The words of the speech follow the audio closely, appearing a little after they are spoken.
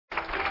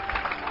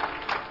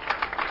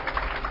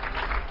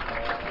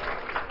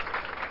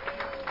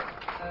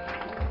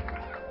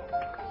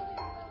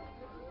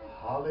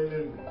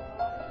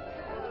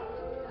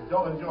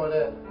Y'all enjoy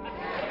that?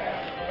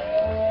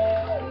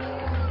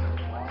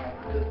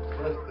 Just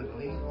trust and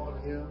lean on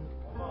him.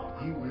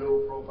 He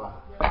will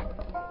provide.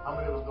 How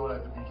many of us know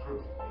that to be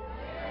true?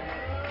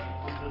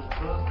 Just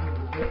trust and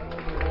depend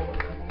on the Lord.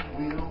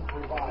 He will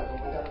provide.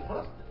 But we got to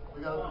trust him.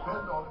 We got to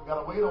depend on him. We got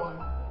to wait on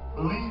him.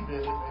 Believe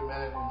in him,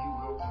 amen, and he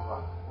will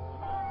provide.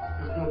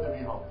 It's good to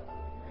be home.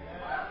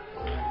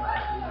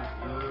 It's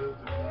good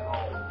to be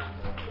home.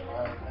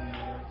 Right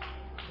here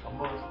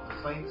amongst the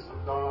saints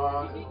of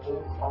God in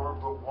Oak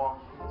Harbor,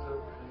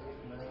 Washington,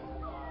 amen.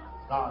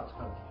 God's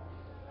country.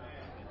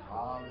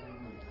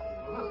 Hallelujah.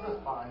 Well, let's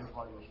bow heads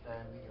while you're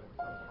standing and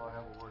let's go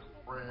have a word of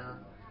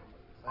prayer.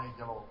 Thank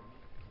you, Lord.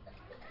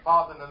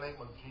 Father, in the name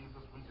of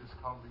Jesus, we just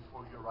come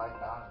before you right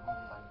now and we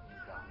thank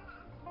you, God.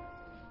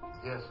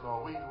 Yes,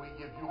 Lord, we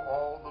give you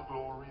all the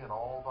glory and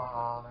all the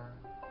honor.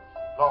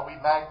 Lord, we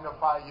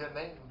magnify your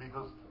name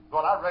because,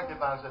 Lord, I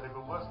recognize that if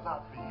it was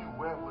not for you,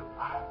 where would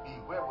I be?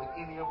 Where would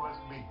any of us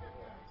be?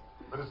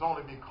 But it's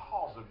only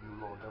because of you,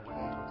 Lord, that we're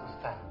able to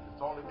stand. It's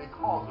only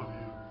because of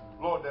you,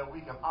 Lord, that we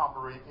can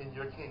operate in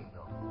your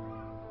kingdom.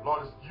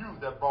 Lord, it's you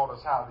that brought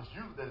us out. It's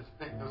you that has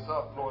picked us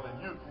up, Lord,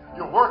 and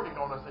you're working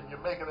on us and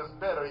you're making us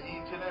better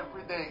each and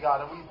every day,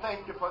 God, and we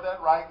thank you for that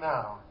right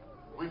now.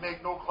 We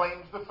make no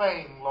claims to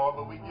fame, Lord,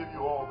 but we give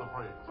you all the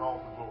praise, all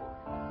the glory.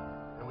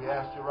 And we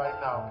ask you right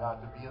now,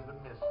 God, to be in the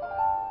midst,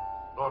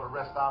 Lord,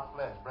 arrest our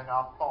flesh, bring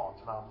our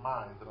thoughts and our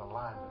minds in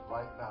alignment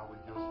right now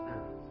with your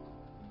spirit,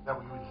 that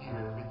we would hear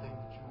everything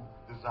that you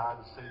desire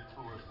to say to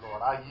us,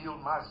 Lord. I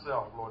yield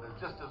myself, Lord,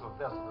 just as a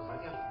vessel, as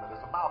an instrument,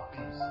 as a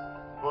mouthpiece,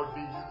 Lord,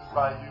 be used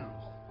by you,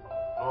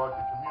 Lord,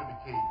 to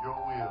communicate your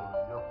will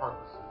and your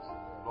purposes,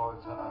 Lord,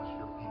 to us,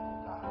 your people,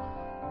 God.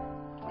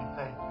 We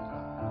thank you,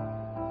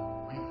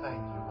 God. We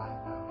thank you right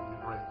now for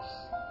your grace.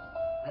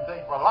 We thank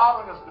you for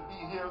allowing us to be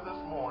here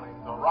this morning,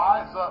 to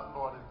rise up,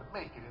 Lord, and to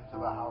make it into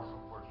the house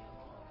of worship.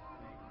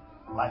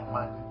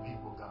 Like-minded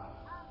people, God.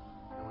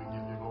 And we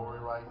give you glory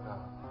right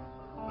now.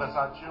 Bless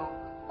our children.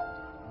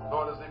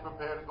 Lord, as they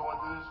prepare to go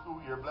into this school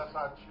year, bless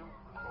our children,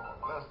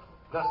 Lord.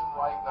 Bless them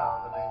right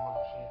now in the name of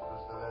Jesus.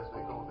 That as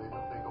they go with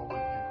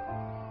you.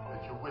 That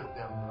you're with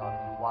them, God,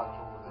 and you watch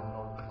over them,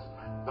 Lord. Bless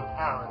the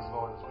parents,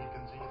 Lord, as we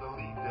continue to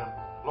lead them,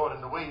 Lord,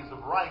 in the ways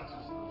of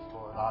righteousness,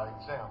 Lord. Our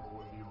example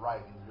would be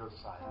right in your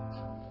sight.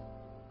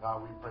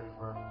 God, we pray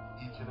for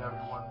each and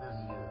every one this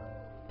year.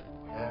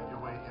 Have your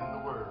way in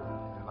the word,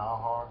 in our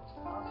hearts,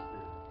 and our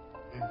spirit.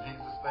 In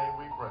Jesus' name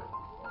we pray.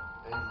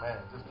 Amen.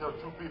 Just tell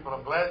two people,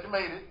 I'm glad you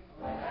made it.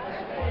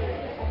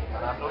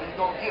 And I know you're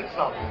going to get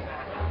something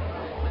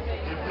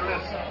if you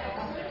listen.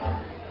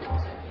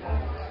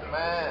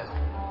 Amen.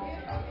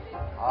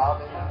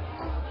 Hallelujah.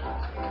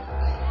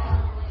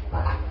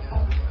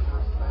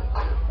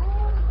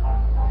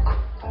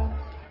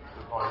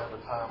 We're going to have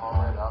a time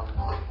already.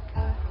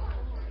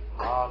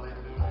 Hallelujah.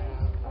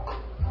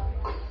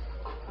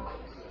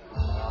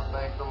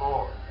 Thank the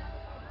Lord.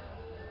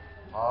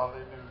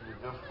 Hallelujah.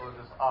 Just for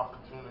this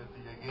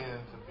opportunity again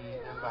to be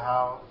in the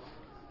house.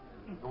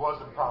 It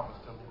wasn't promised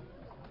to me.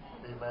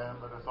 Amen.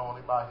 But it's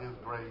only by his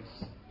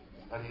grace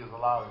that he has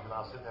allowed it. And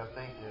I sit there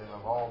thinking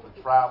of all the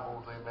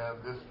travels.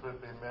 Amen. This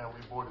trip, amen. We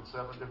boarded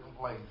 7 different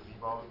planes. He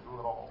brought us through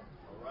it all.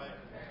 All right.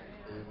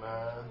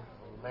 Amen.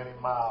 Many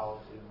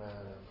miles.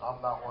 Amen. I'm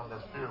not one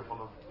that's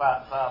fearful of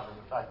traveling.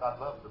 In fact, I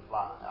love to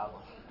fly.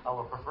 I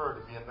would prefer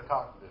to be in the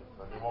cockpit,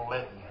 but they won't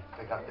let me.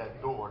 They got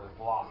that door that's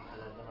locked,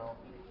 you know.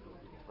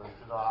 But,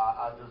 you know,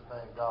 I just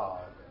thank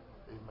God,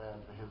 amen,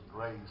 for his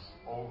grace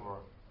over,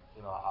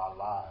 you know, our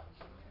lives.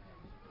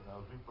 You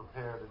know, as we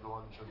prepare to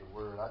go into the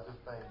word, I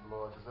just thank the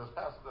Lord. Because as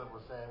Pastor Doug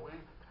was saying,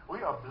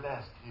 we are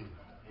blessed here.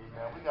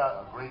 Amen. We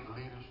got a great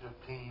leadership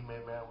team.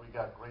 Amen. We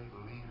got great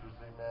leaders.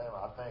 Amen.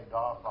 I thank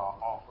God for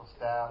our office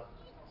staff.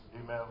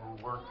 Amen. Who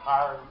work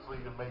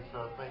tirelessly to make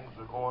sure things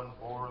are going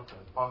forth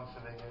and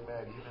functioning.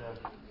 Amen. Even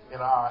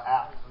in our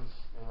absence,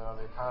 you know,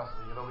 they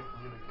constantly, you know, we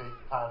communicate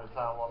from time to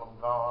time while I'm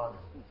gone.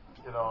 And,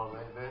 you know,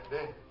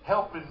 they're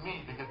helping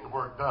me to get the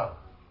work done.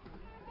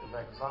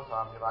 Amen.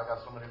 Sometimes, you know, I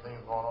got so many things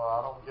going on.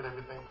 I don't get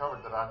everything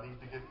covered that I need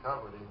to get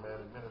covered. Amen.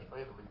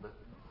 Administratively, but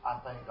I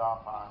thank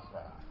God for our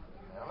staff.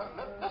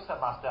 Let's have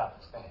my staff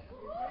to stand.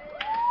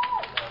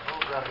 Amen.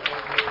 Those that are in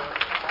here,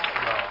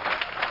 you know.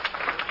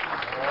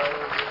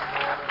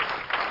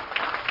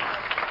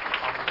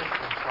 I'm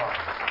thinking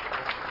sorry.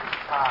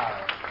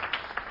 Tired.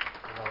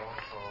 You know,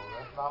 so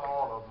that's not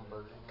all of them,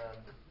 but amen.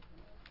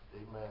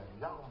 Amen.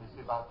 Y'all let me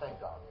see if I thank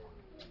God for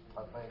it.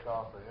 I thank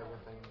God for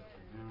everything that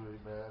you do,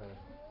 amen. And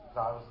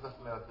I was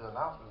listening at the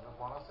announcements this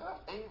morning. I said,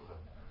 that's Ava.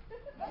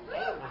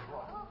 Ava's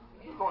wrong.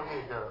 You go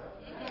ahead, girl.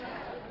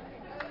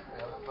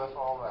 Yeah, that's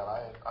all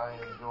right. I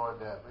enjoyed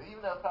that. But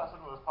even as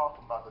Pastor was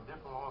talking about the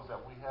different ones that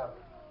we have,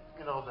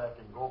 you know, that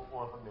can go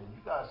forth. I mean,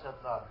 you guys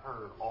have not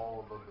heard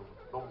all of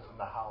those in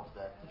the house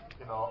that,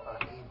 you know, are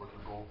able to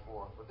go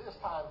forth. But this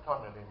time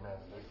coming,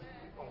 amen,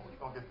 we're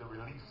going to get to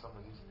release some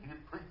of these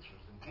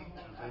preachers and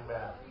teachers,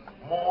 amen,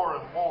 more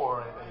and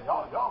more. And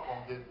y'all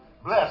going to get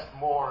blessed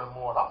more and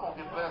more. And I'm going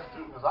to get blessed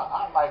too, because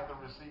I like to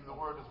receive the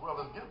word as well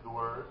as give the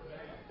word.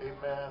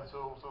 Amen.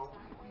 So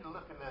we're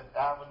looking at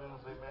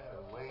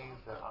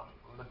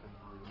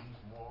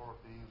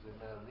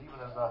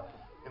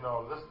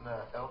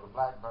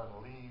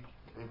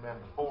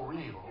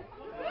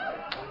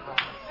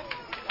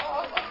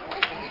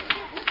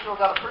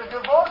got a pretty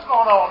good voice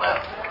going on now.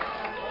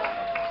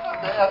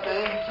 After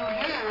 82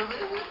 years,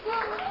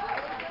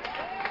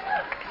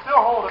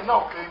 still holding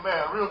note,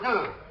 amen, real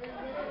good.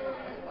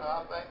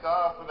 I thank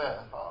God for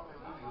that.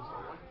 Hallelujah.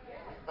 So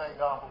we thank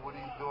God for what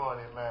he's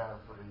doing, amen,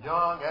 for the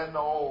young and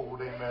the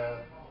old, amen.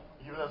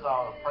 Even as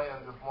I was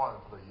praying this morning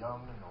for the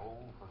young and the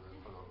old, for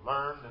the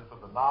learned and for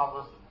the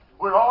novice,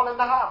 we're all in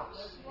the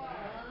house,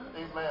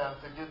 amen,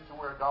 to get to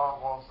where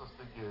God wants us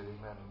to get,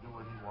 amen, and do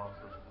what he wants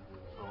us to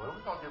do. So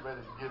we're going to get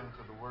ready to get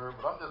into the word,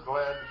 but I'm just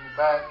glad to be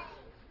back.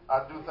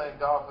 I do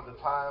thank God for the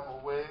time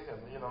away and,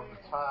 the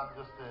time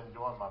just to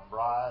enjoy my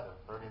bride of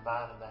 39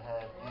 and a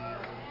half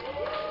years.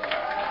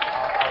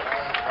 I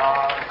thank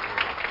God.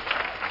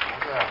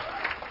 Yeah.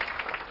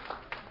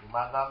 You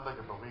might not look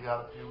it, but we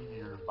got a few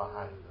years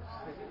behind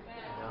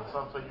us.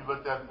 Some say you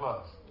look that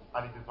plus.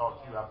 I need to talk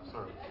to you after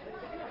service.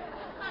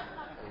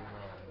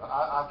 Amen.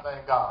 I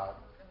thank God,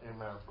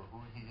 amen, for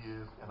who he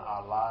is in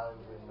our lives,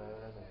 amen,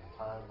 and the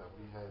time that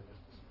we had just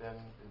to spend,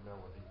 amen,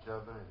 with each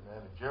other,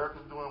 amen. And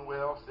Jericho's doing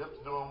well,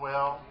 Sip's doing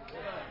well,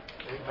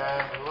 amen.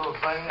 And little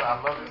Zane, I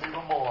love him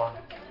even more.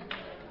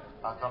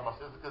 I tell my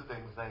sister, good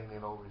thing Zane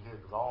ain't over here,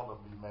 because all of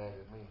them be mad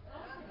at me.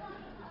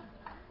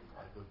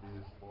 I could be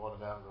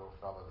spoiling that little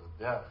fella to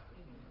death.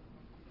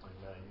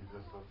 Amen. He's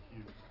just so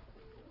cute.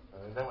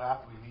 And then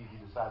after we leave, he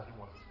decides he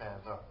wants to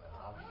stand up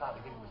now. I was trying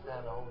to get him to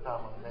stand the whole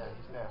time I'm there.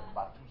 He stands for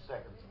about 2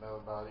 seconds, and that's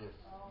about it.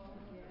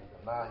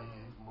 And now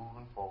he's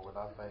moving forward.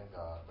 I thank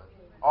God. But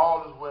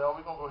all is well.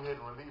 We're going to go ahead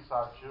and release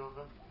our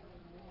children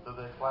to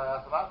their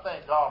class. And I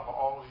thank God for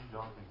all these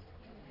young people.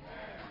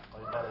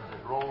 Amen. As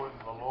they grow in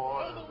the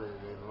Lord, as they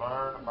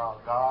learn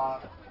about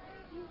God,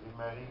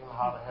 amen, even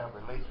how to have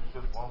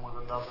relationships one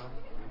with another,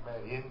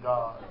 amen, in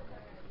God.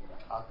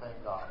 I thank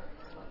God.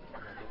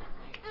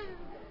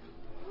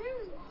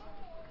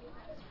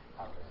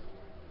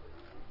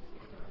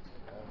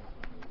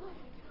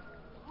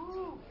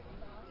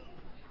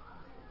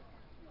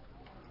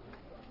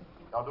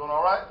 Y'all doing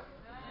all right?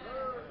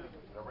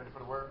 Y'all ready for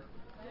the word?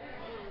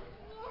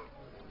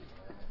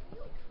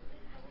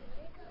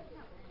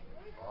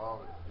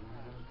 Hallelujah.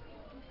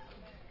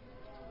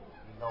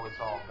 You know it's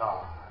all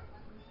God.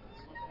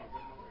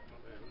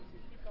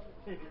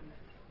 Give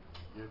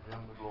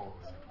him the glory.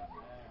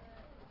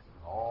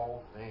 In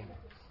all things.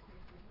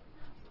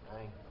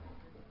 Thank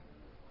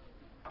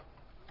you.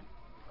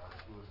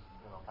 She was,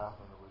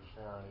 Pastor was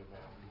sharing,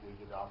 amen. We did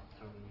get the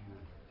opportunity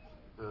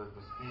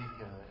to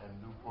speak in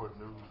Newport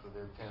News for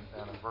their 10th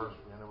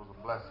anniversary, and it was a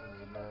blessing,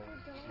 amen,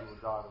 to see what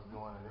God is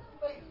doing. And it's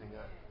amazing.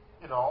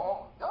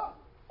 God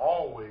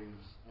always,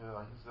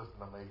 he's just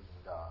an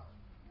amazing God.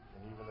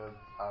 And even as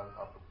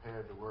I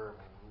prepared the word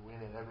and we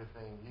went in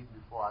everything, even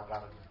before I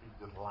got it to speak,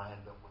 just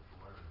lined up with the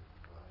word.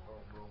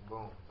 Boom, boom,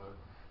 boom. So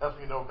that's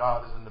when you know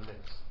God is in the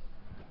mix.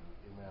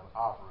 Amen.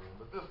 Operating.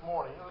 But this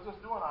morning,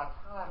 just doing our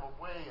time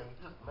away and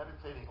just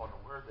meditating on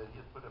the word that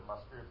he had put in my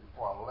spirit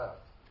before I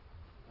left.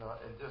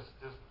 And just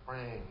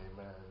praying,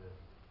 amen,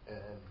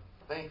 and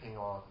thinking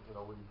on,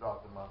 what he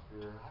dropped in my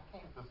spirit, I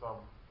came to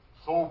some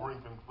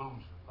sobering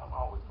conclusions. I'm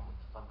always coming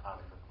to some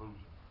kind of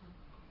conclusion.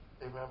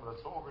 Amen, but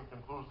a sobering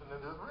conclusion, and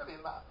there's really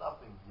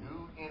nothing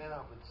new in and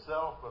of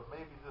itself, but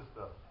maybe just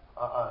a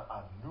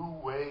new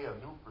way, a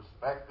new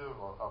perspective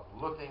of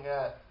looking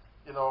at,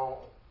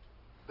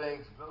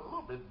 things a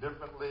little bit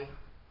differently,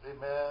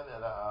 amen,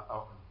 and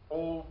an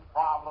old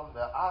problem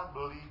that I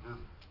believe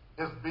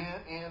has been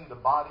in the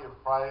body of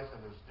Christ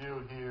and is still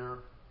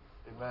here,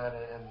 amen.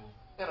 And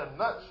in a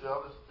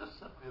nutshell, it's just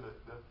simply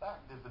the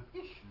fact is an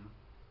issue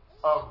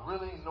of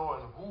really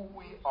knowing who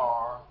we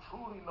are,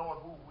 truly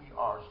knowing who we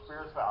are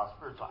spiritually, our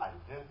spiritual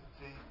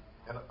identity,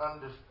 and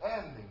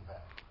understanding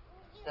that.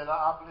 And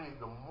I believe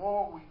the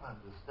more we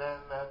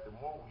understand that, the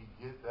more we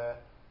get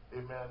that,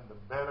 amen, the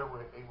better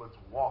we're able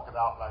to walk it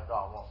out like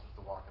God wants us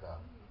to walk it out.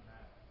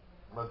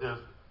 But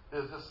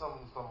there's just some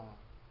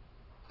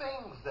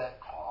things that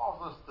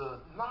cause us to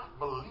not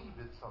believe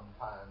it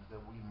sometimes, and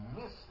we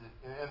miss it.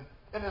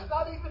 And it's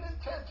not even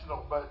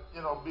intentional, but,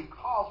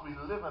 because we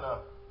live in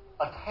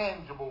a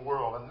tangible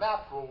world, a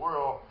natural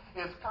world,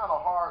 it's kind of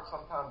hard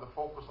sometimes to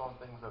focus on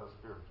things that are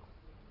spiritual.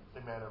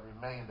 Amen. And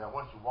remain that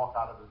once you walk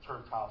out of the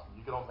church house and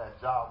you get on that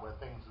job where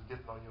things are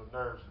getting on your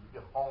nerves, and you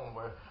get home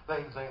where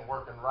things ain't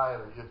working right,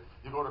 or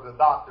you go to the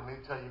doctor and they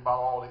tell you about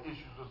all the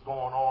issues that's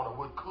going on or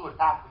what could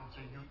happen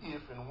to you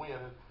if and when.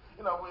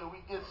 We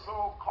get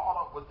so caught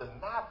up with the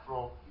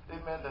natural,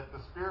 amen, that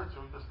the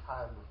spiritual just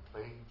kind of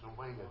fades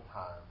away at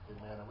times,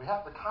 amen. And we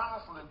have to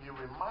constantly be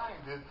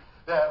reminded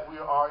that we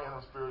are in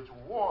a spiritual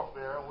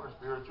warfare and we're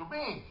spiritual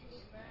beings.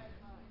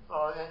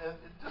 So, and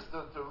just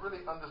to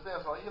really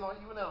understand, so,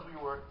 even as we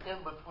were in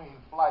between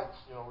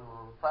flights, we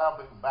were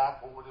traveling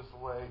back over this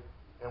way,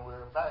 and we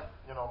were back,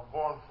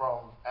 going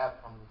from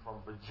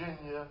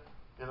Virginia,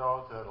 to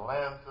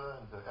Atlanta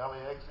and to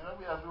LAX. As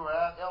we were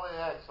at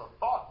LAX, a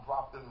thought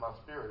dropped in my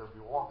spirit as we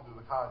were walking through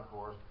the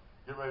concourse,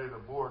 getting ready to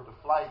board the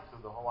flight to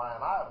the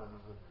Hawaiian Islands.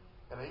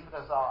 And even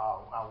as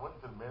I went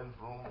to the men's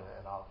room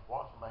and I was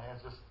washing my hands,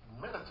 just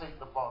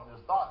meditating upon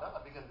this thought, then I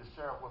began to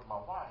share it with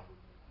my wife.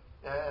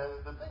 And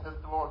the thing that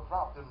the Lord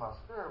dropped in my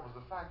spirit was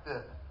the fact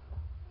that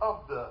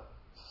of the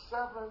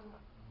 7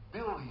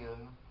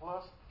 billion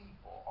plus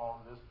people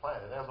on this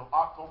planet, as of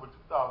October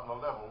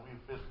 2011, we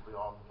officially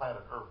on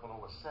planet Earth went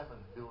over 7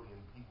 billion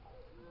people.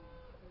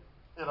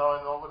 You know,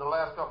 and over the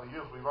last couple of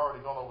years, we've already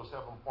gone over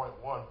 7.14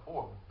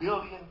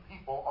 billion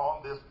people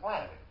on this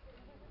planet.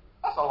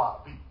 That's a lot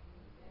of people.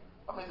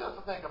 I mean, just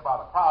to think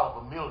about a crowd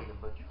of 1 million,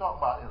 but you're talking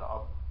about 7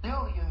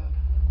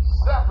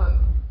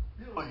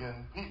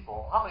 billion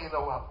people. How many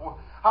know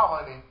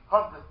how many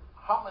hundred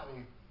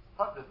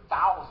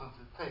thousands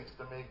it takes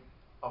to make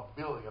a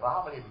billion, or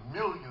how many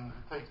millions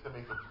it takes to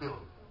make a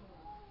billion?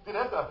 See,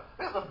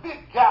 there's a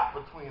big gap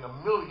between a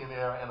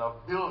millionaire and a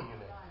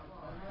billionaire.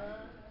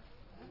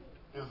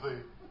 You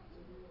see,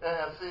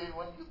 and see,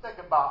 when you think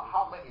about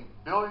how many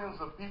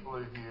billions of people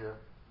are here,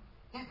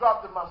 he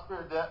dropped in my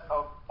spirit that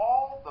of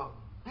all the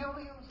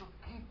billions of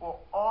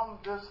people on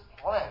this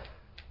planet,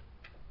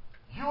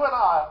 you and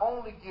I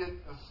only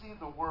get to see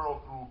the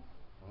world through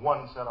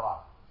one set of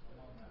eyes.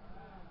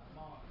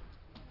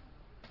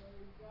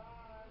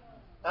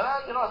 And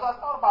as I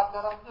thought about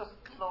that, it just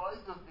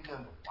began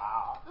to,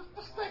 wow.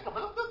 Just think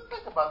about it. Just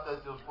think about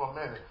that just for a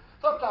minute.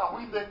 Sometimes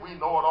we think we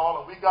know it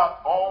all and we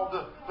got all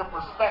the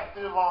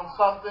perspective on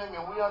something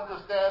and we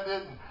understand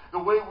it and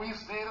the way we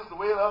see it is the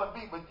way it ought to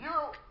be. But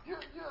you're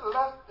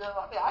less than,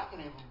 I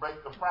can even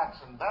break the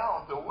fraction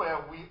down to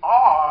where we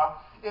are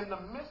in the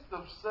midst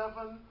of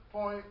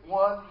 7.1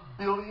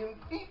 billion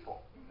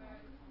people.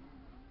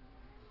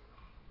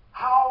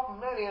 How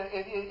many, and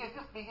it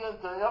just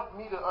begins to help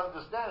me to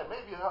understand it.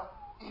 Maybe help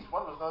each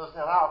one of us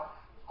understand how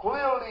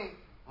clearly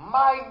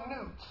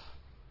minute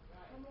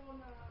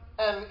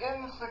and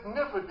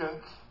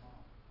insignificant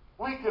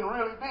we can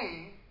really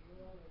be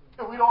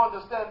if we don't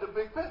understand the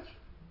big picture.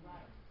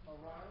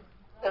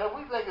 And if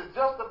we think it's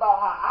just about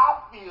how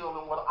I feel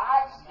and what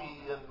I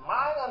see and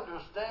my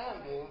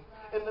understanding,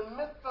 in the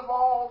midst of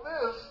all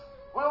this,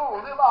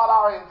 we'll live out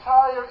our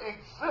entire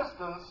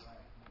existence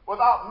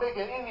without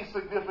making any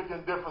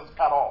significant difference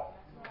at all.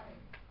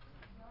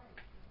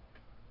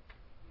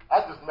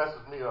 That just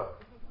messes me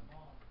up.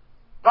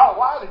 God,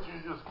 why did you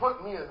just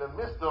put me in the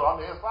midst of,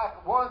 it's like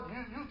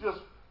you just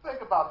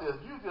think about this.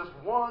 You just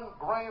one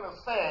grain of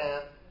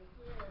sand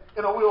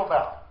in a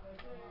wheelbarrow.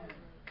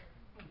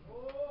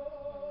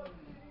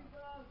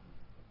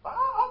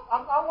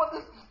 I want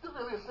this to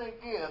really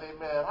sink in,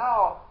 amen,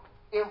 how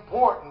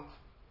important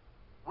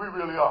we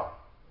really are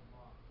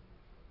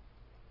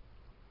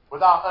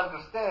without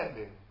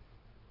understanding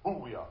who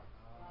we are.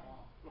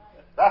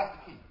 That's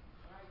the key.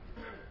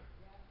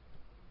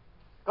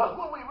 Because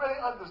when we really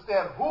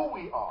understand who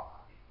we are,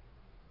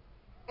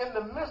 in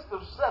the midst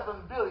of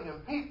 7 billion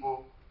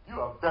people,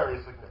 you are very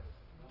significant.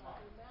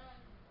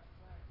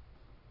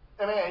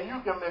 And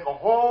you can make a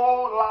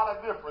whole lot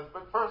of difference,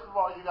 but first of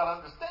all, you got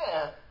to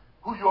understand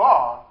who you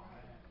are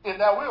in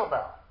that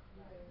wheelbarrow.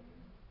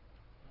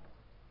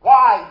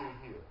 Why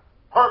you're here,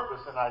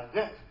 purpose and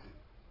identity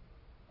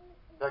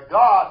that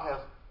God has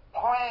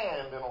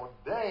planned and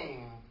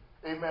ordained,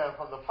 amen,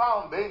 from the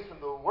foundation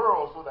of the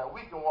world so that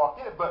we can walk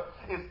in it. But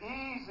it's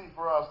easy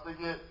for us to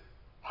get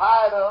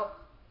tied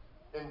up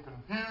and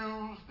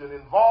confused and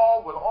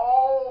involved with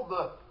all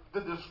the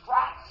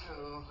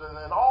distractions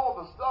and all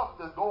the stuff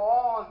that go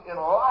on in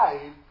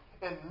life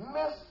and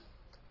miss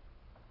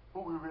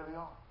who we really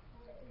are.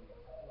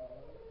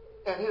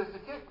 And here's the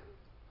kicker.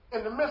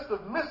 In the midst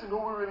of missing who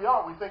we really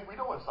are, we think we're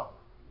doing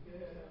something.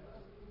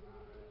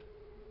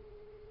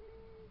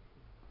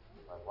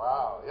 Like,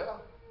 wow, yeah.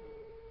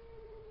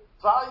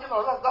 So,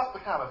 that's the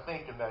kind of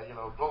thinking that,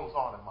 goes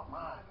on in my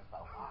mind. It's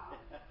like, wow.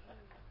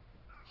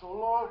 So,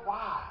 Lord,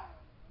 why?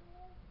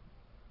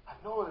 I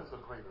know there's a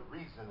greater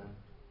reason. And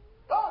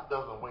God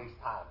doesn't waste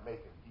time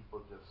making people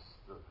just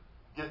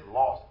get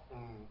lost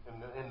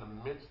in the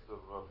midst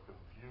of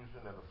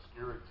confusion and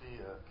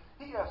obscurity.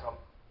 He has a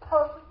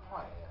perfect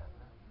plan,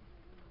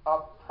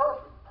 a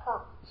perfect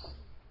purpose,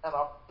 and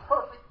a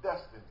perfect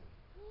destiny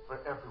for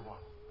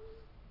everyone.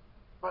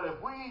 But if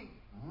we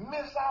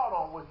miss out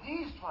on what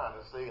he's trying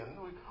to say and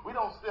we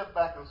don't step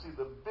back and see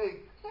the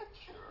big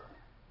picture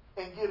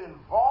and get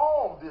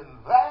involved in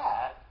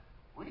that,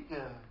 we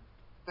can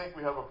think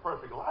we have a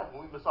perfect life and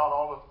we miss out on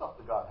all the stuff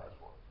that God has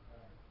for us.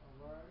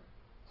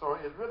 So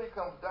it really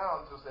comes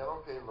down to saying,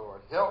 okay,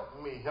 Lord, help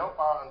me, help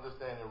our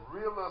understanding,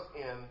 reel us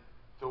in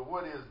to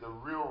what is the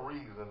real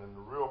reason and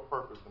the real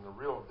purpose and the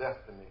real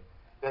destiny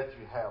that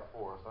you have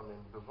for us.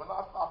 Because when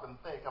I stop and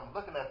think, I'm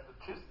looking at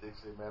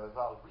statistics, man, as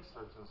I was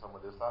researching some of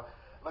this, I'm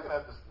looking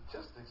at the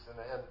statistics, and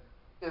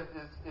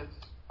it's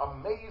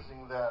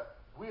amazing that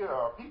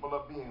people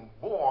are being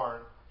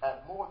born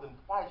at more than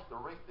twice the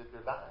rate that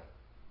they're dying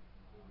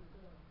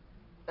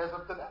as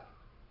of today.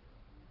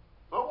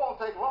 So it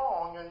won't take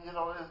long, and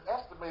it's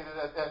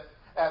estimated at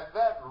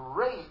that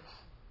rate,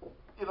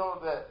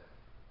 that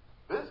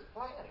this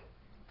planet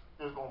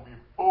is going to be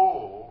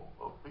full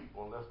of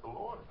people unless the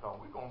Lord comes.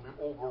 We're going to be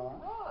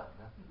overrun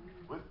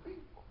with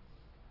people.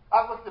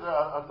 I was look at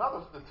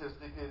another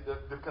statistic,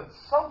 the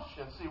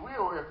consumption. See,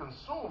 we're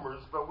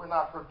consumers, but we're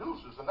not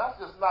producers. And that's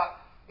just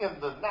not in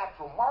the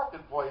natural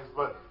marketplace,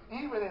 but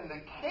even in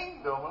the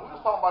kingdom. And we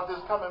were talking about this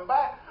coming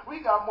back.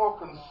 We got more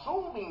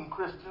consuming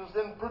Christians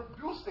than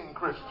producing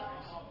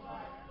Christians.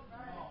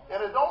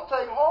 And it don't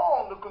take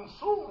long to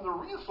consume the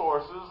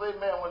resources,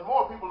 amen, when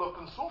more people are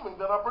consuming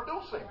than are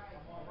producing.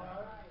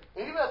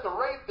 Even at the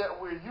rate that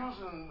we're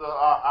using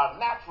our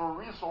natural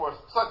resource,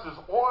 such as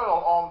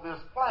oil on this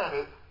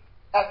planet,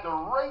 at the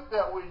rate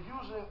that we're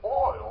using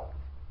oil,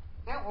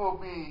 it will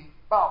be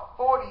about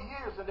 40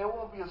 years and there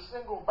won't be a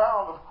single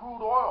barrel of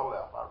crude oil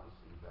left. I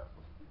received that.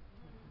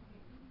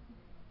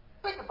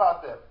 Think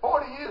about that.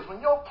 40 years,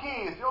 when your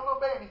kids, your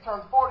little baby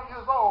turns 40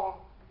 years old,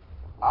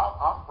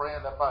 I'm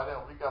praying that by then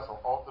we got some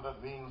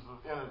alternate means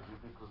of energy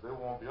because they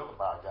won't be able to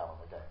buy a gallon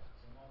of gas.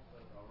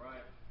 All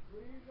right.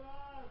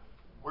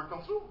 We're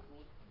consumers.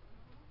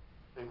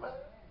 Amen.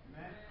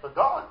 But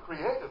God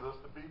created us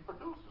to be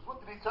producers. What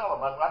did he tell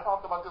them? I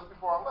talked about this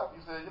before I left.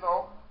 He said,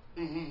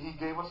 he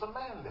gave us a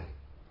mandate.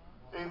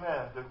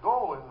 Amen. To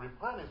go and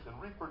replenish and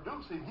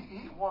reproduce.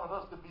 He wanted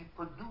us to be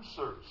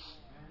producers,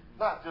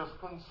 not just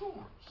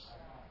consumers.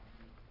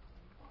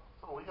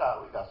 So we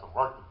got some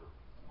work to do.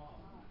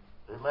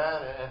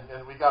 Amen.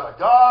 And we got a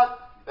God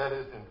that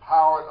has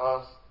empowered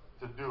us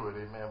to do it.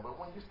 Amen. But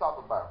when you stop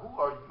about who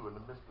are you in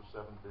the midst of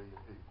 7 billion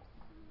people?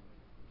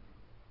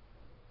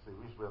 See,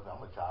 we swear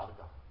I'm a child of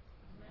God.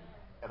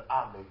 And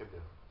I make a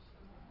difference.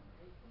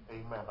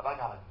 Amen. But I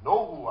got to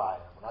know who I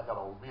am. And I got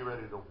to be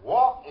ready to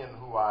walk in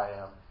who I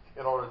am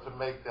in order to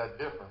make that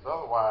difference.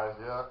 Otherwise,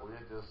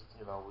 we're just,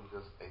 we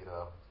just ate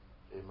up.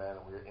 Amen.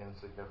 And we're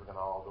insignificant,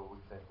 although we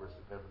think we're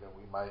significant.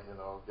 We might,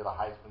 get a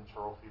Heisman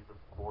Trophy for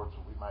sports,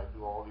 or we might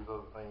do all these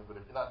other things. But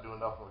if you're not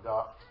doing nothing with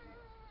God,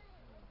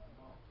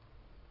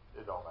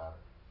 it don't matter.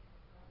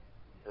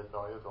 It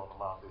don't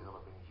amount to hill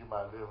of beans. You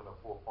might live in a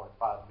 $4.5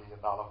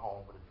 million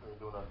home, but if you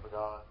ain't doing nothing for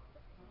God,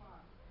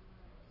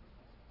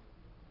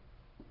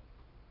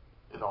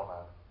 it don't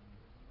matter.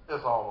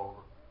 It's all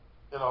over.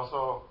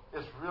 So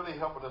it's really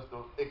helping us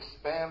to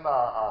expand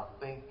our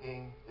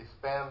thinking,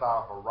 expand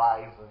our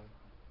horizon.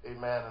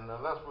 Amen. And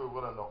unless we're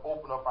willing to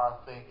open up our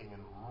thinking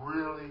and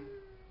really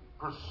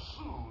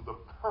pursue the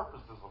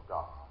purposes of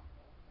God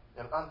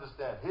and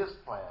understand his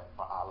plan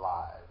for our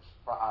lives,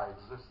 for our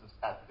existence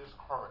at this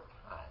current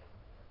time,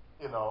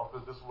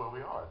 because this is where we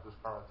are at this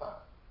current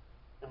time.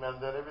 Amen.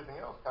 Then everything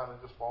else kind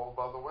of just falls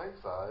by the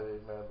wayside.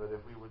 Amen. But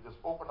if we would just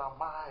open our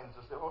minds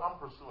and say, I'm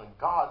pursuing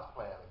God's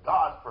plan and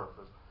God's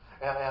purpose,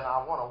 and I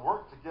want to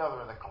work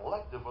together in a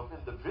collective of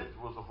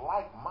individuals of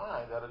like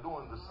mind that are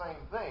doing the same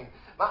thing,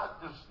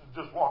 not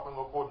just walking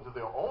according to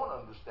their own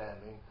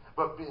understanding,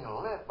 but being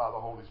led by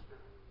the Holy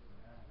Spirit.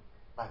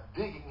 By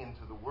digging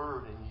into the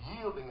Word and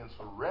yielding and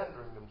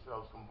surrendering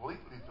themselves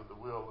completely to the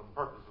will and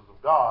purposes of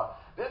God,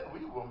 then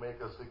we will make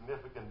a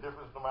significant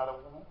difference no matter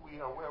who we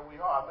are, where we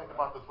are. I think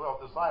about the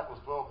 12 disciples.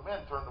 12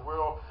 men turned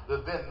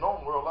the then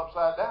known world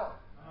upside down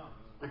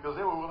because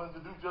they were willing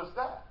to do just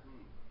that.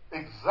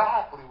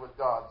 Exactly what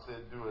God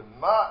said do, and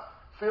not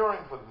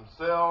fearing for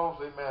themselves,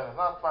 amen, and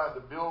not trying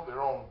to build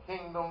their own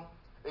kingdom,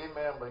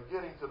 amen, but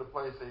getting to the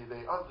place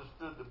they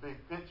understood the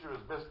big picture as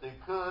best they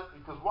could.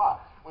 Because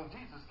why? When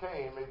Jesus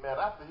came,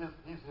 amen, after his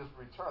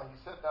return, he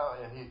sat down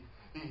and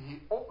he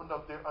opened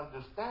up their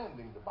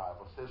understanding, the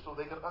Bible says, so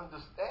they could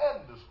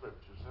understand the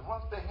scriptures. And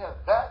once they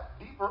had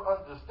that deeper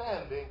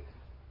understanding,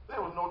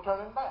 there was no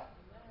turning back.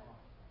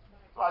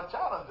 So I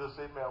challenge us,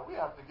 amen, we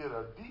have to get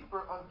a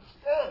deeper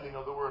understanding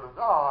of the Word of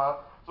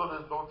God so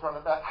there's no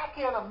turning back. I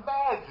can't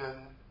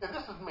imagine, and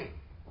this is me,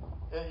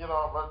 and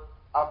but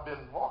I've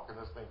been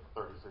walking this thing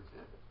for 36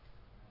 years.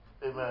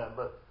 Amen.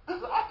 But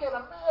I can't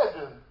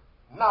imagine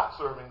not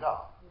serving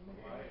God.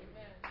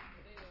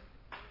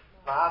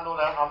 Now I know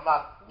that I'm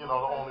not, the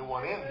only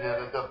one in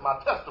here that's my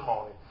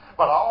testimony.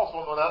 But I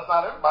also know that's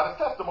not everybody's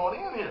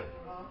testimony in here.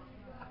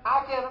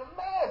 I can't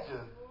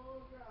imagine,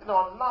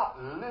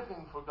 not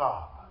living for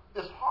God.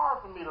 It's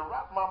hard for me to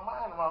wrap my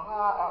mind around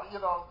how,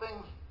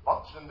 things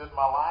functioned in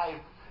my life,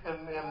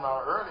 in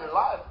my early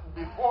life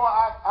before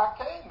I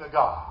came to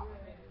God.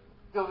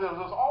 Because there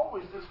was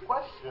always this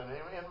question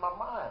in my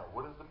mind.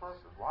 What is the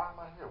purpose? Why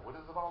am I here? What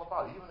is it all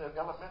about? Even in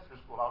elementary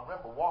school, I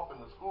remember walking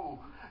to school,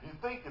 you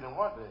thinking and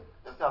wondering,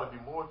 there's got to be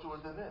more to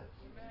it than this.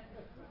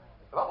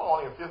 And I'm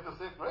only in 5th or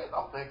 6th grade.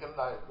 I'm thinking,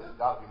 there's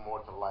got to be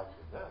more to life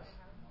than this.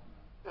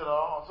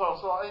 So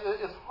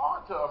it's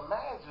hard to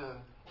imagine,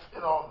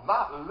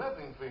 not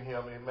living for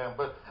him, amen.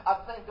 But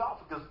I thank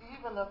God because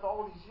even after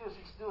all these years,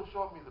 he still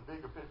showed me the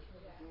bigger picture.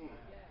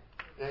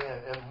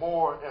 And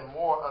more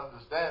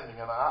understanding.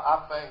 And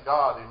I thank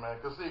God, amen.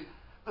 Because see,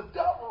 the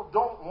devil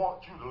don't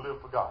want you to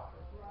live for God.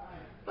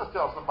 Just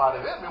tell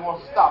somebody, the enemy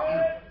wants to stop you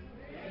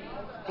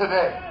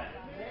today.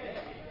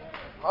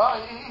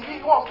 He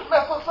wants to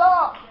mess us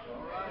up.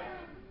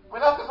 I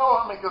mean, that's his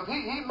whole, because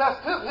he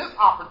messed his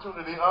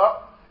opportunity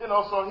up.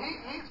 So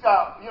he's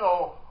got,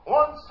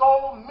 one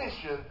sole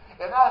mission,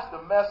 and that's to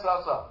mess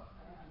us up.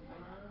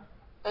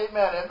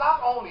 Amen. And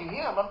not only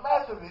him,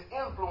 imagine the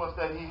influence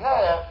that he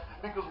had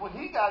Because when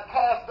he got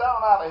cast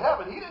down out of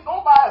heaven, he didn't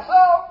go by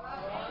himself.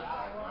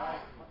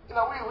 You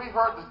know, we've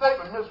heard the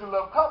statement, misery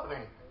love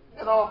company.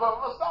 You know,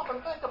 but let's stop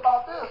and think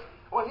about this.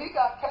 When he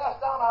got cast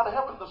down out of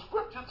heaven, the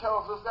scripture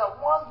tells us that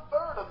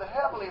 1/3 of the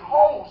heavenly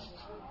host,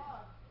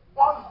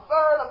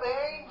 1/3 of the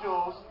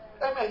angels,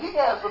 amen, he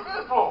had some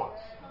influence.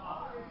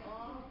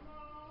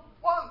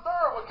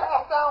 1/3 were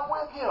cast down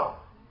with him.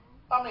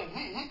 I mean,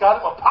 he got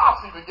him a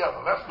posse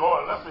together. Let's go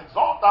and let's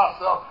exalt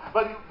ourselves.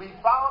 But we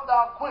found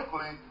out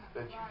quickly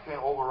that you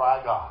can't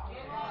override God.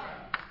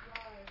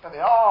 And they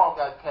all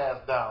got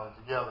cast down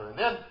together. And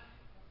then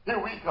here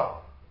we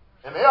come.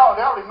 And they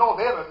already know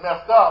they had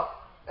messed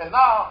up. And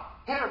now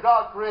here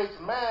God creates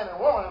man and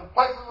woman and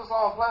places us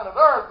on planet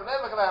Earth. And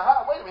they're looking at,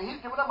 how, wait a minute,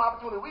 he's giving them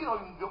opportunity. We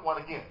don't even get one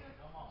again.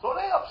 So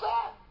they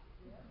upset.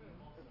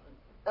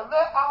 And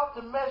they're out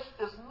to mess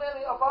as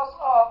many of us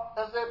up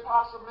as they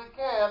possibly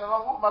can. And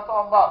who am I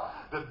talking about?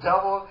 The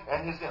devil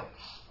and his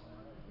imps.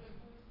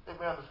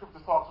 Amen. The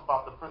scripture talks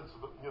about the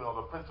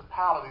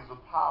principalities and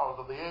powers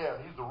of the air.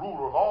 And he's the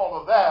ruler of all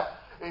of that.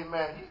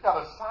 Amen. He's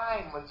got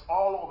assignments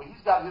all over.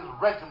 He's got his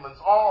regiments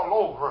all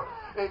over.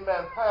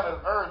 Amen. Planet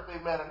Earth.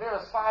 Amen. And they're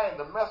assigned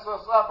to mess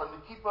us up and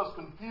to keep us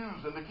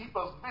confused and to keep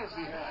us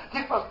busy,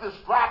 keep us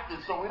distracted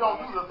so we don't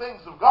do the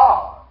things of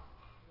God.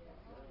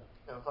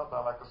 And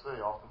sometimes, like I say,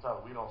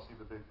 oftentimes we don't see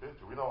the big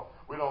picture. We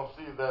don't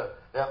see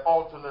that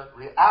alternate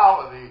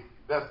reality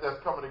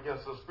that's coming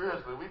against us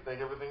spiritually. We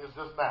think everything is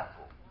just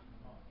natural.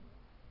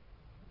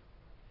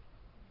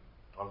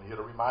 I'm here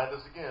to remind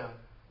us again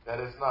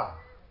that it's not.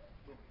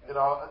 You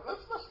know,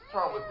 let's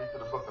turn with me to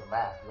the book of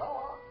Matthew. I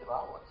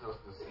want us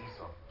to see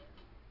something.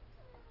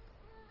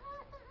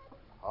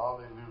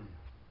 Hallelujah.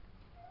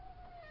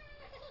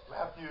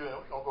 Matthew, and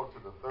we're going to go to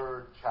the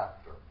 3rd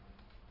chapter.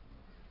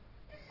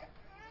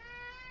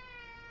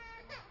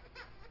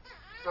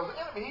 Because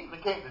the enemy, he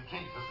even came to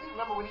Jesus. You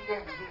remember when he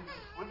came to Jesus?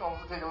 We're going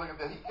to take a look at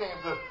that. He came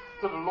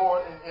to the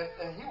Lord,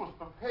 and he was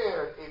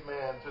prepared,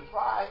 amen, to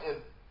try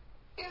and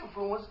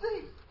influence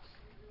Jesus,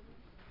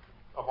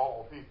 of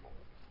all people.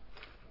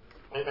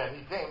 Amen.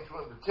 He came to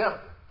him to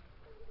tempt him.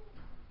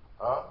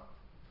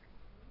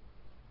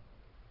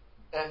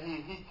 And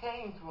he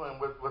came to him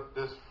with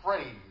this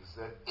phrase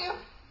that if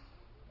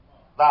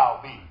thou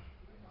be.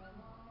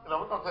 You know,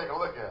 we're going to take a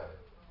look at it.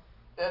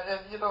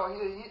 And you know,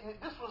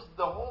 this was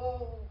the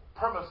whole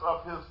premise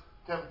of his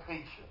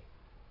temptation,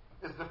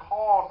 is to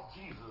cause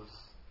Jesus,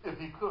 if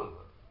he could,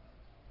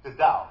 to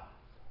doubt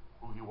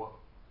who he was.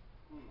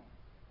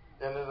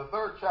 And in the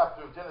 3rd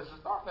chapter of Genesis,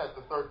 starting at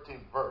the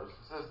 13th verse,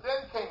 it says,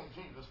 Then came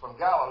Jesus from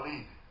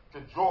Galilee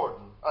to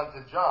Jordan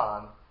unto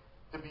John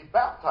to be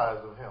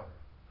baptized of him.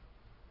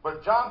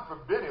 But John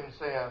forbid him,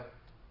 saying,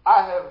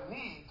 I have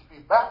need to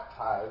be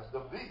baptized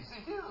of thee.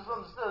 See, Jesus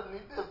understood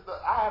this,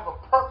 that I have a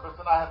purpose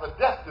and I have a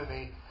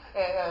destiny.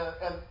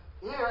 And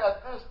here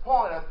at this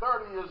point, at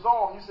 30 years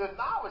old, he said,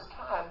 now it's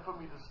time for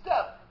me to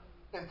step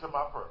into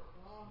my purpose.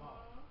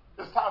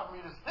 It's time for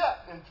me to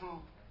step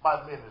into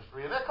my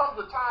ministry. And there comes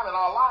a time in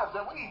our lives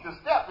that we need to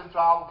step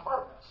into our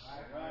purpose.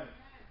 Right.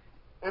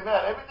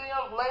 Amen. Everything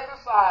else laid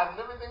aside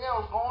and everything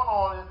else going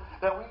on,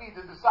 that we need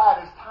to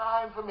decide it's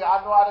time for me.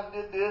 I know I done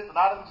did this, and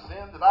I done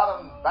sinned, and I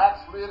done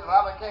backslid, and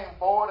I done came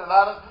forward, and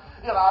I done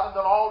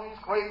done all these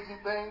crazy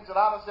things, and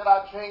I done said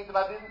I changed, and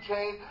I didn't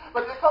change.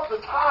 But there comes a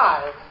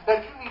time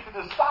that you need to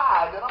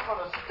decide that I'm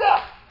going to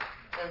step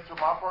into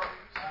my purpose.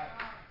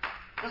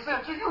 You see,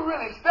 until you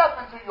really step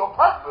into your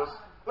purpose,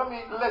 let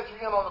me let you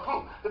in on the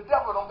clue. The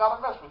devil don't got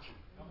to mess with you.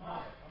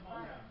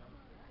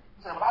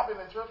 You say, well, I've been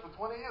in church for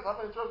 20 years. I've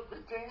been in church for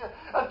 15 years.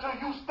 Until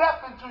you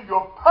step into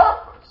your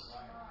purpose,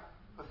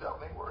 the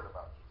devil ain't worried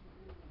about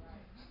you.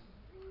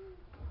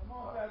 Come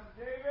on, Pastor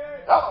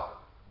David. Hello.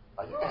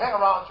 Now, you can hang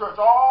around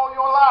church all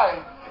your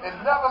life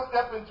and never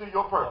step into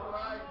your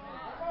purpose.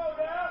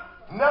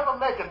 Never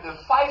make a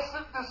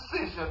decisive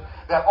decision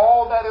that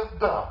all that is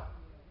done.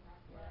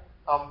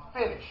 I'm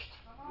finished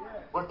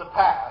with the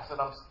past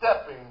and I'm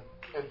stepping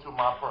into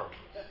my purpose.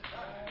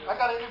 I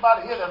got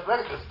anybody here that's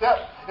ready to step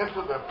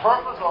into their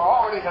purpose or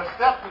already have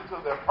stepped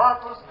into their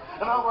purpose?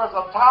 In other words,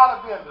 I'm tired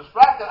of being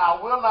distracted. I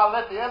will not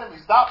let the enemy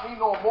stop me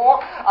no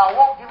more. I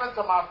won't give in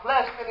to my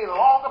flesh any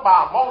longer.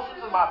 My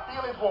emotions and my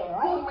feelings won't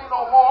rule me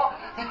no more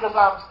because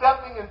I'm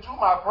stepping into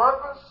my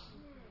purpose.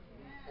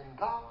 And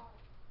God,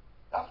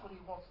 that's what he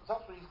wants. That's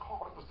what he's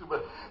calling us to.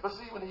 But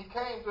see, when he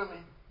came to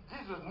me,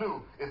 Jesus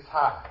knew it's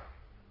time.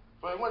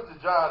 So he went to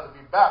John to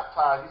be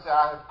baptized. He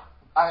said,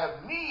 I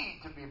have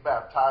need to be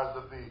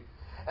baptized of thee.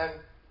 And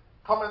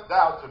cometh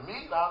thou to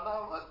me?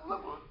 Now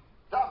look what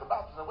John the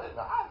Baptist said, wait a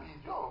minute, I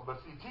need yours. But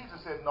see,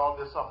 Jesus said, no,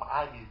 there's something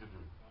I need to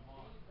do.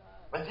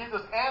 And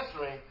Jesus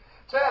answering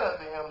said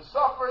unto him,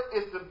 suffer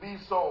it to be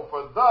so,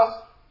 for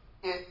thus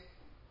it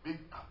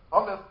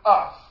becometh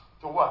us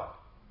to what?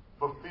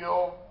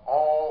 Fulfill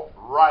all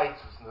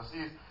righteousness.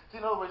 See,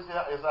 in other words,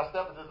 as I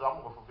step into this, I'm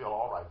going to fulfill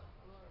all righteousness.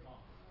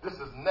 This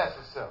is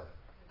necessary.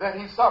 Then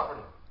he suffered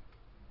him.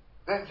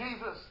 Then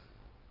Jesus,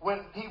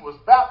 when he was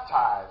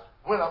baptized,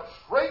 went up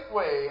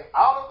straightway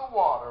out of the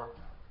water,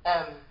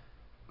 and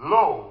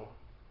lo,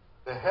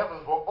 the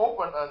heavens were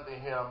opened unto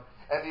him,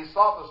 and he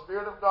saw the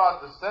Spirit of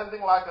God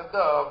descending like a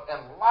dove and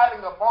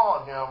lighting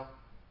upon him.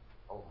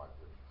 Oh my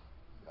goodness.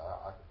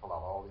 I could pull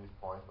out all these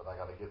points, but I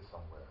got to get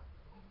somewhere.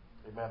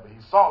 Amen. But he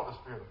saw the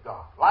Spirit of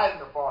God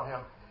lighting upon him,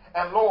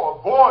 and lo,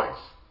 a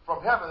voice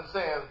from heaven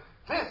saying,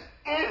 "This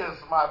is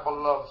my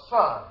beloved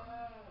Son,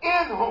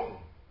 in whom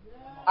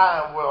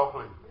I am well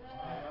pleased."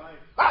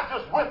 Not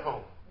just with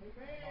whom,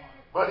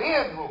 but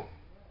in whom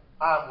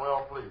I am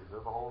well pleased.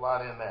 There's a whole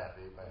lot in that.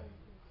 Amen.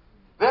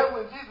 Then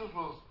when Jesus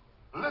was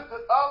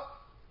lifted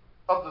up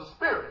of the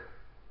Spirit,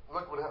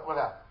 look what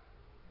happened.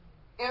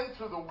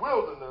 Into the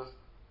wilderness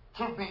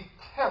to be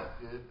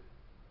tempted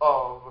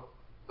of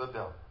the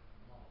devil.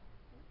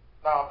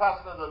 Now,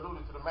 Pastor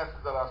alluded to the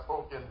message that I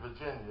spoke in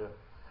Virginia,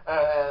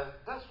 and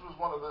this was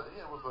one of the,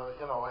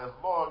 as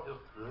Lord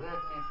just led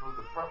me through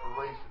the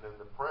preparation and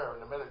the prayer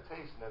and the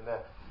meditation and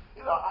that,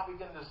 I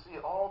began to see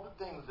all the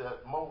things that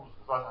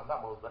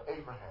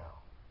Abraham,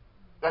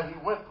 that he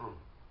went through.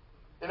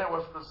 And it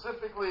was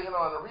specifically, and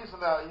the reason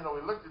that,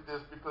 we looked at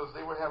this because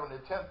they were having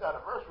their 10th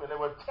anniversary, and there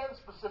were 10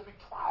 specific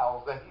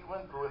trials that he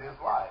went through in his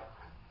life.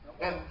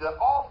 And the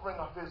offering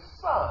of his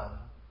son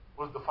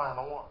was the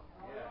final one.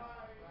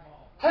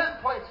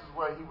 10 places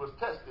where he was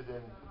tested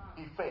and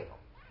he failed.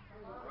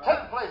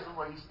 10 places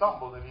where he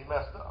stumbled and he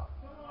messed up.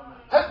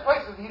 10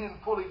 places he didn't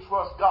fully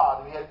trust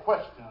God and he had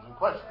questions and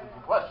questions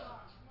and questions.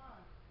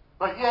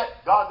 But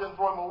yet, God didn't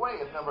throw him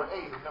away at number 8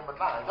 or number 9.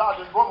 God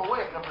didn't throw him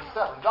away at number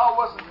 7. God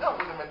wasn't done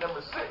with him at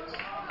number 6.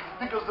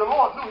 Because the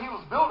Lord knew he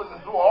was building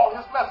him through all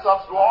his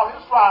mess-ups, through all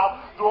his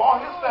trials, through all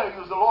his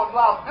failures. The Lord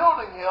knew I'm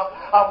building him,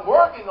 I'm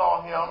working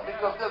on him,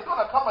 because there's going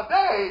to come a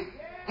day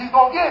he's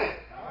going to get it.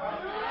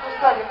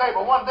 Just tell your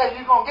neighbor, one day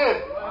you're going to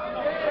get it.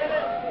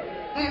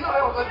 He knew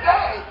there was a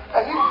day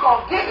that he was going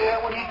to get it,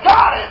 and when he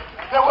got it,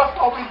 there was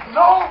going to be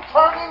no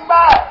turning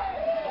back.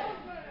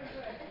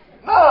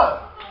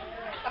 None.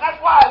 And that's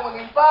why when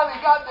he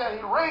finally got there, he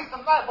raised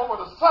the knife over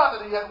the son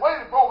that he had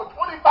waited for over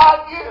 25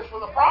 years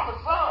for the promised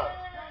son.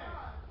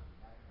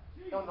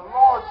 And the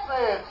Lord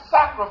said,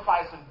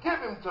 "Sacrifice and give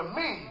him to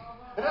me."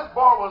 And this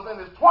boy was in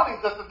his 20s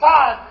at the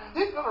time.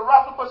 He could have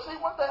wrestled. But see,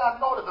 one thing I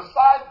noted, the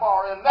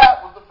sidebar in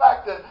that was the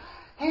fact that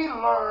he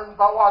learned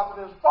by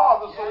watching his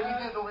father, so he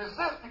didn't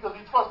resist because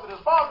he trusted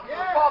his father,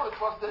 because his father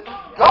trusted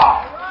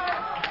God.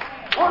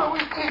 What are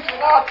we teaching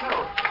our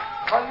children?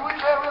 Are you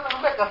ready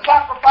to make a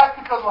sacrifice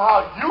because of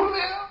how you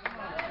live?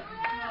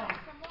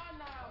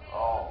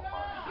 Oh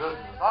my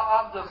goodness.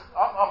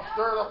 I'm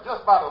stirred up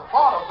just by the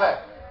thought of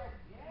that.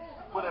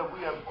 What have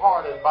we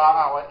imparted by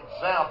our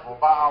example,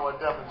 by our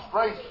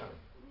demonstration?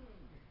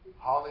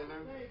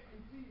 Hallelujah.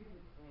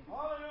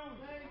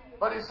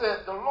 But he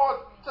said the Lord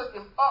took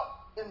him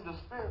up in the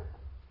spirit,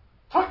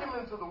 took him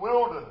into the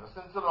wilderness,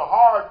 into the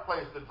hard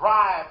place, the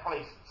dry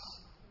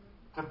places,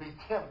 to be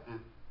tempted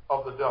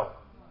of the devil.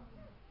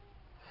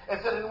 And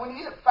said, and when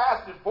he had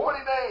fasted 40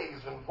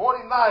 days and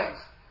 40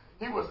 nights,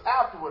 he was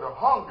afterward of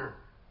hunger.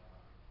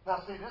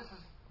 Now see, this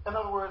is, in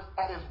other words,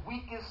 at his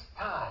weakest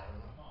time,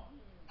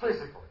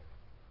 physically.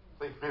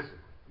 Say physically.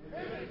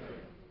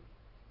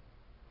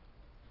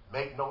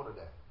 Make note of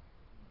that.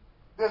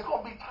 There's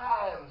going to be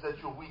times that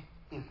you're weak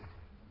physically.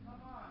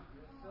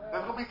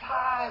 There's going to be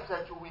times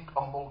that you're weak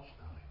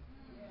emotionally.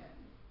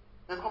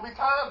 There's going to be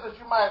times that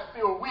you might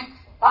feel weak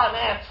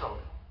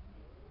financially.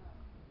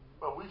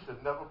 But we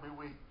should never be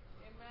weak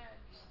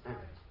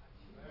spiritually.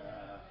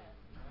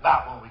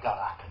 Not when we got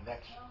our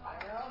connection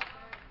right.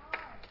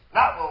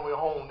 Not when we're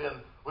honed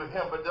in with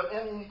him. But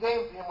and he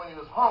came to him when he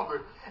was hungry.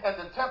 And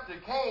the tempter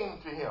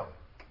came to him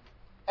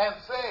and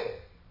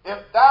said,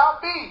 "If thou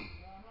be..."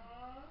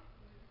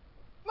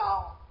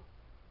 No.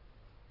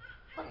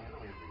 Let me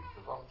read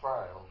this. I'm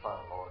trying,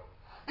 Lord.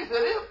 He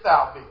said, "If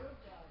thou be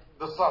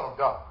the Son of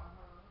God,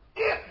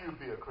 if you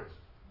be a Christian,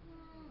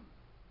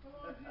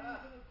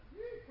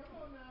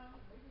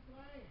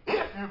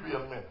 if you be a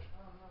minister,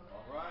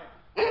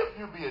 if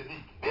you be a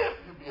deacon, if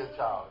you be a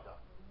child of God."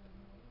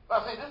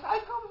 I say, this how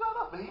he comes out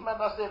of, but he might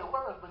not say the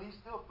words, but he's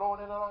still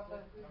throwing it in our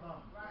face.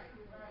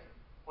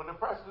 When the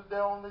pressure is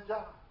there on the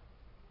job,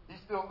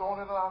 he's still throwing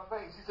it in our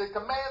face. He said,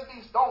 "Command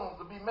these stones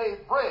to be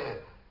made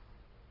bread."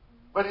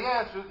 But he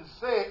answered and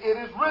said, "It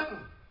is written,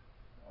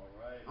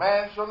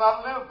 man shall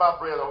not live by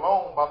bread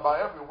alone, but by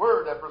every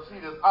word that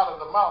proceedeth out of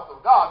the mouth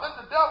of God." Then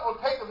the devil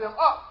taketh him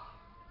up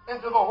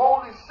into the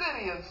holy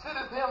city and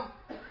sitteth him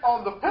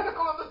on the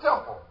pinnacle of the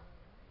temple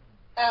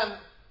and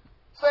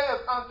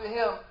saith unto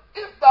him,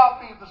 "If thou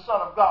be the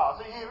Son of God."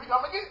 See, here we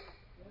come again.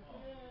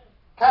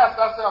 "Cast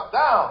thyself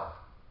down,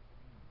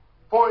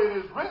 for it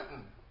is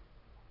written,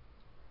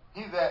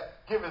 he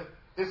that giveth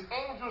his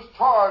angels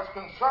charge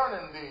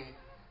concerning thee,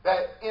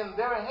 that in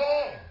their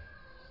hands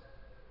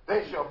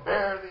they shall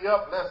bear thee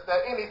up, lest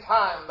at any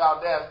time thou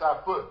dash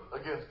thy foot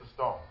against the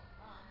stone."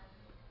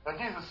 And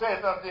Jesus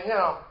saith unto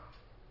him,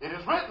 "It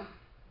is written."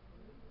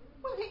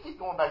 Well, he keeps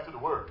going back to the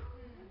word.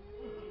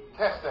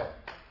 Catch that.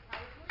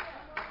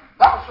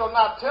 "Thou shalt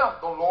not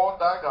tempt the Lord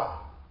thy God."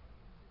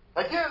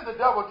 Again the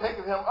devil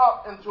taketh him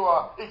up into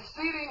an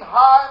exceeding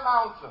high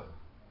mountain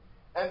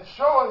and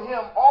showing him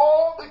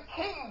all the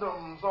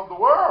kingdoms of the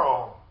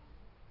world.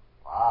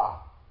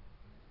 Wow.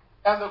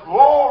 And the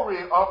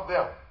glory of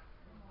them.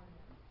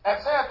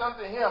 And saith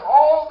unto him,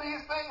 all these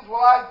things will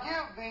I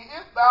give thee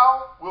if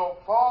thou wilt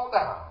fall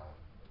down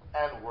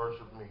and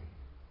worship me.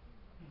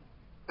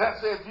 Then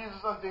said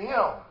Jesus unto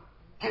him,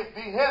 get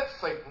thee hence,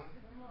 Satan,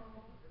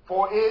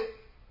 for it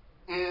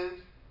is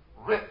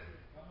written.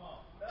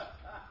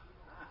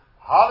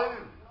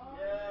 Hallelujah.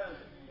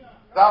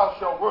 Thou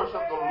shalt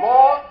worship the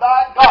Lord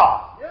thy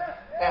God,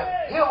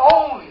 and him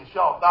only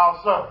shalt thou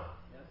serve.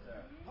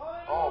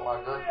 Oh my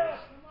goodness.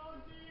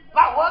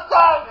 Not one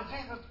time did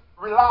Jesus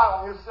rely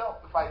on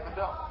himself to fight the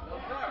devil.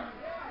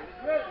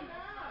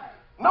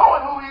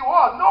 Knowing who he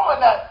was, knowing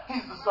that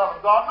he's the Son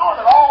of God, knowing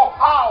that all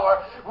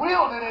power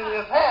wielded in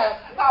his hand,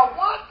 not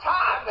one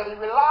time did he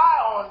rely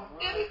on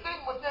anything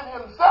within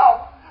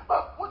himself,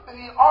 but what did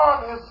he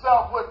arm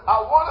himself with?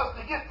 I want us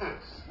to get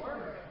this.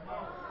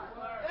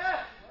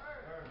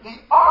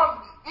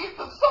 He's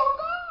the Son of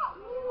God.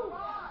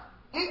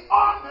 He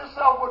armed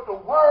himself with the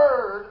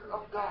Word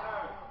of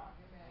God.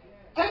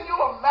 Can you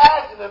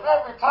imagine if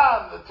every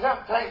time the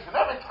temptation,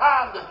 every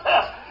time the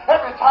test,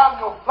 every time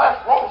your flesh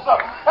rose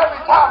up,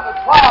 every time the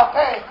trial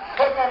came,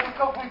 amen,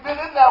 because we've been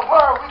in that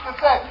Word, we can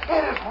say,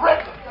 it is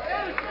written.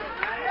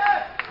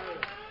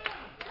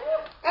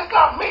 It's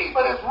not me,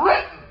 but it's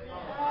written.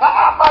 Now,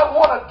 I might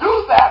want to do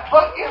that,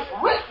 but it's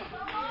written.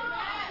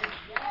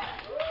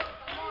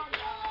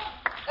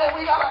 And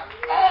we got to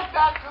add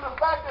that to the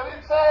fact that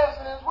it says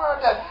in his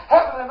word that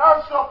heaven and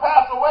earth shall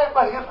pass away,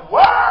 but his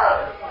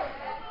word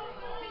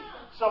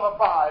shall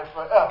abide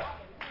forever.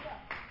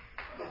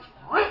 It's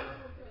written.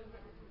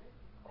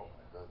 Oh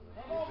my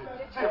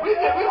goodness. See, we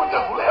would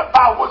just live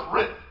by what's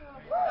written.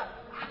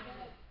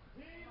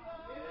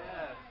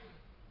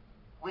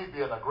 We'd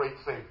be in a great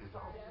safety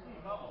zone.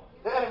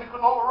 The enemy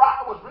couldn't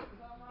override what's written.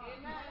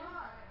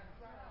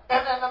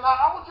 And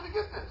I want you to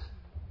get this.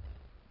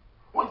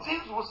 When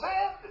Jesus was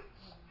saying this,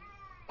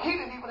 he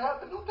didn't even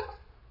have the New Testament.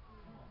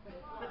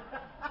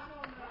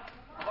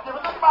 You ever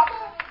think about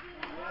that?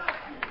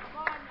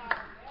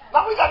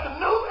 Now we got the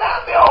New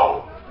and the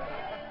Old.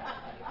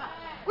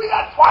 We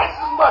got twice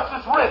as much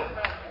as written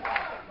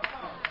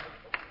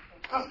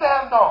to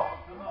stand on.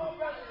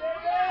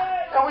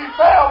 And we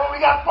fail when we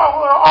got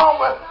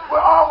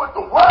we're armed with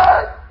the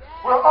Word.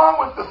 We're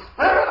armed with the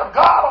Spirit of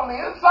God on the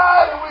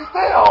inside, and we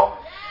still.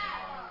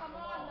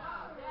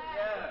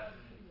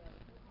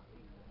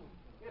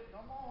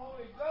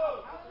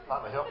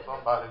 Trying to help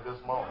somebody this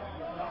morning.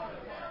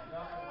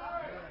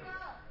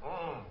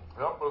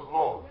 Help us,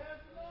 Lord.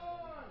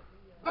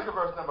 Look at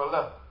verse number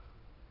 11.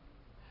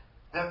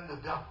 Then the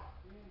devil,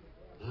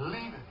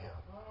 leaving him,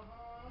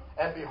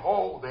 and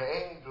behold, the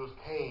angels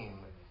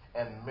came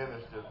and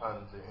ministered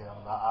unto him.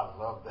 Now, I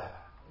love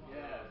that.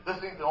 This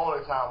ain't the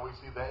only time we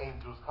see the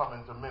angels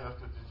coming to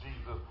minister to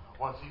Jesus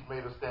once he's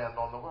made a stand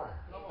on the Word.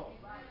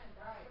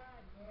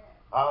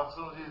 As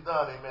soon as he's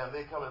done, amen,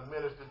 they come and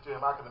minister to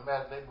him. I can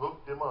imagine they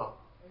hooked him up.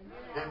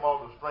 Gave him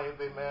all the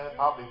strength, amen.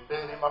 Probably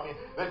fed him. I mean,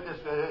 they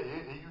just said,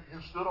 hey, you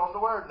stood on the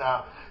Word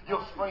now. Your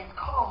strength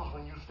comes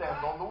when you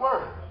stand on the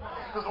Word.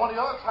 Because one of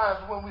the other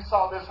times when we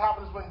saw this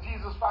happen is when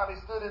Jesus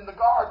finally stood in the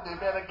garden,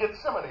 amen, at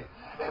Gethsemane.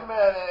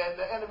 Amen. And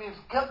the enemy is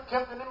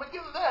tempting him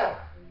again there.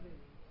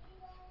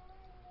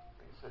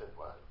 He said,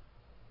 what?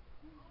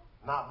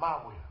 Not my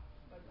will,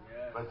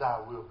 but thy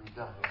will be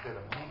done. And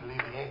then immediately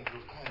the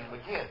angels came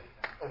again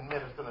and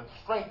ministered and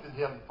strengthened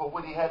him for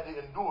what he had to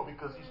endure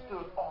because he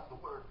stood on the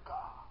Word of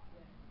God.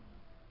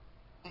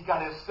 He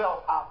got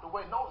himself out the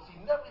way. Notice he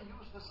never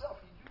used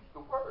himself. He used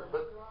the Word.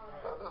 But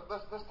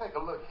let's take a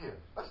look here.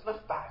 Let's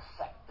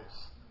dissect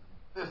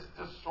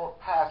this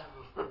short passage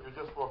of Scripture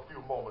just for a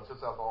few moments,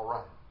 if that's all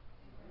right.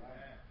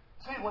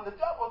 See, when the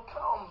devil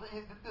comes,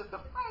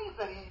 the phrase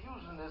that he's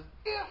using is,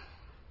 if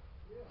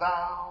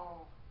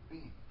thou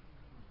be.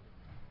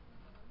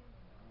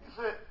 He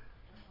said,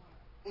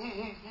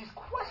 he's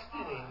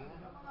questioning.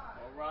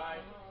 All right.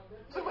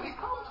 See, when he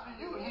comes to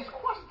you, he's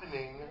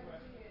questioning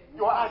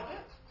your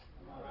identity.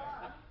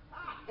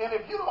 And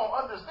if you don't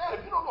understand,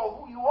 if you don't know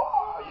who you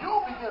are,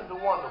 you'll begin to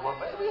wonder, well,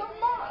 maybe I'm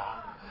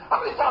not.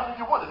 How many times have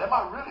you wondered, am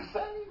I really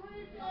saved?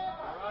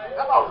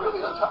 Am I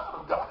really a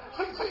child of God?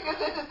 See,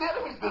 the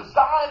enemy's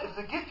design is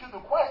to get you to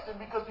question,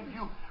 because if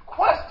you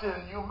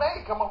question, you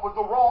may come up with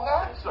the wrong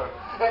answer.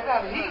 And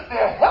then he's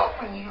there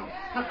helping you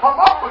to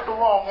come up with the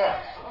wrong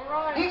answer.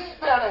 He's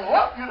there to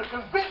help you, to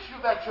convince you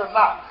that you're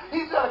not.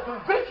 He's there to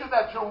convince you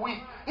that you're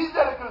weak. He's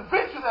there to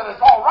convince you that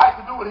it's all right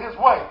to do it his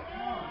way.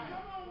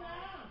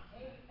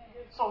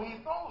 So he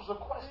throws a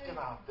question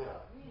out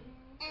there.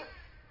 If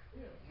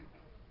you be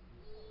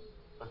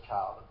a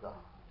child of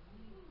God.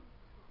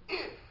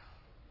 If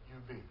you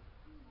be.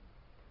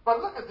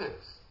 But look at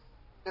this.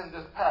 In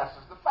this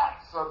passage, the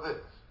facts are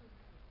this.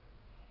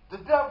 The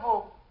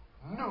devil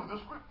knew the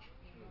Scriptures.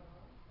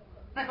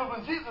 Because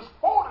when Jesus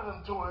quoted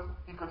them to him,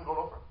 he couldn't go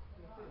no further.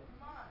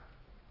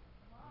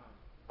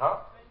 Huh?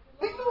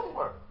 He knew the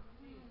Word.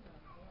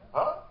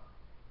 Huh?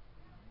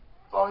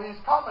 So he's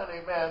coming,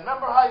 amen.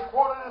 Remember how he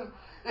quoted him?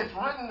 It's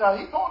written,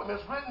 he told him,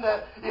 it's written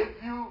that if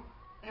you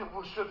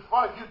should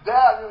fall, if you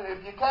dare,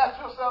 if you cast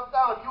yourself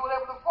down, if you were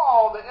able to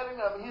fall, the enemy,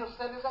 he'll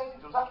send his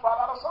angels. That's right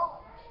out of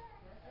Psalms.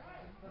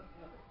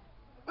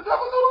 The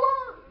devil knew the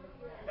word.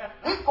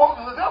 He's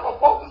quoting the devil,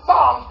 quoting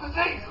Psalms to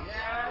Jesus,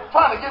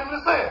 trying to get him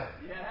to sin.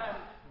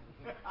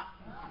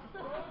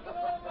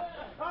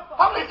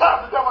 How many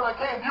times the devil that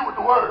came to you with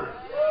the word?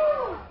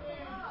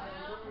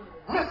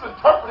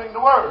 Misinterpreting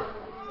the word.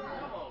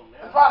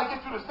 And trying to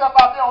get you to step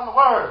out there on the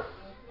word.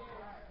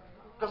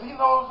 Because he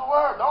knows the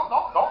word. Don't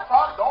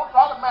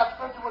try to match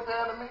scripture with the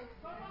enemy.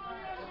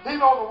 He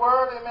knows the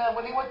word, amen.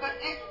 When he went to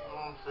eat,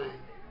 see,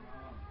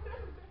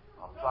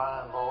 I'm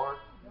trying, Lord.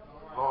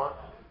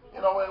 You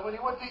know, when he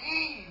went to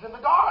Eve in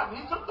the garden,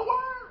 he took the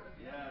word.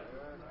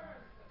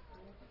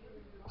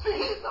 See,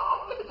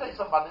 let me tell you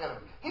something about the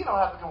enemy. He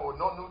don't have to come up with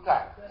no new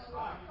tactics.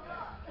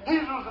 He's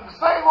using the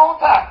same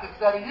old tactics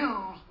that he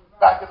used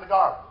back in the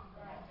garden.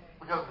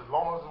 Because as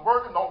long as it's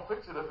working, don't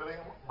fix it if it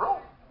ain't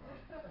broke.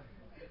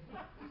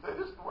 Say,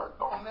 this worked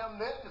on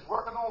them then, it's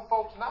working on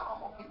folks now.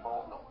 I'm going to keep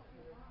on doing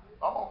it.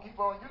 I'm going to keep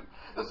on using it.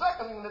 The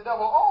second thing, the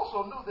devil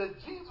also knew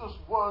that Jesus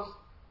was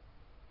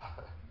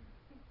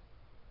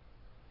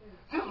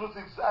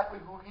exactly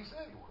who he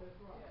said he was.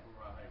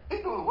 He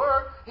knew the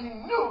word. He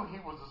knew he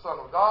was the Son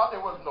of God.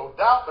 There was no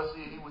doubt, but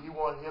see, he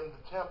wanted him to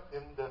tempt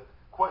him to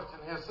question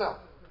himself.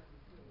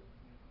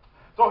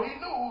 So he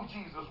knew who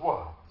Jesus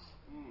was.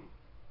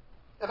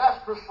 And that's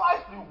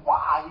precisely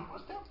why he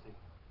was tempting.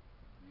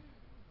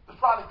 To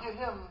try to get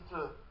him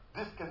to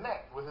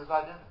disconnect with his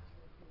identity.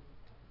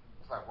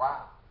 It's like,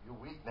 wow, you're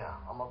weak now.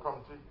 I'm going to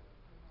come to you.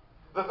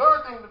 The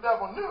third thing the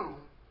devil knew,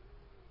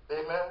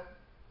 amen,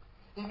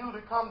 he knew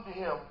to come to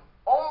him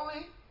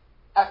only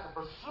at the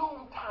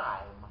presumed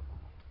time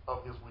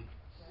of his weakness.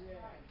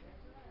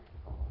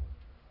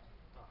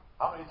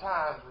 How many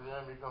times does the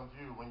enemy come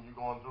to you when you're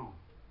going through?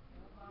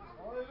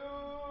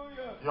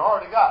 Hallelujah. You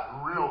already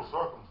got real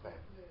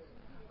circumstances.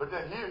 But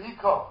then here he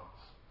comes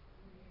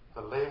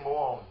to lay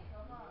more on you.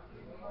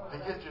 To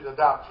get you to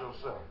doubt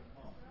yourself.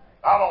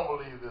 I don't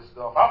believe this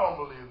stuff. I don't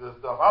believe this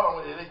stuff.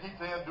 They keep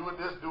saying do it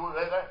this, do it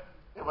that.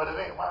 Yeah, but it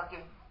ain't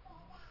working.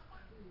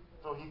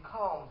 So he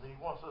comes and he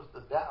wants us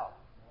to doubt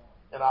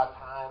in our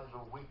times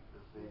of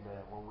weakness,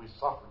 amen. When we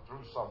suffer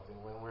through something,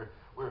 when we're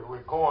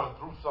going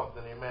through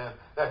something, amen,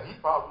 that he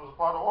probably was a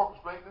part of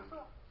orchestrating this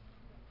up.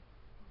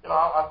 You know,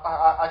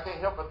 I can't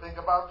help but think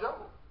about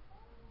Job.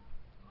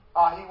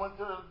 He went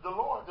to the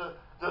Lord to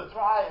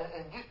try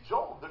and get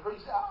Job. He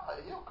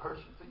said, he'll curse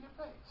you to your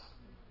face.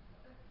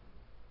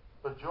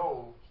 But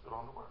Job stood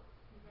on the word.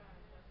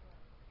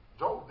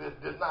 Job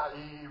did not,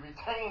 he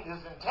retained his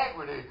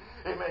integrity.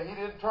 Amen. He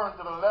didn't turn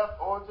to the left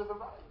or to the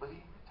right, but he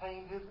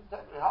retained his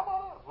integrity. How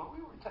about us? When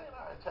we retain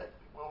our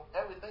integrity, when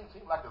everything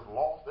seems like it's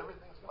lost,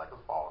 everything seems like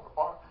it's falling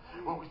apart,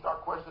 when we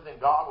start questioning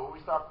God, when we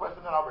start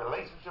questioning our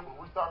relationship, when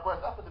we start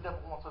questioning, that's what the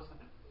devil wants us to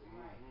do.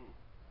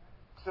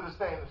 Instead of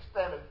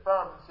standing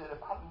firm and saying,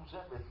 if I lose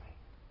everything,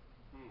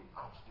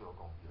 I'm still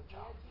going to be a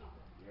child of God.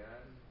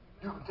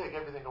 You can take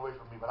everything away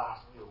from me, but I'll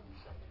still be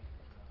saved.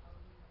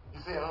 You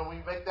see, when we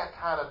make that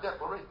kind of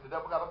declaration, the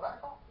devil got to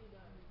back off.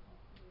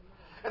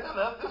 And then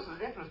this is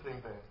an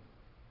interesting thing.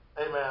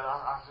 Amen.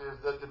 I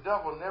says that the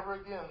devil never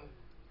again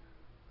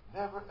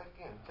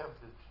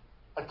attempted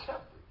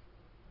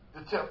to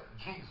tempt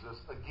Jesus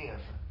again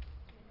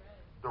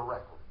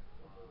directly.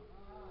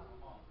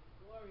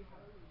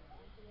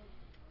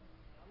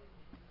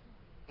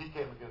 He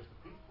came against the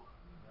people.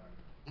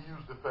 He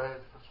used the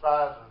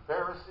scribes and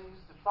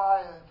Pharisees to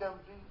try and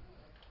tempt Jesus.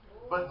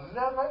 But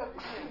never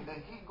again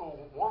did he go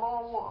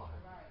one-on-one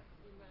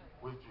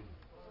with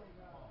Jesus.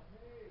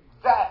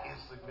 That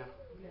is significant.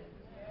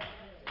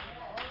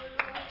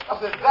 I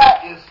said,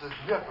 that is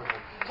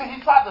significant. See, he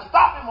tried to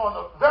stop him on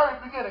the very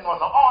beginning, on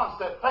the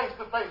onset,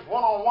 face-to-face,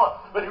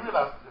 one-on-one. But he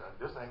realized,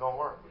 this ain't going to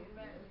work.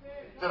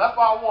 See, that's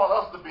why I want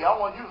us to be. I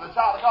want you as a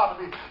child of God to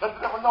be. Let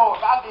the devil know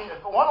if I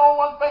get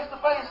one-on-one,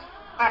 face-to-face,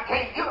 I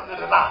can't get him to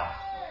deny.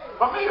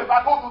 But maybe if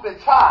I go through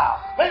their child,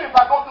 maybe if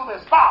I go through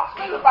their spouse,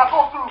 maybe if I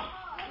go through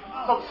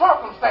some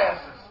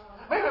circumstances,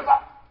 maybe if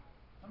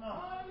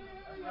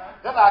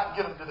then I can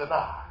get them to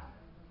deny.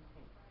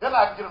 Then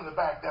I can get them to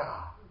back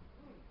down.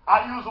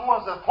 I use the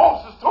ones that are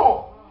closest to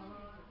them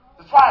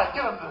to try and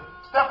get them to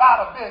step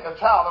out of being a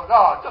child of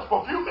God just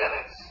for a few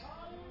minutes.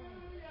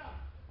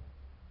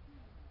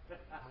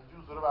 I'm going to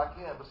use it if I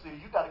can, but see,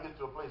 you got to get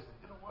to a place that,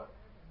 you know what?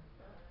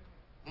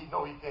 He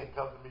know he can't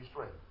come to me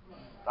straight.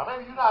 Now,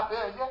 maybe you're not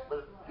there yet,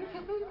 but you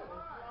can be there.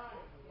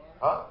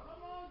 Huh?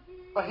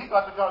 But he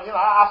got to go, you know,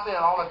 I say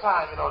it all the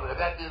time, you know,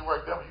 that didn't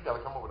work, devil, you got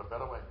to come up with a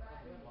better way.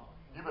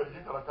 You got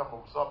to come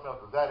up with something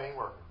else, because that ain't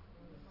working.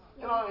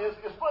 You know, it's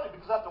funny,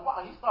 because after a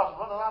while, he starts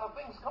running out of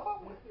things to come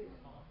up with.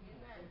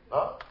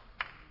 Huh?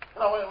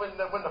 You know,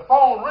 when the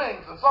phone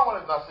rings and someone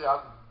is, I say,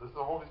 this is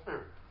the Holy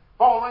Spirit.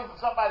 Phone rings and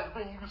somebody's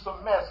bringing you some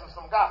mess and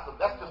some gossip.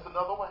 That's just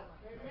another way.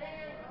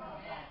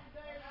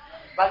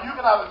 Now, you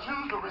can either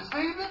choose to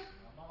receive it,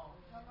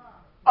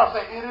 or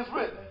say, it is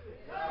written.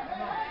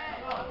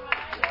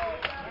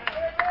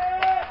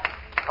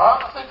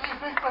 I said, if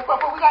But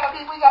we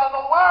gotta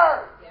know the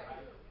word.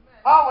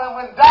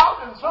 When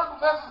doubt and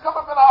circumstances come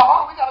up in our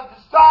heart, we gotta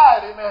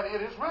decide, amen,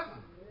 it is written.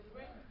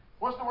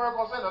 What's the word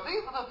going to say? Now,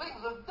 these are the things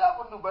the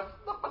devil knew. But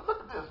look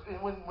at this.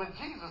 When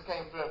Jesus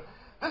came to him,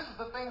 this is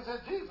the things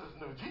that Jesus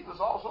knew. Jesus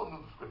also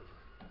knew the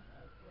scripture.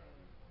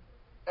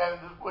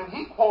 And when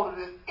he quoted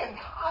it in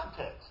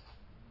context,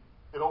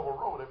 it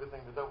overrode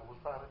everything the devil was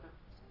trying to do.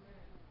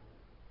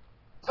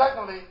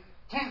 Secondly,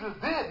 Jesus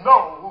did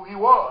know who he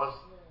was,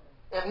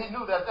 and he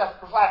knew that that's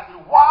precisely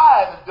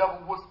why the devil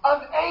was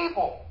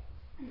unable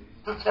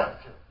to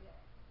tempt him.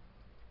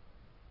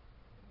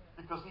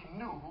 Because he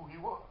knew who he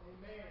was.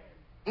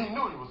 He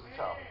knew he was a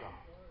child of God.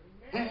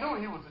 He knew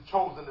he was the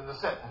chosen and the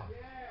sent one.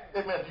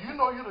 Amen. Do you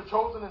know you're the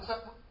chosen and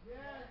sent one?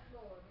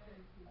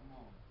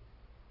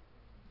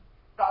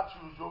 God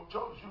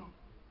chose you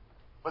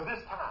for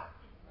this time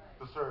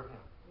to serve him.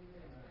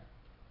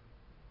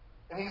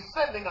 And he's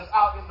sending us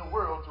out in the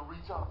world to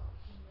reach others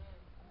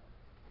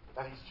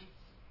that he's choosing.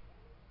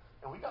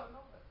 And we got to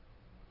know that.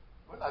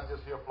 We're not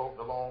just here floating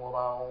along with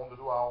our own to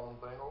do our own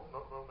thing. Oh,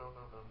 no.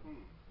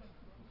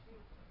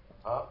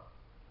 Huh?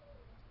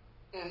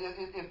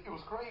 It was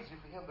crazy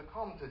for him to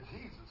come to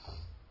Jesus,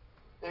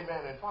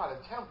 amen, and try to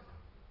tempt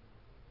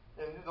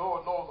him. And the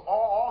Lord knows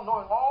all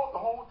knowing all the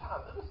whole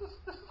time. This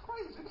is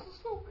crazy. This is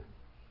stupid.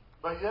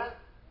 But yet,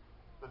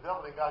 the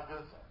devil ain't got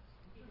good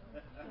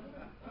sense.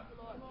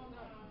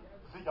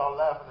 See, y'all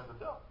laughing at the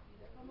devil.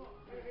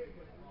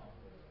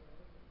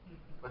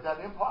 But that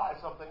implies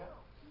something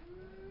else.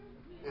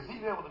 Is he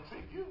able to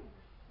trick you?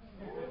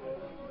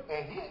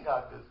 And he ain't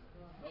got good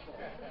sense.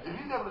 If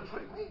he's able to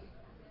trick me,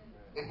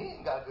 and he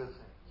ain't got good sense.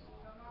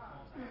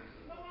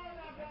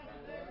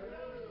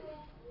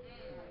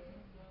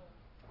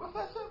 What's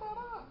that say about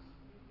us?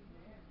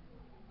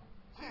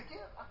 See,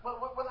 again,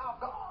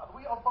 without God,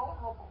 we are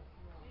vulnerable.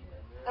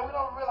 And we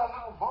don't realize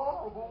how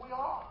vulnerable we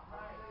are.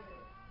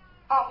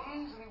 How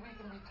easily we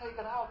can be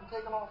taken out and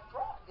taken off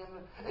track.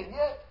 And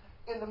yet,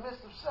 in the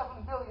midst of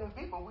 7 billion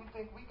people, we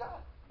think we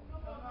got it.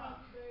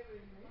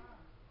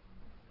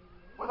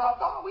 Without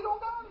God, we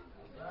don't got it.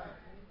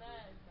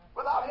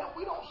 Without him,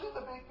 we don't see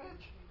the big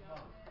picture.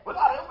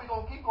 Without him, we're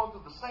going to keep going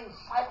through the same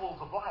cycles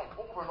of life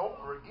over and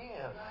over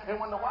again. And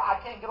wonder why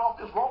I can't get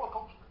off this roller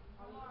coaster.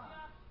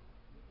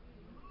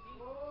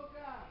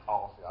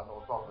 Oh, see, I know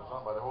I'm talking to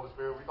somebody. Holy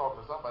Spirit, we're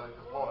talking to somebody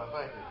this morning.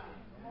 Thank you.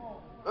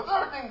 The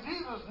third thing,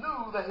 Jesus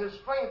knew that his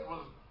strength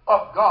was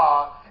of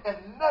God and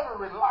never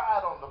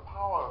relied on the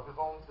power of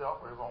his own self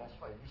or his own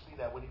strength. You see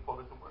that when he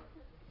quoted the word.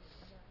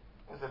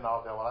 He said,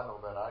 no, devil, I know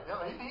better.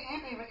 He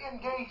didn't even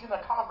engage in a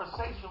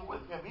conversation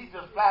with him. He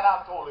just flat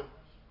out told him,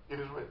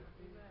 it is written.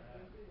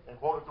 And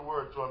quoted the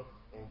word to him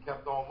and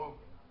kept on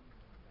moving.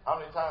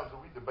 How many times do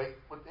we debate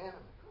with the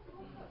enemy?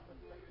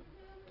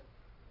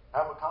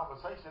 Have a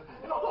conversation.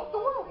 You know, the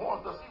world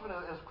wants us, even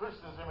as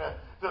Christians, amen,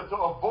 to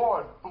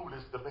avoid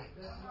foolish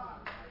debates.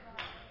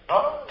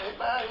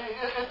 Amen.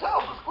 It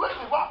tells us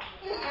clearly why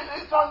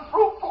it's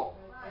unfruitful.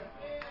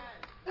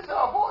 He said,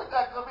 avoid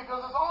that because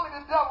it's only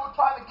the devil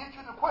trying to get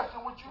you to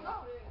question what you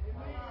know.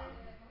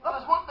 Now,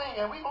 there's one thing,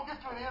 and we're going to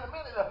get to it here in a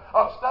minute,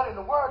 of studying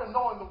the Word and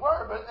knowing the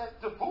Word, but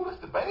the foolish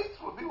debates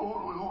with people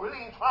who really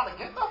ain't trying to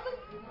get nothing,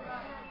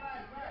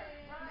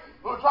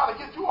 who are trying to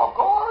get you off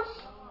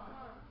course,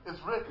 it's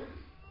written.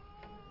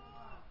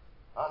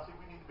 See,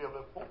 we need to be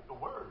able to quote the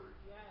Word,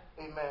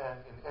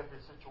 amen, in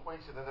every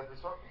situation and every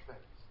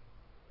circumstance.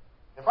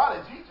 And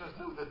finally, Jesus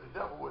knew that the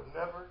devil would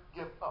never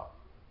give up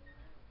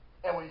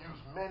and would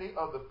use many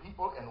other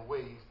people and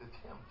ways to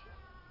tempt you,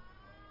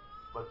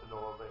 but to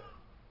no avail.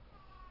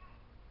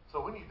 So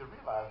we need to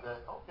realize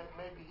that, okay,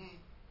 maybe he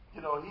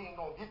ain't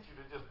going to get you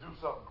to just do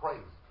something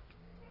crazy.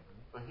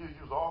 But he'll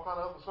use all kind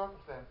of other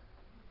circumstances.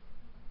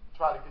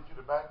 Try to get you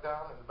to back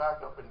down and to back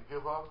up and to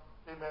give up.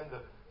 Amen.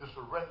 To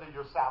surrender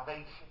your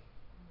salvation.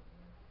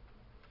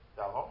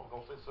 Y'all almost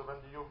going to say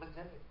surrender your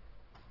virginity.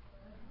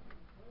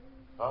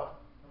 Huh?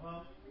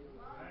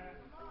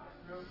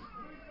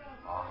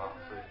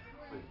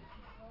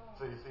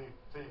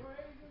 See.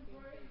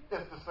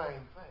 It's the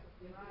same thing.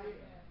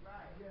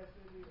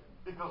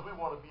 Because we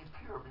want to be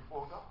pure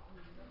before God.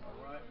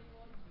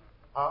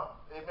 Huh?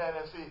 Amen.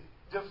 And see,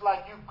 just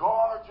like you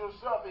guard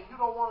yourself and you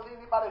don't want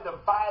anybody to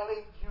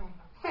violate you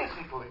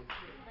physically.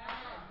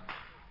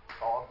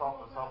 Oh, I'm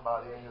talking to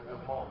somebody in here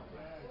this morning.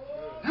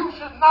 You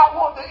should not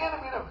want the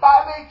enemy to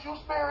violate you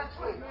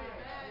spiritually.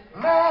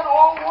 Man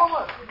or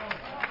woman.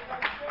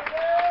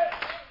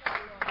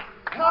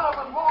 None of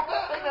us want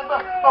that. Amen.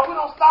 But we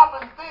don't stop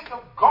and think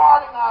of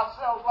guarding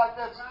ourselves like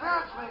that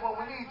spiritually when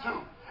we need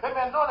to.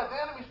 Amen. Knowing that the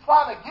enemy's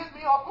trying to get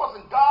me off course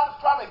and God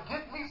is trying to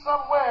get me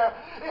somewhere.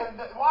 And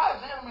why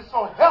is the enemy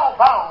so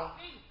hell-bound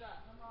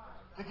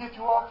to get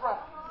you off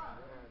track?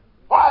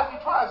 Why is he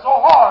trying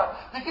so hard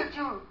to get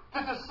you to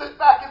just sit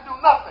back and do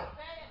nothing?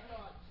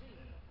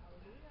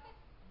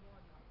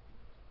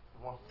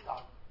 He wants to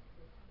stop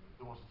you.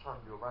 He wants to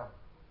turn you around.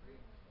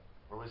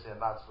 Where we say,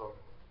 not so.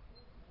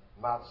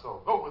 Not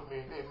so. Go with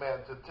me,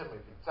 amen, to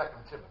Timothy, 2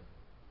 Timothy.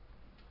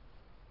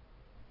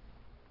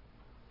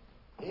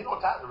 Ain't no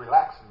time to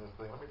relax in this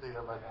thing. Let me tell you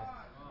that right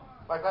now.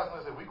 Like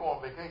Pastor said, we go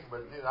on vacation,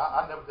 but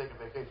I never take a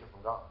vacation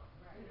from God.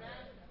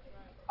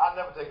 I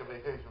never take a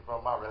vacation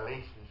from my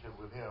relationship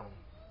with Him.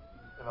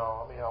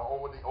 Over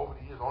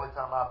the years, the only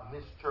time I've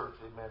missed church,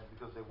 amen,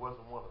 because there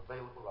wasn't one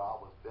available, I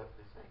was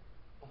definitely sick.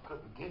 I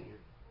couldn't get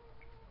here.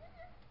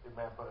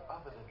 Amen. But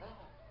other than that,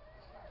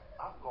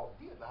 I'm going to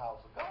be in the house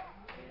of God.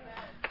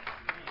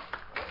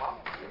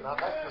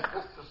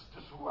 That's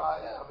just who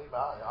I am. I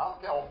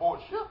don't care on board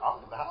ship.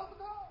 I'm in the house of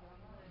God.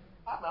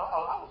 I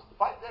was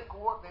fight that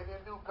court. They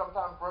didn't do come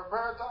time for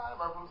prayer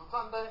time, or if it was a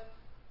Sunday.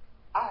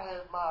 I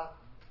had my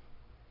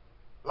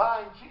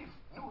line chief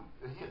knew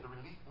that he had to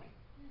release me.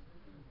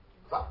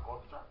 Because I was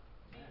going to church.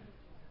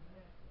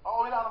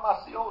 All the way down to my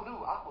CO knew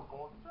I was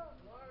going to church.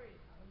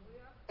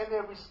 And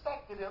they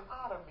respected and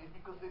honored me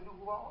because they knew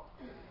who I was.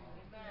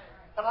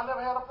 And I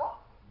never had a problem.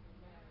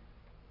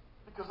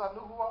 Because I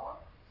knew who I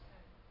was.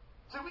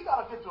 See, we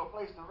got to get to a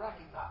place to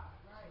recognize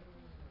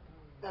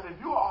that if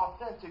you are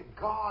authentic,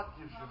 God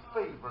gives you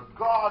favor.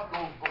 God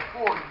goes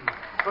before you.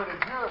 But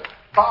if you're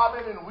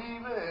bobbing and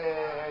weaving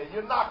and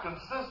you're not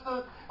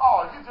consistent,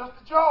 you're just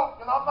a joke.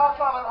 And I'm not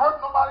trying to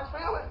hurt nobody's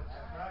feelings.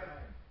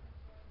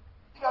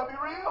 You got to be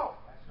real.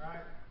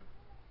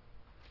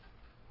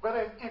 But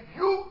if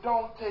you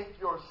don't take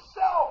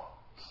yourself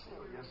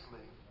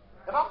seriously,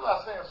 and I'm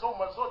not saying so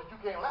much so that you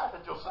can't laugh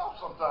at yourself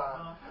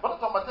sometimes, but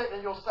I'm talking about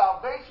taking your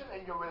salvation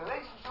and your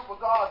relationship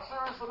with God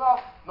serious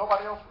enough,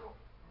 nobody else will.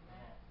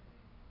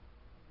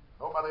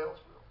 Nobody else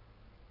will.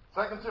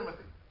 2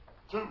 Timothy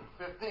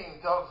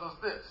 2:15 tells us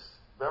this,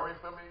 very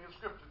familiar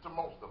scripture to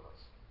most of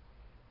us.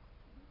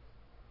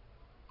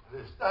 It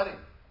is study.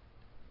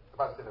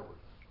 Everybody say that with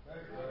me.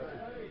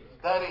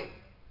 Study.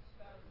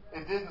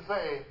 It didn't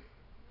say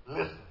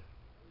listen.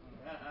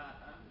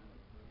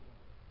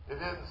 It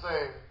didn't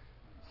say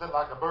sit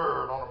like a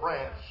bird on a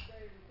branch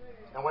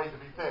and wait to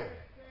be fed.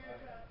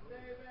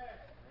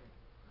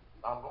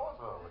 I'm going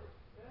to already.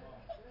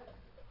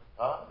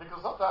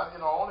 Because sometimes,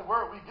 the only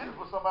word we get is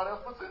what somebody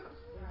else puts in us.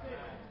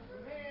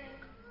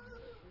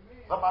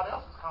 Somebody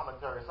else's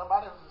commentary,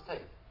 somebody else's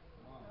take.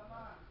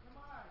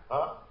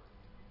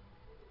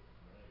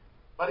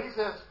 But he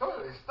says,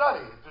 clearly,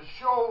 study to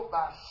show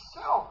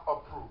thyself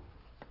approved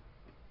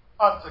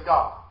unto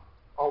God,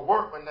 a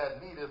workman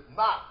that needeth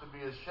not to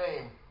be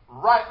ashamed,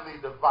 rightly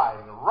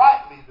dividing the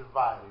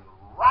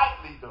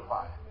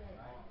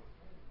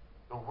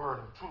word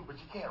of truth. But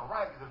you can't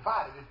rightly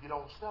divide it if you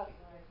don't study.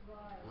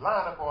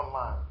 Line upon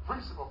line,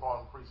 precept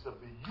upon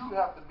precept. You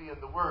have to be in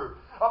the Word.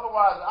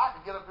 Otherwise, I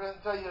can get up here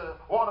and tell you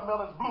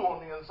watermelon's blue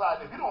on the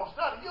inside. If you don't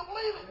study, you'll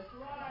believe it.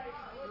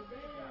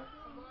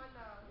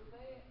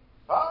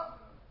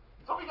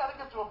 So we got to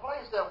get to a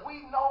place that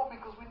we know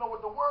because we know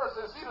what the Word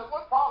says. See, there's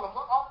one problem.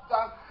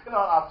 Oftentimes,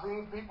 I've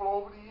seen people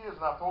over the years,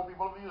 and I've told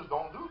people over the years,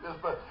 don't do this,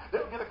 but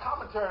they'll get a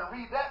commentary and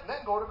read that and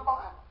then go to the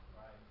Bible.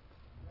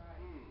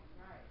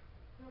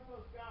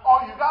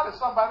 All you got is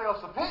somebody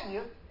else's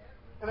opinion.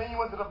 And then you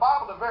went to the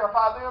Bible to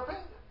verify their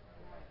opinion.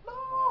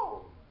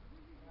 No.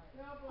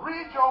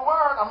 Read your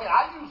word.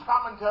 I use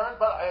commentaries,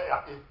 but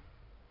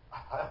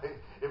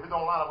if it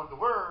don't line up with the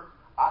word,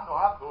 I know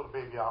how to throw the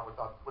baby out with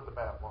the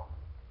bathwater.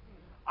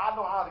 I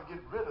know how to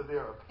get rid of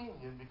their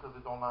opinion because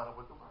it don't line up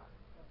with the word.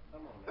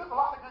 There's a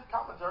lot of good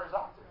commentaries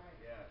out there.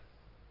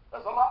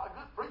 There's a lot of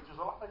good preachers,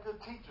 a lot of good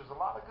teachers, a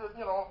lot of good,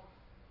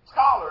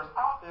 scholars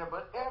out there,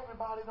 but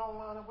everybody don't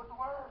line up with the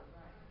word.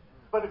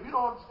 But if you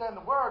don't understand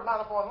the word,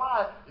 line up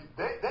online,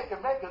 they can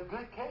make a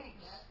good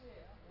case.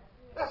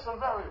 There's some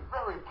very,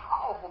 very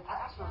powerful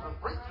pastors and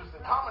preachers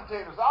and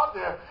commentators out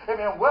there, and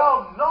they're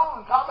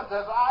well-known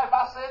commentators. If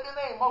I said their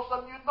name, most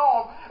of you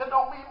know them and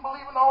don't even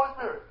believe in the Holy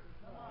Spirit.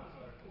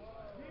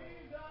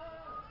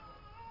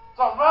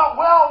 Some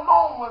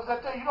well-known ones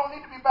that tell you don't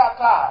need to be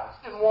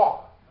baptized in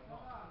water.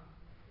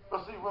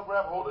 But see, we'll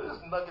grab hold of this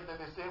nugget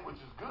that they said, which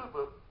is good,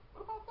 but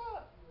what about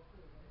that?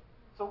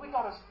 So we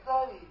got to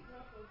study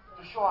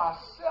to show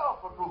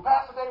ourselves approved.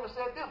 Pastor David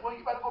said this, well,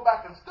 you better go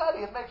back and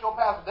study and make sure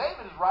Pastor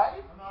David is right.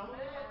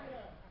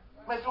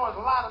 Make sure it's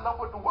lining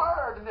up with the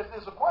word. And if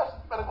there's a question,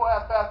 you better go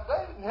ask Pastor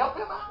David and help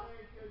him out.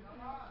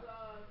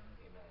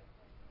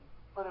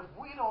 But if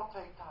we don't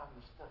take time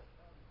to study,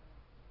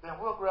 then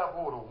we'll grab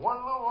hold of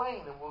one little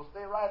lane and we'll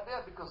stay right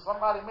there because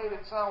somebody made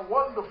it sound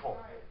wonderful.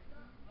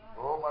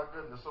 Oh my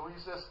goodness. So he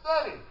says,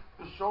 study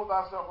to show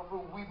thyself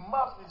approved. We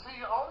must. You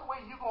see, the only way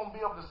you're going to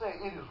be able to say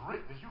it is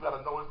written is you got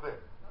to know it's there.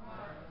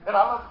 And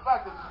I love the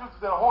fact that the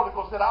scripture that the Holy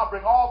Ghost said, I'll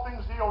bring all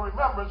things to your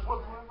remembrance what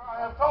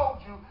I have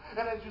told you.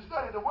 And as you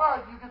study the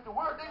word, you get the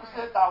word. David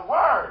said, thy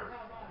word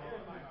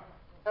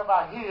have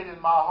I hid in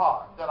my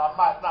heart that I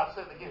might not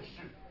sin against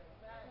you.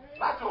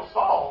 Not your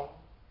song.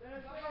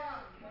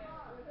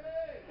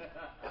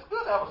 It's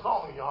good to have a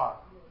song in your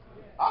heart.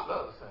 I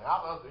love to sing. I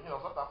love to,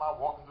 sometimes I'm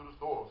walking through the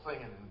store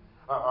singing and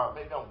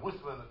maybe I'm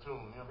whistling a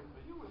tune. People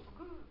say, you whistle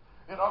good.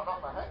 I'm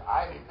like, hey,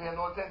 I ain't even paying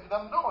no attention to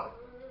them doing it.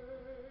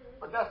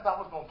 But that's not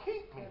what's going to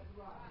keep me.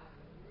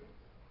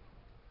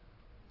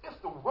 It's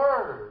the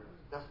word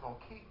that's going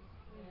to keep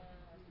me.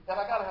 And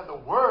I got to have the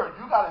word.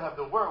 You got to have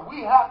the word.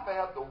 We have to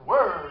have the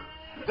word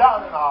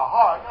down in our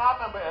heart. I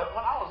remember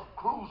when I was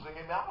cruising,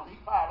 and I was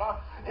E5, I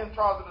was in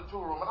charge of the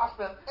tour room, and I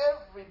spent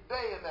every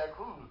day in that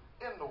cruise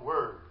in the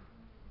word.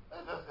 I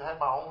just had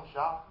my own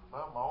shop,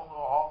 my own little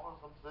office.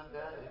 I'm sitting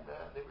there,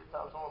 amen. Every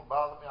time someone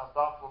bothers me, I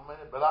stop for a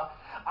minute. But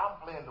I'm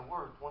playing the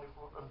word 12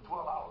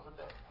 hours a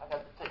day. I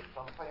got the tapes.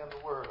 I'm playing the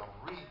word. I'm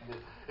reading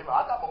it. Amen.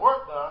 I got my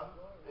work done.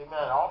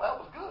 Amen. All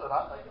that was good.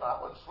 I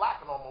wasn't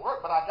slacking on my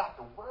work, but I got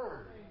the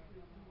word.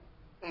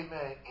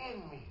 Amen.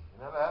 In me.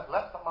 And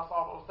last time I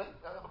saw those tapes,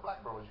 the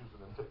black girl was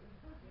using them too.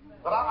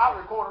 But I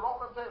recorded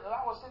all them tapes, and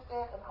I would sit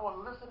there and I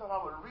would listen and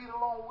I would read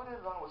along with it,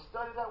 and I would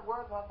study that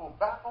word, and I would go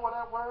back over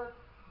that word.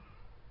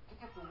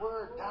 Get the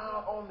word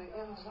down on the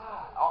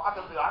inside. I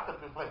could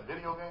have been playing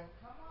video games.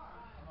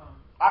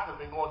 I could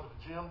have been going to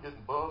the gym, getting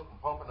buzzed and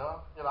pumping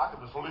up. I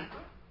could have been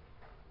sleeping.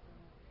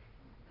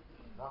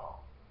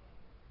 No.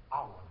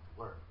 I wanted the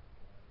word.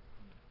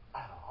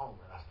 I had a hunger,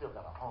 and I still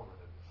got a hunger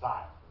and a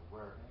desire for the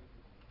word.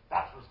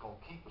 That's what's going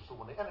to keep us. So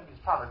when the enemy's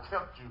trying to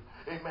tempt you,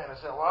 amen, and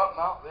say, well,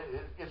 no,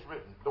 it's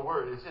written. The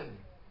word is in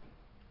me.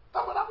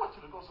 No, but I want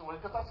you to go somewhere,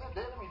 because I said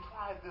the enemy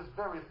tried this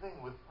very thing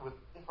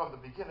from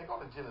the beginning. Go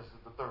to Genesis,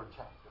 the 3rd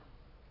chapter.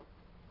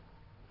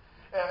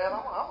 And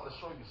I want to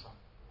show you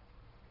something.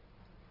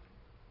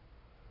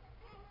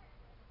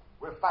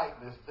 We're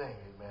fighting this thing,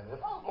 amen.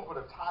 If I was going to put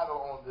a title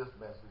on this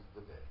message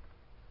today,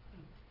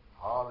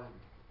 hallelujah.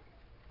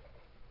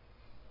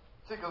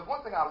 See, because one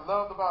thing I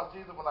loved about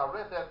Jesus, when I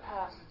read that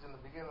passage in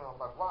the beginning, I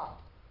was like, wow.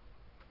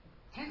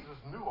 Jesus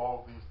knew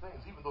all of these things,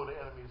 even though the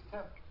enemy is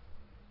tempted.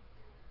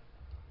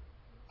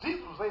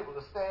 Jesus was able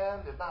to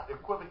stand and not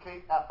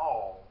equivocate at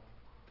all.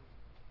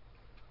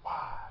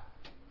 Why?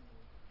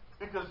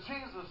 Because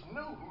Jesus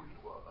knew who he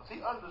was.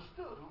 He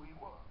understood who he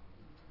was.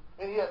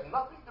 And he had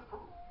nothing to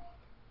prove.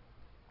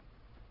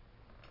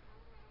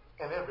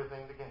 And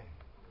everything to gain.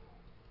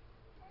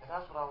 And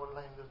that's what I would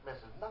name this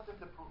message. Nothing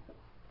to prove.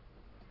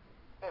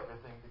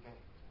 Everything to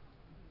gain.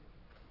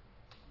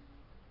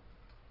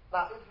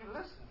 Now, if you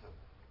listen to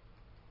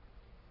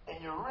me,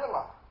 and you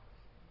realize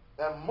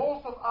that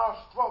most of our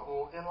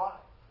struggle in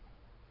life,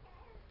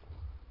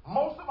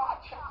 most of our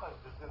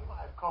challenges in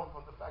life come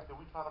from the fact that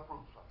we're trying to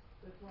prove something.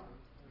 That's right.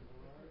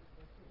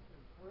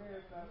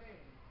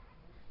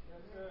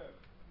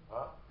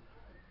 Huh?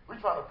 We're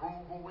trying to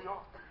prove who we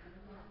are.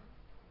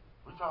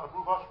 We're trying to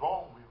prove how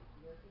strong we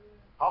are,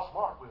 how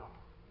smart we are,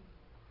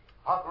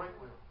 how great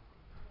we are.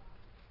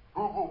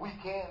 Prove what we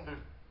can do.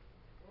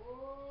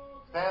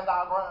 Stand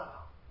our ground.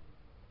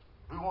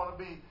 We want to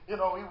be,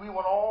 we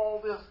want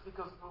all this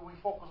because we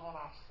focus on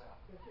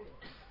ourselves.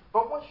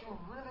 But once you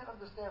really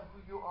understand who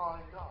you are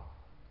in God,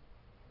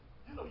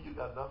 you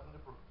got nothing to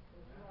prove.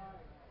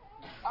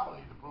 I don't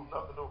need to prove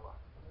nothing to nobody.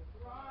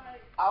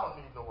 I don't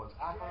need no one's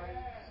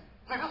accolades.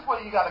 See, this is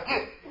what you got to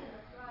get.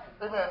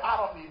 Amen. I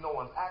don't need no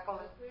one's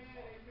accolades.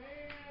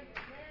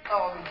 I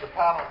don't need your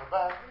pat on the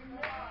back.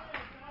 No.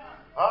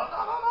 I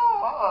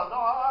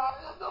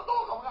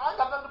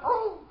ain't got nothing to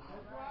prove.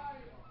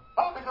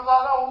 Because I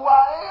know who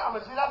I am.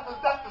 And see, that's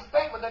the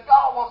statement that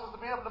God wants us to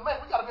be able to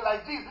make. We got to be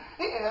like Jesus.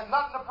 He had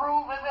nothing to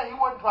prove. Amen. He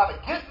wasn't trying to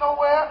get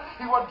nowhere.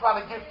 He wasn't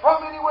trying to get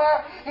from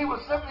anywhere. He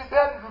was simply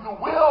there to do the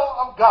will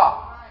of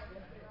God.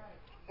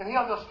 And he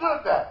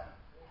understood that.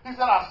 He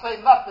said, I say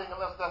nothing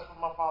unless that's what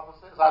my Father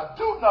says. I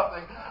do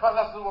nothing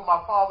unless it's what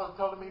my Father is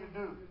telling me to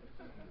do.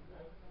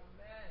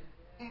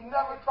 He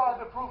never tried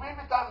to prove.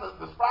 Every time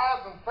the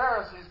scribes and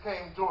Pharisees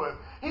came to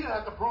him, he didn't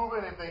have to prove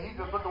anything. He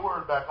just put the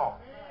word back on.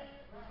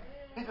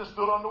 He just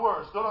stood on the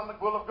word, stood on the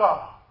will of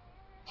God.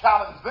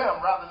 Challenged them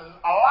rather than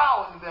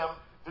allowing them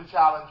to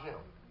challenge him.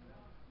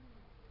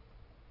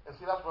 And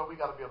see, that's where we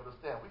got to be able to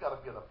stand. We got to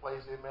be in a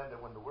place, amen,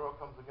 that when the world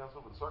comes against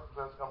us, when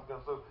circumstances come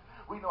against us,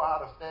 we know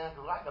how to stand,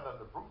 because I ain't got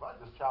nothing to prove. I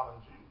just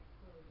challenge you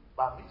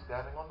by me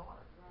standing on the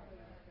word.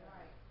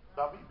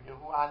 By me being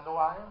who I know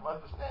I am,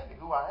 understanding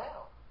who I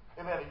am.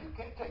 Amen. And you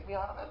can't take me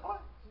out of that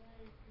place.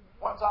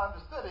 Once I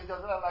understood it,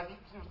 because like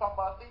he was talking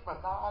about deep, but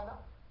now I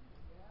know.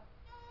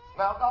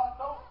 Now God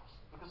knows,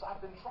 because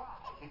I've been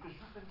tried, because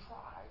you've been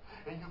tried,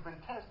 and you've been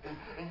tested,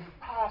 and you've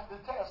passed the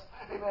test.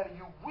 Amen. And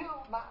you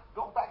will not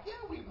go back. Yeah,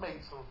 we've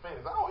made some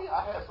failings. Oh, yeah,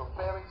 I had some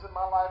failings in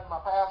my life, in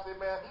my past,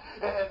 amen,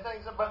 and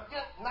things. But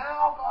yet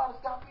now God has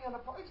got me in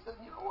a place that,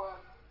 you know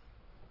what?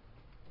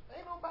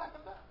 Ain't no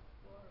backing down.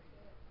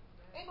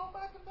 Ain't no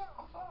backing down.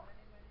 I'm sorry.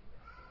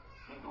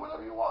 You can do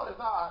whatever you want. I'm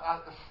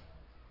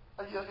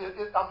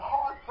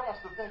hard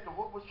pressed to think of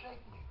what would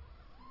shake me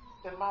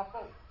in my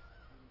faith.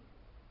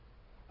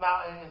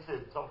 Now, and he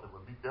said something,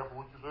 but be careful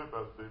what you say,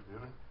 Pastor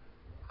David.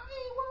 I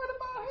ain't worried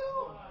about him.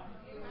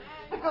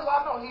 Because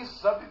I know he's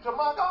subject to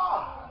my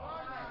God.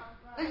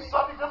 He's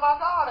subject to my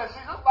God. And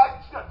see,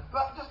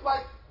 just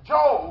like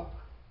Job,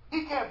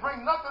 he can't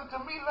bring nothing to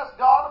me unless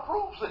God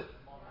approves it.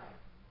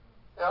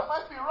 Yeah, it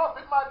might be rough,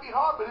 it might be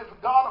hard, but if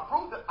God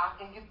approves it, I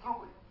can get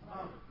through it.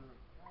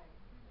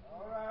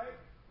 All right.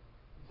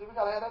 See, we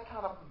got to have that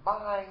kind of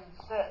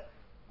mindset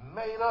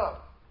made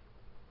up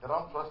that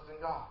I'm trusting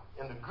God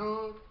in the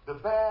good, the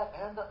bad,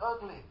 and the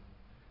ugly.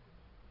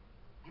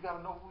 You got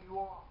to know who you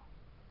are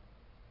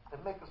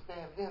and make a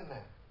stand in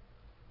there.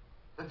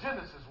 The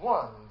Genesis 3,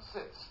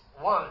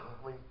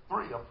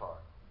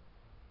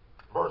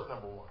 verse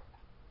number 1.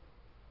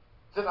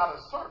 Said, now the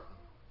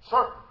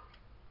serpent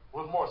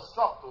was more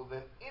subtle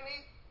than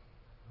any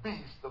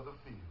beast of the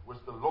field which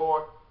the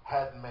Lord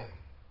had made.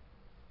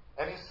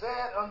 And he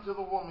said unto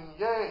the woman,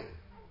 yea,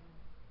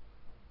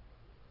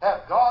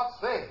 hath God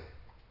said.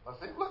 Now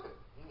see, look at it.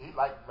 He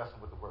liked messing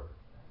with the word.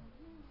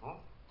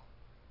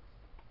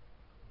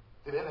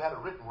 He didn't have a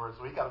written word,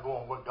 so he got to go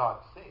on what God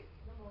said.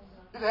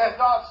 He said, hath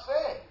God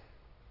said,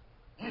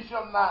 ye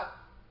shall not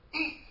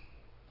eat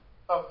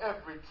of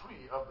every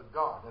tree of the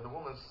garden. And the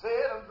woman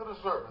said unto the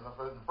serpent,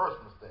 the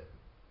first mistake,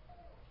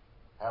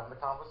 having a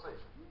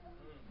conversation,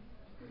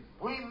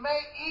 we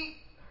may eat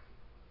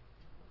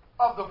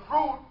of the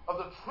fruit of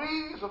the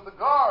trees of the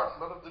garden,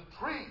 but of the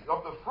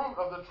fruit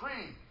of the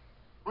tree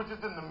which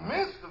is in the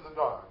midst of the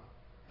garden.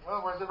 In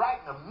other words,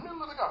 right in the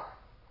middle of the garden.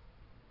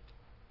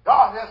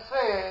 God has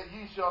said,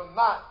 ye shall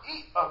not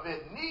eat of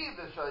it,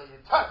 neither shall ye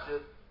touch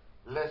it,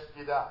 lest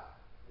ye die.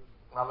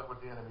 Now look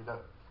what the enemy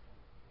does.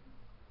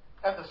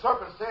 And the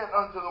serpent said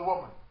unto the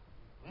woman,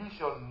 ye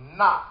shall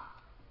not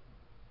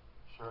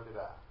surely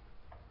die.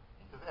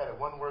 He just added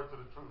one word to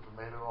the truth and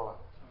made it all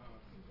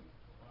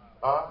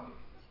right.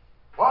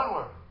 One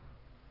word.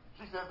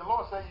 She said, the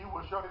Lord said you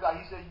will surely die.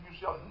 He said, you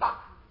shall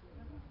not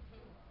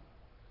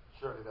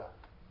surely die.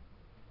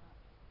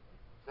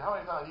 See, how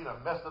many times he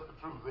done messed up the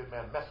truth,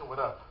 amen, messing with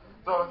us.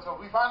 So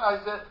we find out,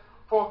 he said,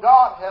 for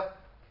God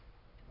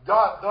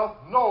doth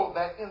know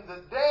that in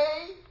the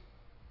day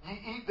ye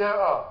eat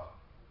thereof.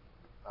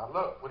 Now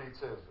look what he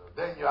says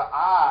there. Then your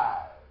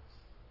eyes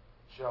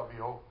shall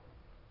be opened,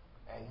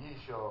 and ye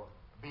shall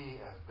be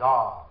as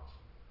gods,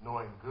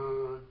 knowing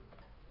good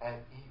and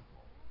evil.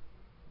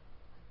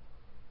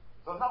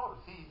 So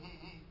notice,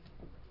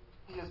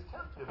 he has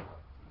tempted her.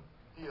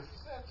 He has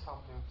said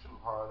something to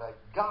her that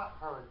got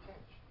her attention.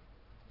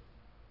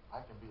 I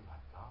can be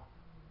like God.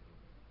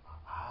 My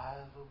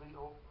eyes will be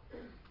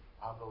open.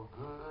 I'll know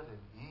good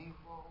and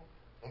evil.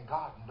 And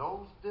God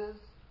knows this.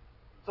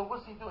 So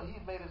what's he doing?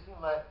 He made it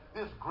seem like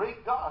this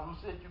great God who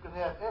said you can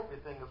have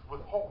everything is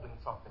withholding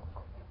something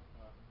from you.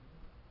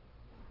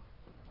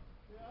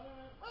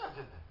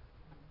 Imagine that.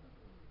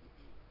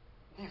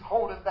 He's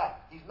holding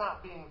back. He's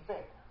not being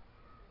fair.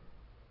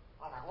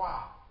 I'm like,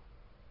 wow.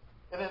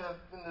 And then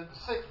in the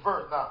 6th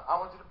verse, now, I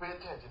want you to pay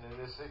attention in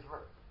this 6th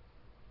verse.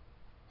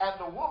 And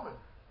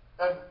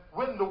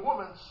when the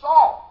woman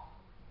saw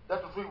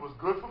that the tree was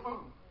good for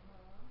food,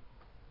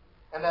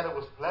 and that it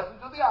was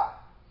pleasant to the eye,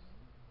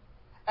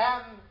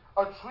 and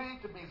a tree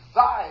to be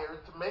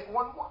desired to make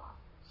one wise.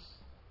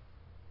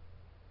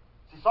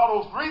 She saw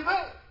those 3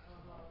 things.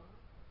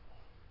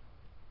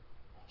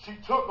 She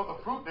took of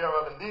the fruit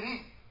thereof and did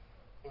eat,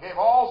 and gave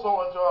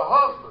also unto her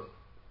husband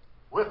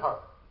with her,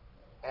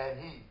 and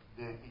he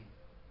did eat.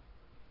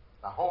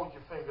 Now hold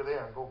your finger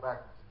there and go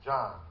back to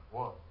John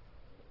 1.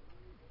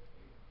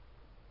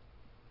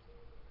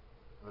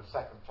 In the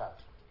 2nd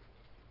chapter.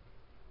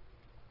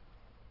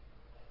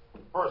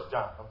 1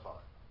 John, I'm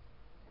sorry.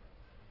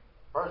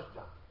 1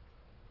 John.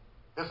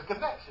 There's a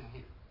connection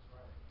here.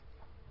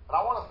 But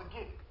I want us to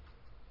get it.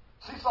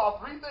 She saw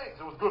 3 things.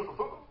 It was good for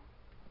food,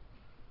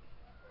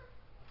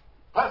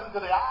 pleasant to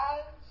the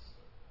eyes,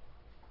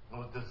 and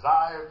was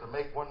desired to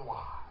make one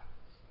wise.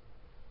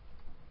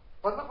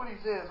 But look what he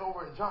says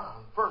over in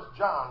John, 1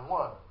 John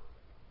 1.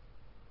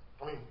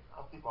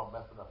 I'll keep on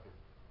messing up here.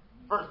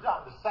 1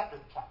 John, the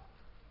 2nd chapter.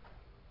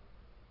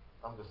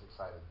 I'm just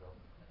excited, though.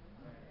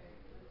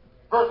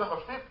 Verse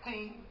number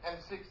 15 and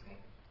 16.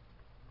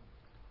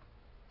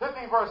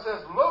 15 verse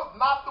says, look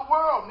not the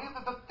world,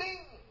 neither the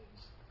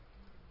things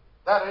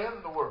that are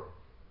in the world.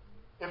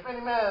 If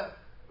any man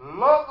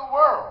love the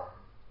world,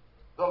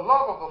 the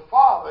love of the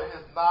Father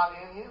is not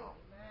in him.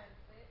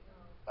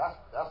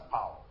 That's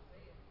powerful.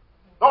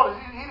 Notice,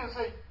 he didn't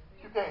say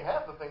you can't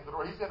have the things of the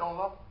world. He said don't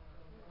love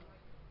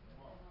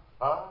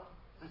them.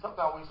 See,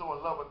 sometimes we so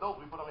in love with those,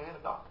 we put them ahead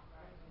of God.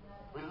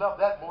 We love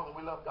that more than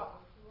we love God.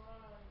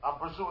 I'm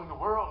pursuing the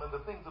world and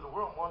the things of the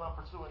world more than I'm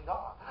pursuing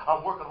God.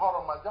 I'm working hard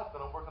on my job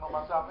than I'm working on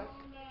my salvation.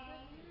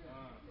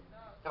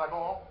 Can I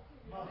go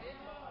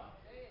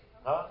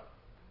on?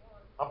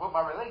 I'm with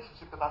my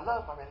relationship because I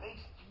love my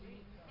relationship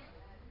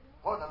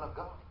more than I love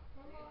God.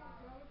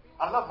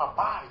 I love my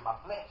body, my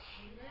flesh,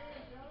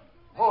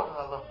 more than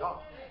I love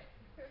God.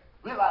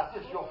 Realize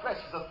this, your flesh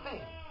is a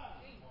thing.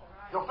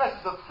 Your flesh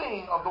is a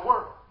thing of the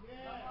world.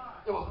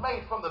 It was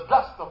made from the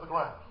dust of the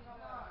ground.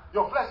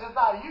 Your flesh is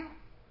not you.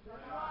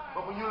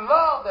 But when you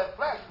love that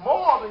flesh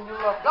more than you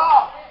love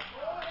God,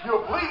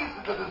 you're pleased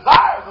with the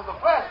desires of the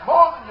flesh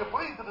more than you're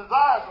pleased with the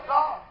desires of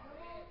God.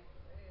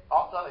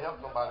 I'm trying to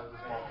help somebody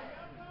this morning.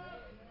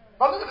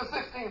 But look at the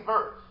 16th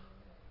verse.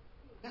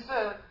 He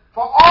said,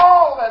 for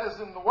all that is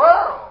in the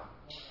world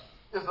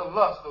is the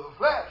lust of the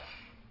flesh,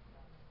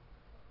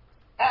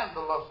 and the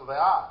lust of the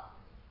eye,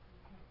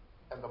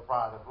 and the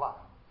pride of life.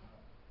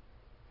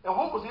 And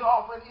what was he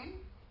offering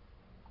Eve?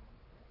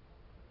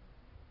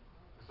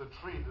 It's a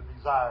tree that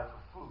desired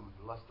for food,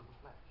 the lust of the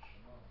flesh.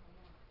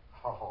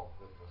 Oh,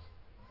 goodness.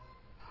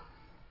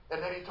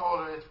 And then he told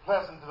her it's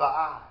pleasant to the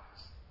eyes.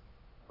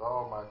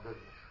 Oh, my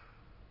goodness.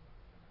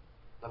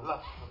 The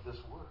lust of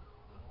this world,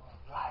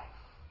 of life.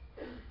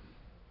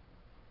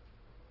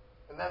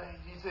 And then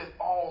he said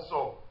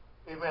also,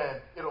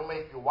 amen, it'll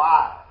make you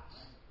wise.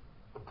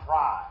 The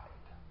pride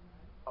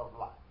of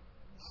life.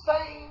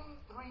 Same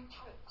three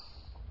tricks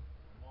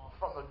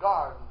from the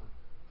garden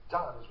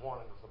John is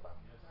warning us about.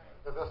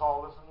 If that's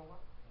all listen to what?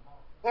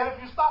 And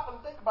if you stop and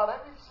think about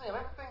every sin,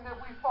 everything that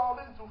we fall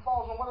into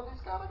falls in one of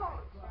these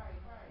categories.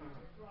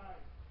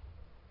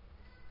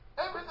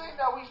 Everything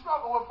that we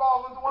struggle with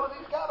falls into one of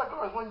these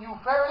categories. When you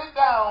ferret it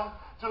down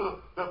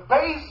to the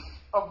base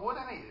of what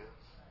it is,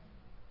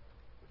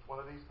 it's one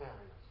of these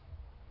areas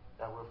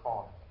that we're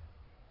falling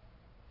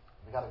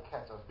in. We got to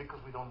catch us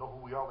because we don't know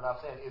who we are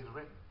without saying it's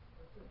written.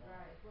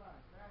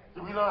 See,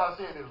 we learn how to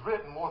say it is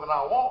written more than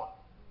I want.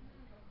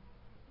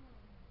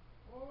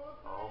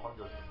 Oh my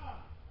goodness.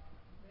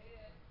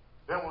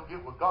 Then we'll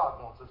get what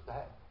God wants us to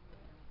have.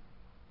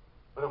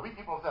 But if we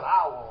keep on saying,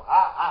 I want,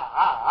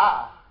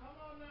 I,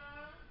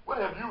 what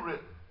have you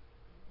written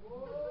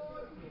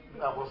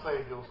that will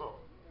save your soul?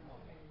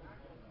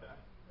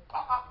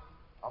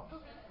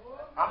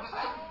 I'm just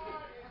saying.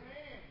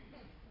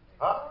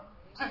 Huh?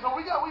 See, so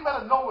we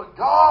better know what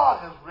God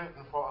has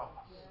written for us.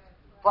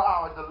 For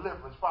our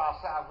deliverance, for our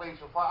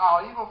salvation,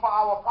 even for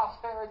our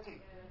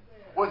prosperity.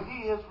 What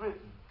he has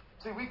written.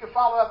 See, we can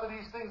follow after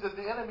these things that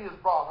the enemy has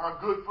brought are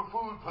good for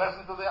food,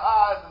 pleasant to the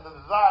eyes, and the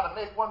desire to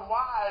make one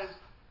wise.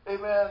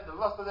 Amen. The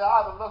lust of the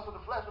eye, the lust of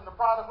the flesh, and the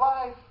pride of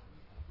life.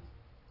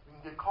 We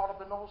can get caught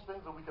up in those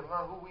things, and we can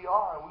learn who we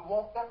are, and we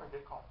won't ever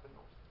get caught up in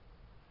those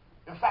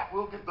things. In fact,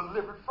 we'll get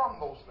delivered from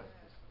those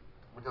things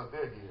because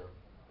they're here.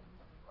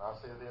 I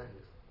say they're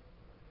here.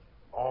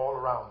 All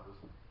around us.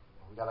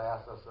 We got to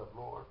ask ourselves,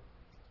 Lord,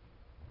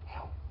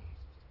 help me.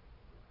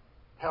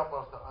 Help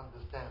us to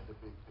understand the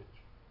big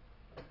picture.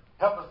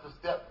 Help us to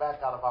step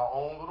back out of our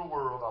own little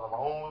world, out of our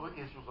own little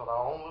issues, out of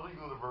our own little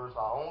universe,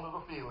 our own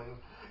little feelings,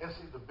 and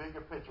see the bigger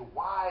picture.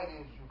 Why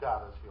it is you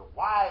got us here.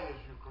 Why it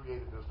is you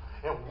created us.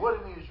 And what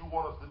it is you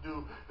want us to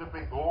do to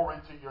bring glory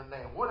to your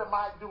name. What am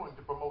I doing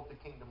to promote the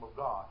kingdom of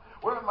God?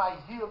 Where am I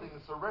yielding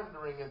and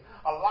surrendering and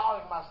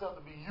allowing myself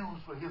to be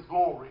used for his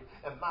glory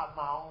and not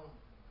my own?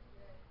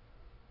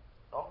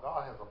 Oh,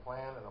 God has a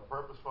plan and a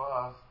purpose for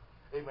us.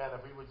 Amen.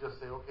 If we would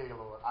just say, okay,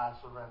 Lord, I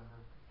surrender.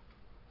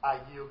 I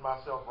yield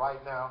myself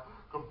right now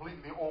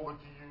completely over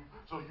to you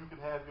so you can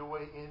have your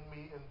way in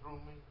me and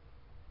through me.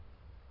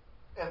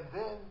 And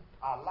then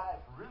our life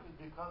really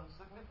becomes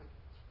significant.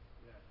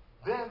 Yeah.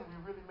 Then we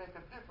really make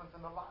a difference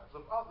in the lives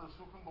of others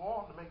who can go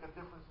on to make a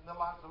difference in the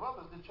lives of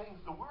others to change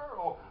the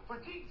world for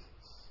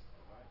Jesus.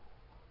 Right.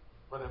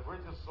 But if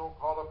we're just so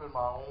caught up in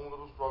my own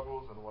little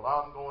struggles and what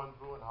I'm going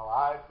through and how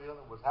I feel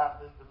and what's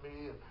happening to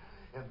me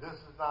and this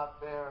is not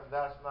fair and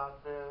that's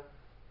not fair,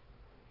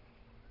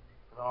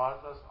 you know,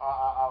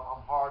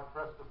 I'm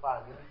hard-pressed to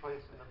find any place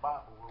in the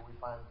Bible where we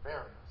find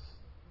fairness.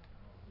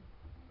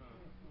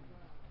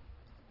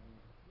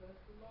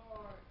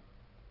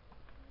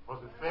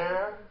 Was it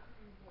fair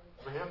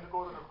for him to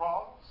go to the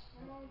cross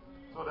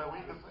so that we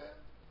could sin?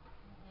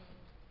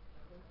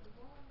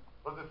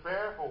 Was it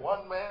fair for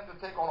one man to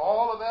take on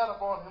all of that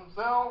upon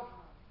himself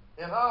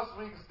and us,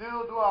 we can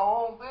still do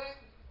our own thing?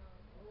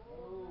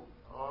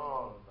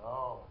 Oh,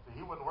 no. See,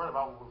 he wasn't worried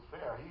about what was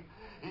fair.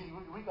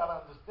 We got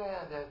to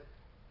understand that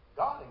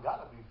God ain't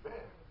got to be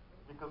fair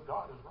because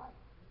God is right.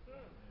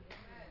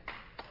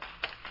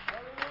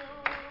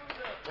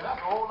 And that's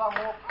a whole lot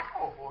more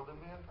powerful than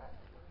being fair.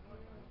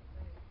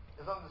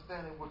 It's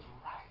understanding what's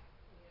right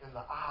in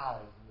the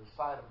eyes and the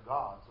sight of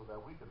God so that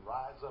we can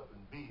rise up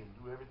and be and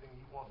do everything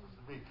he wants us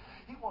to be.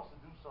 He wants to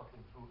do something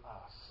through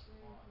us.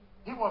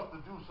 He wants to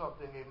do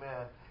something,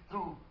 amen,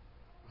 through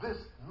this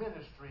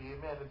ministry,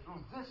 amen, and through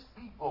this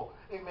people,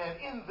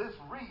 amen, in this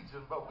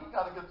region. But we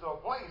got to get to a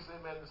place,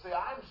 amen, to say,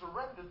 I'm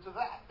surrendered to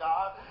that,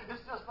 God.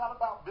 It's just not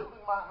about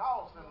building my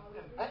house and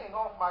paying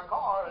off my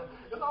car.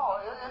 It's a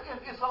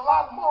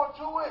lot more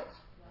to it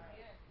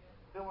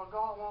than what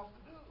God wants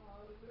to do.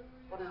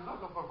 But he's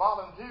looking for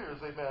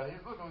volunteers, amen.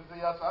 He's looking to see,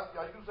 I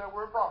use that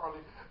word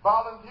properly,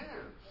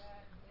 volunteers.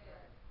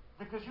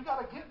 Because you got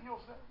to give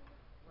yourself.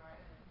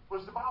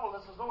 Which the Bible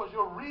lets us know is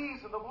your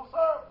reasonable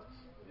service.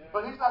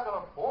 But he's not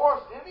going to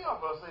force any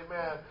of us,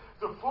 amen,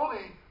 to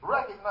fully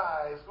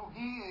recognize who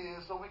he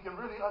is so we can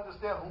really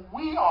understand who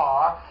we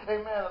are,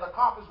 amen, and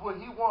accomplish what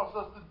he wants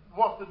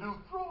to do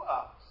through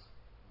us.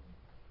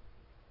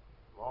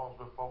 As long as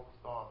we're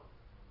focused on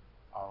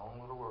our own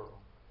little world,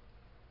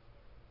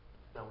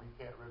 then we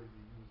can't really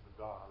be used of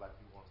God like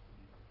he wants to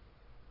be used.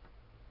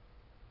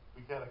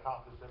 We can't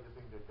accomplish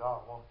everything that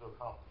God wants to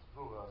accomplish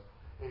through us,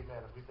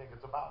 amen, if we think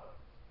it's about us.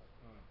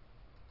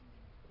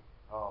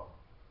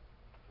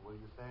 What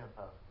are you saying,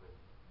 Pastor Vic?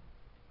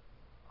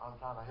 I'm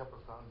trying to help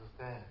us to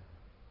understand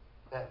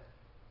that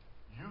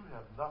you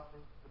have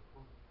nothing to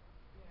prove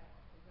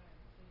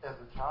as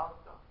a child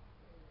of God.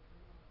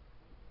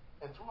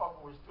 And too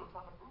often we're still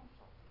trying to prove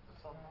something to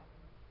somebody.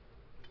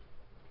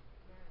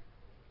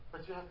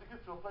 But you have to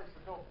get to a place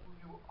to know who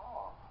you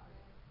are.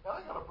 And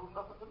I ain't got to prove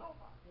nothing to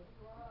nobody.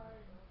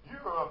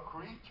 You're a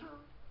creature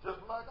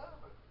just like I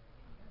am.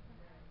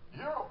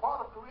 You're a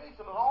part of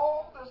creation, and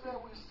all this that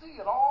we see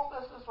and all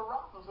this that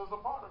surrounds us is a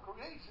part of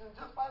creation,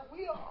 just like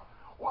we are.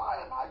 Why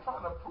am I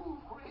trying to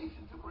prove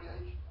creation to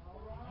creation?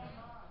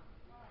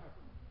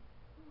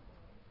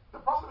 The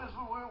problem is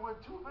we're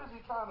too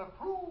busy trying to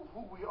prove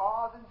who we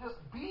are than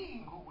just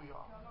being who we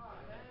are.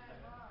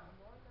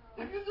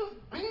 If you just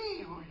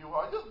be who you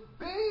are, just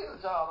be a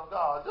child of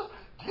God, just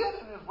get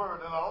in His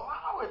Word and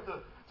allow it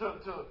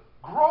to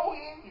grow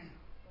in you,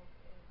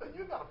 then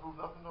you got to prove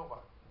nothing to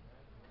nobody.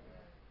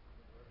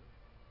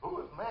 Who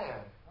is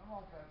man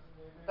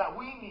that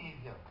we need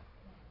Him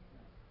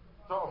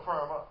to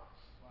affirm us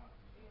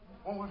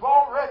when we've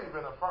already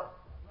been affirmed?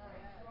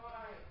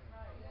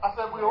 I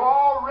said we've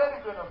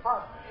already been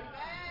affirmed.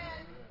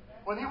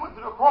 When He went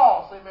to the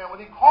cross, amen, when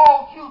He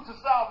called you to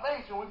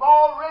salvation, we've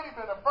already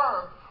been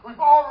affirmed. We've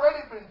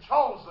already been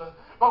chosen,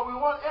 but we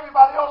want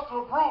everybody else to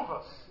approve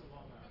us.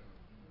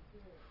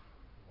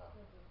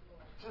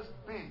 Just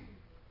be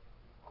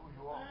who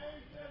you are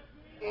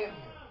in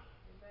Him,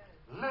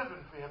 living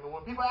for Him. And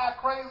when people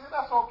act crazy,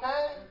 that's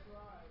okay.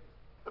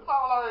 The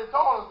Bible already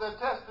told us that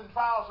tests and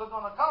trials are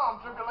going to come,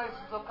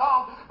 tribulations will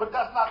come, but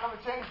that's not going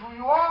to change who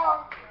you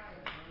are.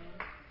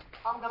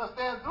 I'm going to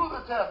stand through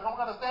the test. I'm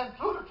going to stand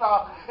through the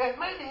trial. And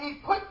maybe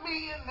He put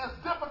me in this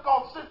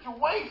difficult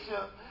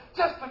situation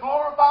just to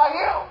glorify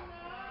Him.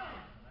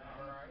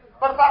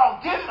 But if I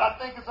don't get it, I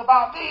think it's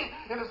about me.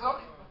 And it's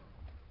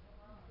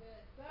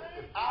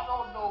if I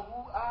don't know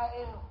who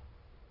I am,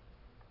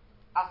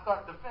 I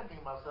start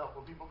defending myself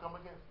when people come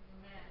against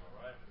me.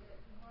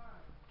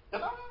 You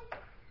know?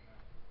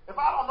 If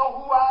I don't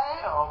know who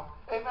I am,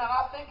 amen,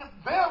 I think it's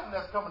them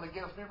that's coming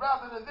against me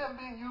rather than them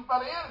being used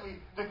by the enemy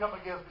to come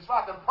against me. So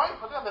I can pray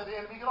for them that the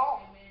enemy get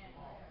off.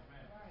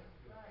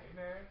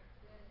 Amen.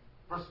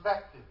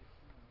 Perspective.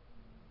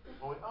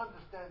 When we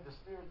understand the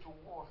spiritual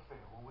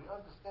warfare, when we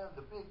understand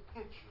the big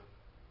picture,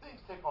 things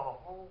take on a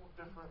whole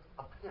different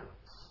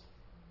appearance,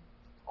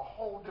 a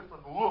whole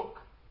different look.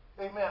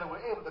 Amen. And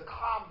we're able to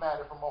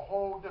combat it from a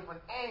whole different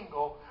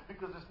angle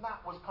because it's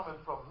not what's coming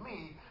from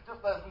me.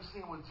 Just as we've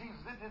seen with Jesus,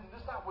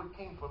 it's not what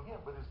came from Him,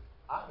 but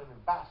I'm an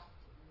ambassador.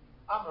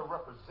 I'm a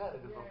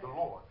representative of the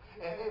Lord.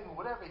 And even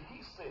whatever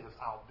He says,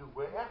 I'll do.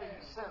 Wherever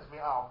He sends me,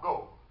 I'll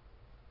go.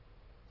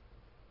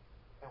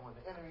 And when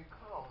the enemy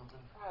comes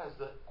and tries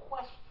to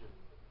question,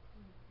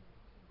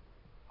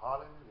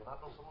 hallelujah. And I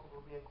know some of us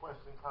will be in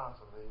question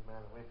constantly,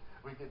 amen.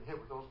 We get hit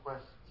with those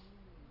questions.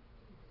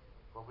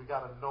 But we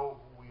got to know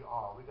who we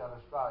are. We got to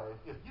strive.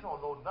 If you don't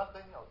know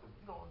nothing else, if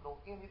you don't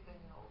know anything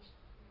else,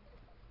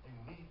 you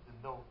need to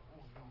know who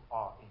you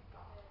are in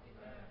God.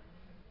 Amen.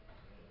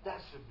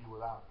 That should be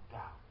without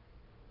doubt.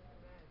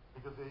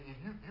 Because if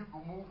you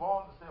can move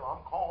on and say, well,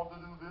 I'm called to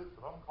do this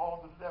and I'm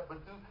called to do that, but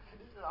I'm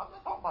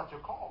not talking about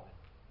your calling.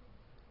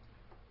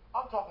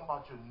 I'm talking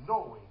about your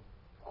knowing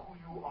who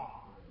you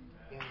are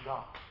in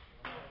God,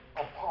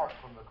 apart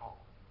from the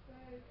calling,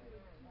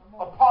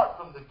 apart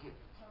from the gift,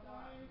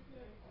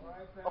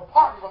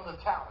 apart from the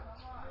talent,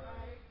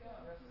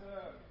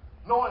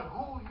 knowing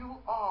who you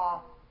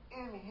are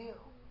in Him.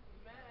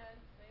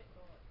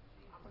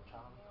 I'm a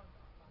child of God,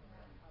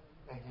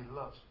 and He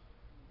loves me,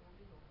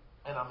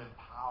 and I'm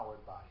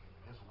empowered by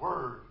Him. His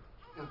Word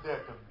is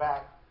there to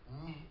back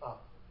me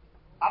up.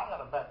 I don't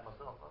got to back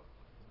myself up.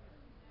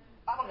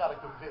 I don't got to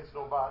convince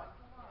nobody.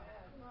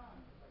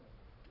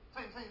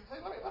 See,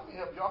 let me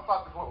help you. I'm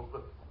about to close,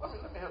 but let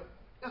me help you.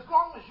 As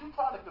long as you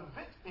try to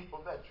convince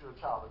people that you're a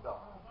child of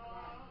God,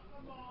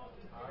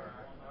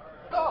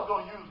 God's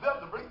going to use them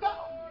to bring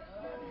down.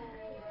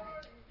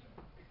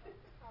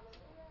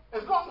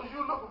 As long as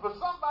you're looking for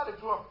somebody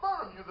to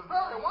affirm you, the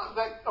very ones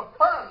that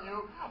affirm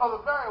you are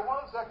the very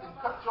ones that can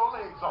cut your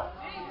legs off.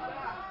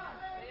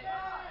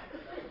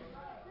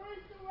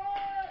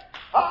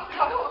 Huh? You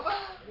know what I'm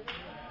saying?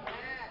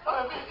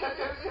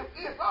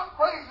 If I'm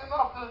crazy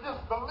enough to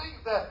just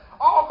believe that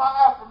all my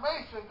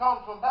affirmation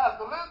comes from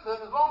Pastor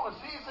Linton, as long as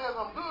she says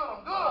I'm good,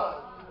 I'm good.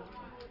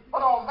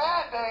 But on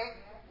bad day,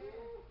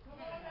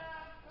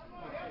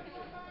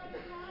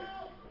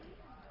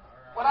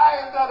 when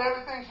I ain't done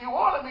everything she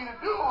wanted me to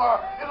do,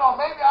 or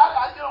maybe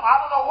I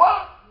don't know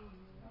what.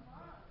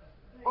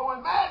 But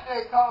when bad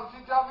day comes,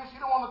 she tells me she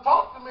don't want to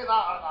talk to me, and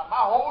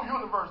my whole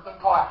universe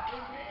done collapsed.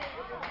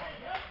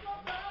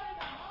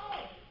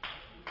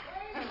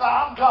 She said,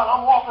 I'm done.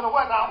 I'm walking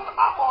away. Now, what am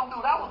I going to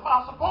do? That was my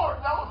support.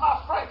 That was my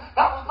strength.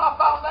 That was my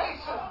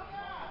foundation.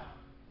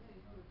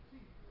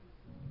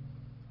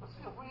 But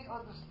see, if we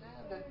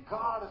understand that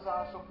God is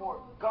our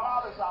support,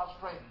 God is our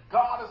strength,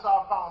 God is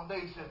our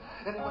foundation,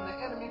 and when the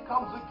enemy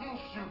comes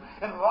against you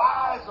and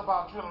lies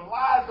about you and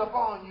lies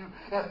upon you,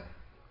 and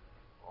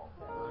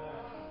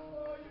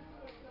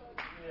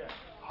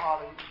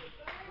hallelujah.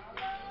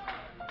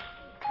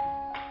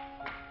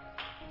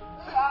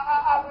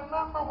 I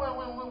remember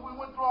when we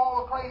went through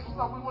all the crazy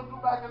stuff we went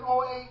through back in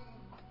 2008,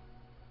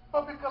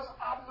 but because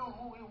I knew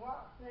who He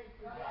was.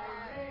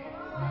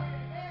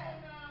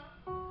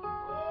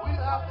 We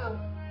didn't have have to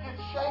get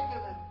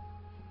shaken, and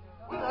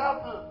we didn't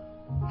have to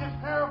get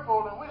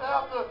fearful, and we didn't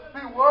have to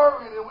be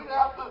worried, and we didn't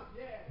have to.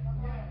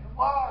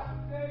 Why?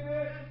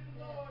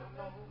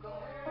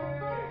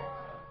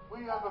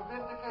 We have a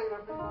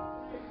vindicator, people.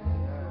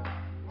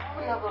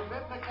 We have a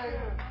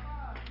vindicator.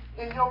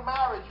 In your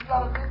marriage, you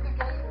got a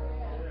vindicator.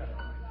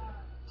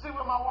 See,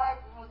 when my wife,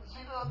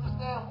 she didn't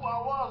understand who I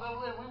was, and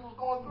when we was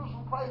going through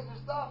some crazy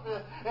stuff,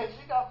 and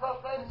she got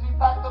frustrated, she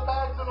packed the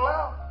bags and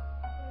left.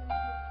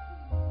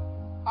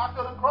 I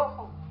could have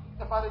crumbled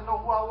if I didn't know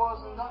who I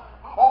was in God.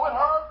 Oh, it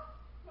hurt.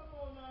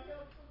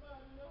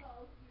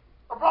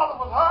 My brother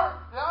was hurt,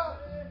 yeah.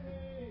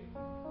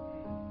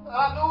 And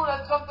I knew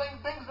that some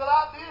things that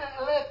I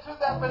did led to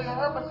that, but it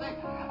hurt. But see,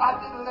 I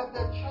didn't let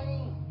that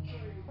change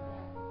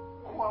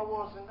who I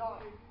was in God.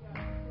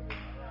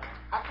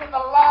 I couldn't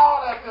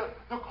allow that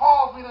to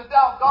cause me to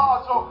doubt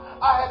God, so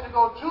I had to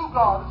go to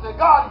God and say,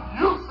 God,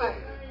 you say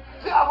it.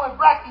 See, I went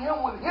back to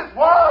Him with His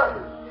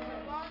Word.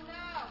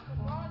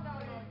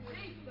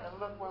 And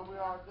look where we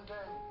are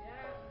today.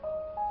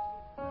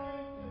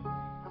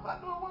 Because I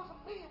knew it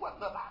wasn't me. It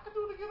wasn't nothing I could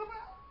do to get Him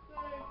out.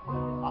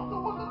 I knew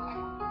it wasn't me.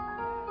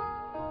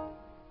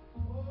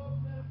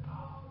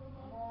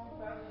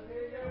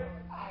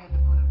 I had to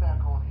put it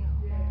back on Him.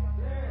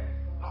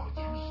 Lord,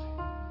 you say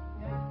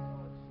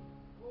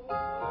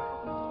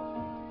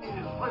it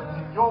is written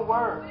in your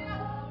Word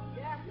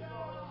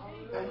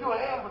that you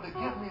are able to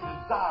give me the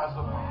desires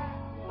of my heart.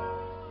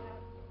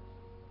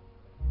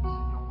 It's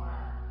in your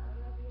Word.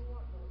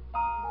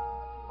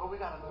 But we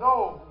got to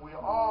know who we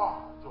are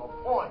to a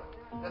point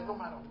that no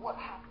matter what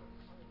happens,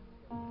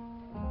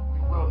 we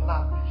will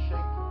not be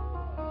shaken.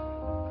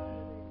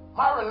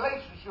 My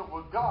relationship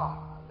with God,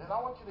 and I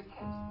want you to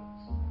catch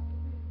this,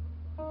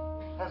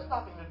 has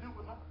nothing to do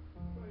with her.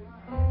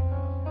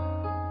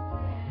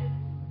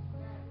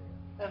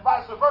 And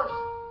vice versa.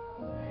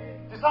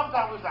 See,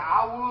 sometimes we say,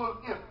 I would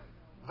if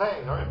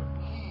they or if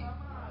he.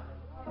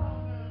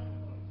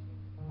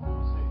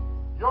 See,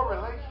 your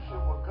relationship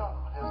with God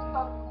has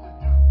nothing to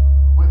do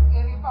with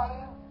anybody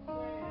else.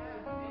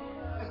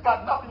 It's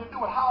got nothing to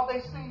do with how they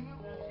see you.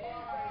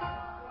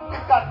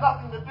 It's got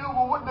nothing to do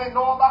with what they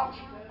know about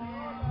you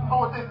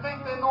or what they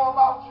think they know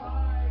about you.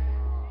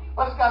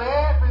 But it's got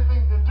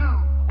everything to do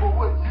with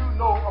what you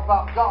know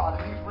about God,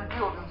 and He's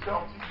revealed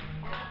Himself to you.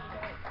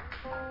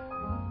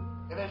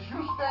 And as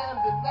you stand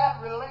in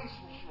that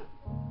relationship,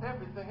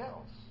 everything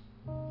else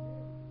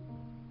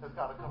has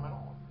got to come in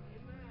on.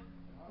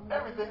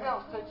 Everything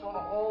else takes on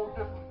a whole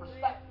different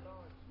perspective.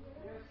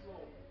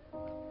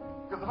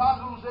 Because if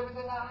I lose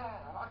everything I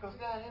have, I can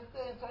stand here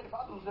today and tell you, if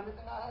I lose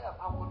everything I have,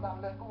 I will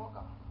not let go of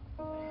God.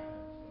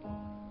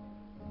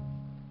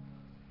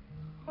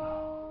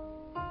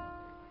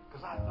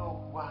 Because I know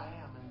who I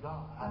am in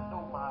God. I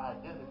know my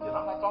identity. And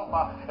I'm not talking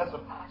about as a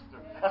pastor,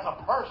 as a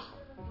person.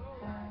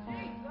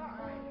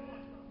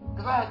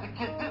 Because I had to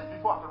get this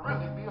before I could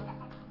really be a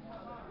pastor.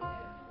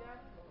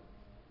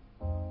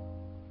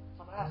 So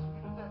I'm asking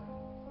you today,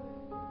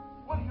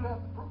 what do you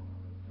have to prove?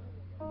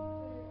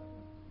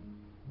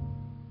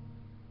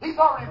 He's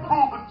already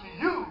proven to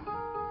you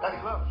that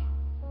He loves you.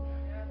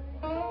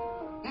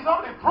 He's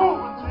already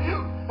proven to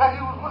you that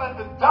He was willing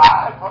to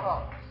die for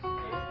us.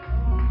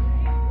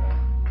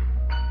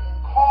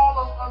 Call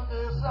us unto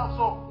Himself.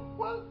 So,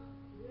 what?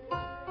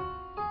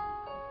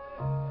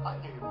 I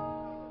can't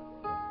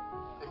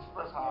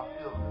express how I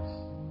feel this.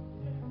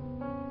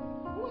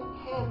 What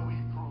can we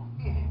prove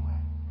anyway?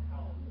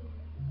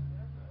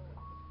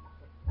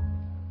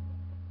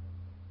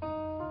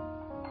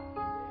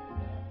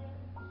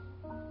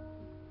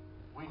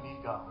 We need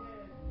God.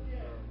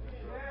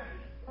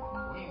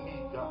 We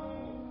need God.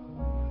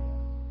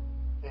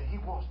 And He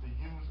wants to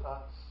use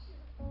us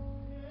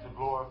to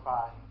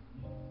glorify Him.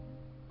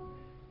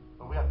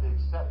 But we have to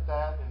accept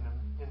that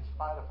in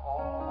spite of all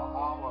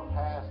our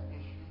past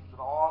issues and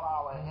all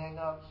our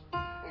hang-ups.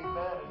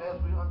 Amen. And as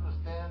we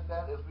understand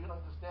that, as we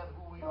understand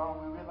who we are,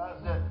 we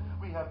realize that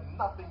we have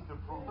nothing to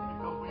prove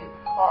because we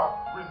are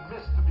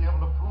remiss to be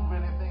able to prove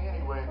anything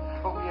anyway.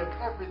 But we have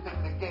everything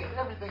to gain,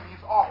 everything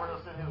He's offered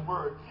us in His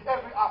Word,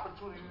 every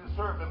opportunity to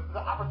serve Him, the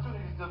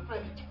opportunity to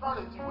spend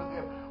eternity with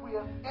Him. We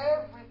have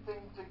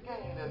everything to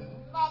gain and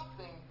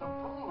nothing to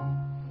prove.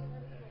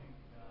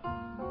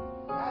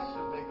 That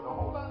should make it a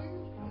whole lot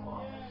easier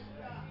for us.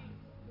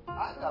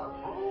 I ain't got to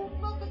prove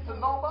nothing to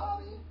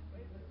nobody.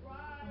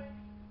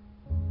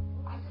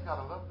 I just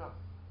got to love God.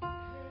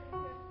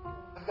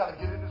 I just got to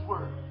get in His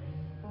Word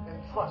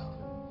and trust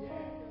Him.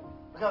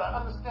 I got to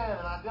understand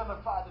and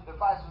identify the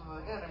devices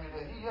of the enemy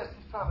that he's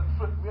trying to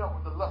trip me up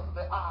with the lust of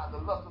the eye, the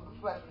lust of the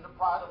flesh, and the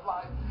pride of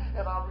life.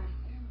 And I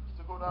refuse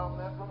to go down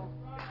that road.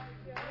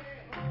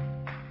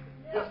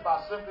 Just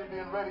by simply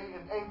being ready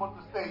and able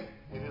to state,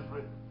 it is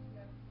written.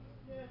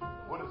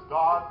 What does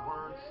God's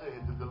Word say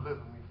to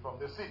deliver me from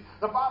this? See,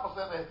 the Bible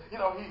says that, He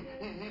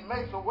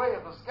makes a way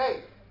of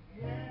escape.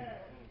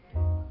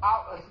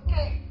 Our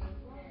escape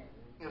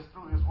is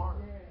through His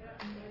Word.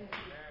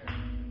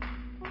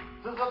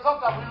 So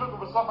sometimes we're looking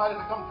for somebody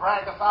to come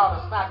drag us out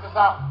or snatch us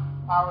out.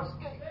 Our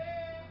escape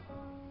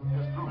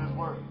is through His Word.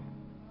 word.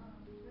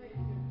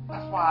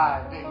 That's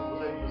why David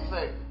was able to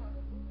say,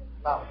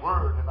 thy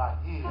word have I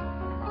hid in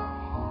my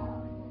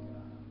heart,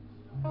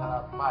 that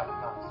I might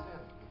not sin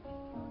against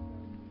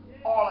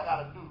you. All I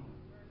got to do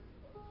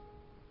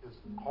is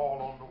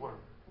call on the word.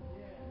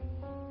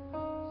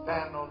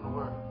 Stand on the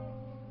word.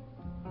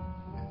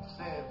 And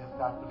sin has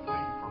got to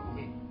flee from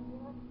me.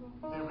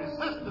 They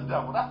resist the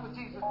devil. That's what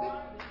Jesus did.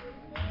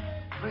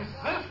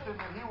 Resist him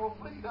and he will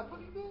flee. That's what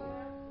he did.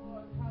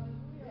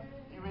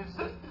 He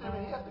resisted him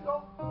and he had to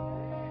go.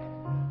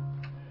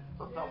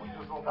 Sometimes we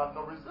just don't got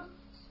no resistance.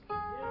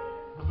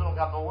 Because we don't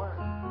got no word.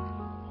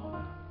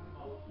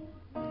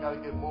 We got to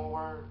get more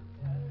word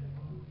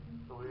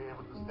so we're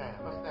able to stand.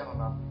 Let's stand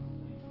on our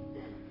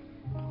feet.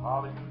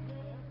 Hallelujah.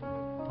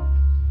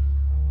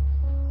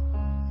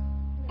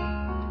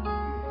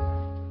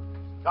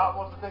 God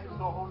wants to take us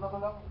to a whole nother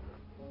level.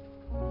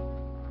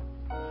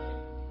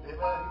 Amen.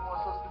 He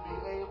wants us to be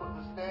able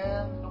to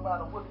stand no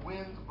matter what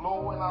winds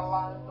blow in our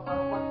life, no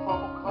matter what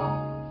trouble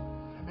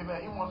comes.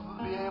 Amen. He wants us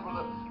to be able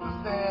to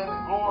stand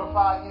and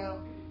glorify him.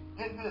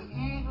 Get this,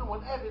 even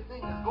when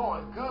everything is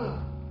going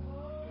good.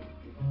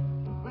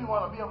 We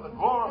want to be able to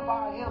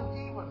glorify him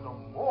even the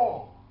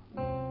more.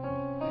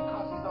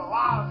 Because he's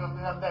allowing us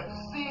to have that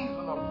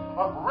season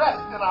of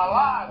rest in our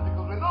lives.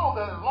 Because we know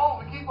that as long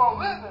as we keep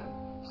on living,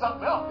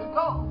 something else can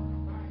come.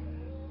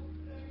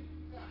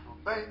 So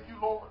thank you,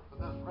 Lord, for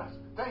this rest.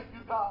 Thank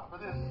you, God, for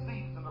this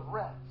season of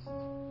rest.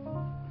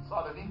 We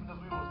saw that even as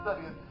we were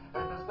studying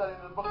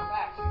the book of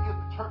Acts, he gives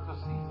the church a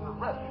season of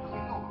rest because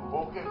he knew,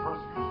 okay,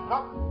 persecution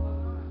coming.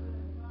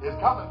 It's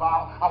coming, but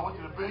I want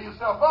you to build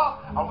yourself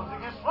up. I want you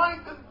to get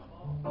strengthened.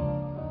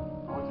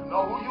 I want you to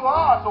know who you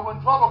are, so when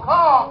trouble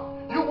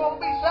comes, you won't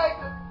be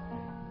shaken.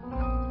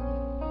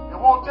 It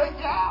won't take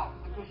you out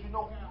because you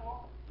know who you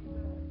are.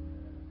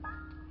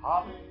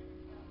 Hallelujah.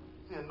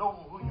 See,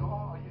 knowing who you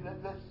are,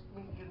 that just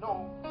means you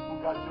know who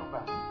got your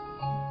back.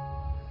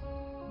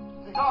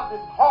 See, God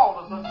didn't call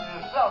us unto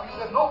himself. He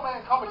said, no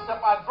man come except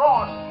by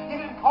drawing. He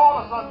didn't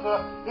call us unto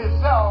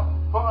himself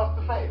for us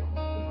to fail.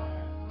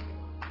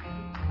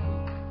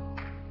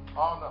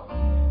 Oh, no.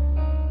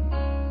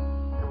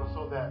 It was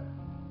so that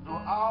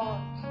through our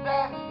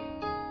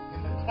standing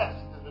in the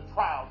tests and the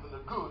trials and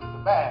the good and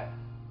the bad,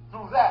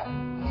 through that,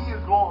 he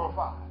is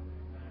glorified.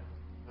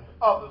 And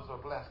others are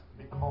blessed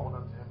to be called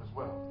unto him as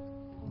well.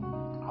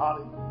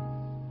 Hallelujah.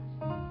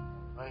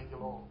 Thank you,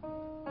 Lord.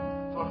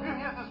 So if you're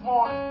here this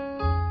morning,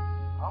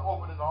 I'm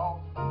opening the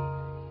altar.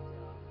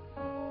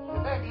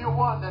 And maybe you're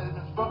one that has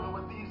been struggling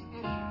with these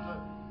issues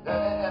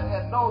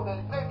and know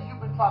that maybe you've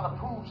been trying to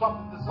prove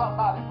something to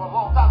somebody for a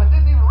long time and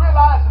didn't even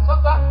realize it.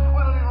 Sometimes we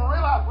don't even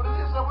realize what it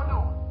is that we're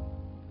doing.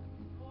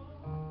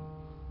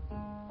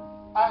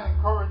 I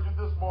encourage you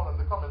this morning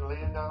to come and lay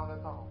it down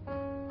at the altar.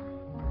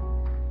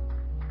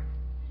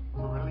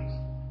 To release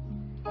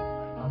it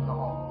at the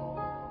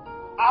altar.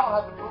 I don't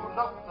have to prove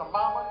nothing to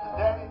mama, to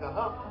daddy, to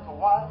husband, to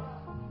wife,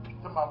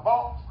 to my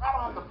boss. I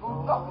don't have to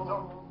prove nothing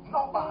to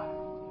nobody.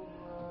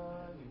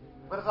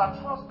 But as I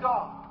trust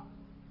God,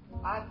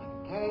 I can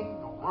gain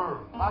the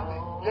world. I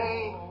can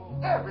gain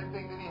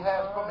everything that he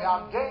has for me.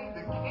 I'll gain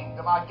the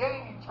kingdom. I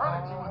gain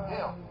eternity with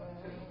him.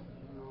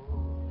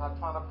 I'm not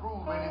trying to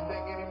prove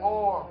anything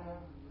anymore.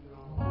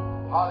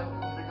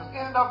 Hallelujah. Because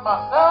in and of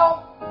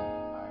myself,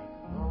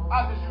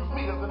 I just use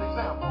me as an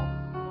example.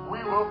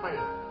 We will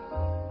fail.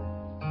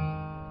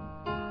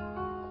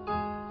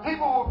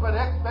 People will put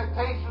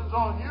expectations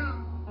on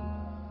you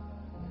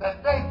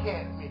that they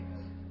can't meet.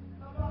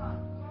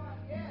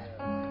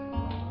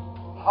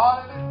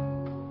 Hallelujah.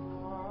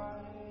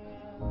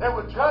 They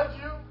will judge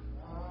you.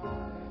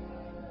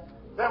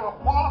 They will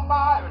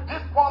qualify or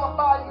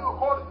disqualify you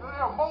according to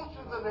their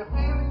emotions and their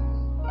feelings.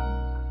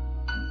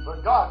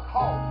 But God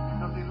called you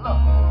because he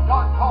loved you.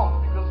 God called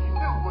you because he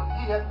knew what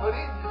he had put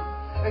in you.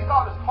 And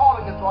God is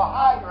calling you to a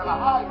higher and a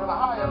higher and a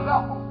higher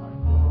level.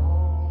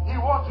 He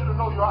wants you to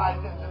know your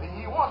identity.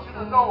 He wants you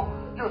to know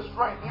your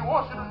strength. He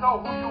wants you to know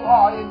who you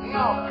are in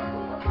him.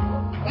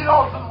 He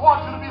doesn't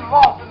want you to be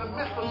lost in the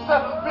midst of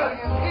 7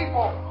 billion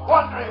people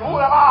wondering, who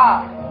am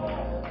I?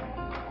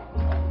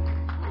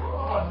 He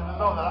wants you to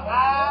know that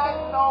I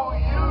know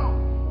you.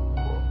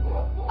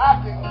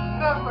 I can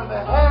number the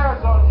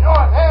hairs on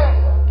your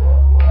head.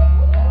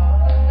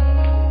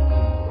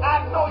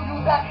 I know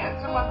you that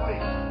intimately.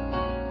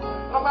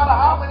 No matter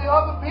how many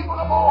other people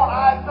are born,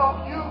 I know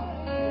you.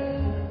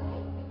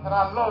 And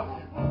I love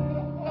you.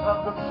 And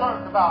I'm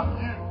concerned about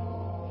you.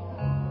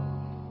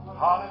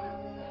 Hallelujah.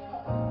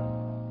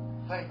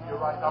 Thank you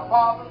right now.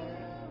 Father,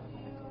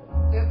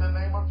 in the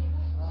name of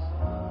Jesus,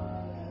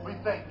 we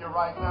thank you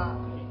right now.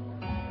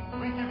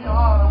 We give you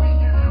honor. We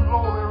give you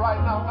glory right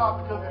now,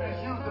 God, because it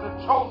is you that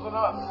have chosen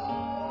us.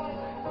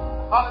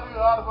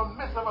 Hallelujah. Out of the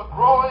midst of a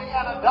growing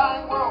and a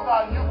dying world,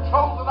 God, you've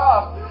chosen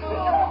us. And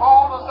you've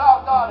called us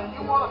out, God, and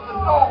you want us to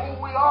know who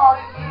we are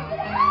in you.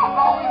 And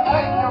Lord, we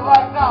thank you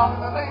right now in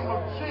the name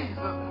of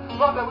Jesus,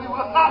 Lord, that we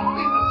will not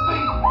be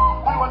deceived.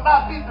 We will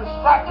not be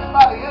distracted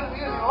by the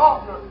enemy any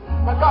longer.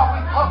 But God, we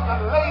come to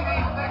lay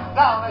these things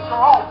down at your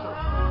altar.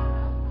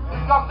 And We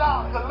come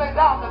down to lay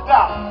down the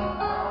doubt,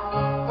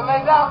 to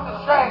lay down the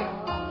shame,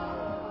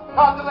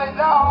 God, to lay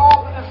down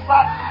all the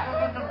distractions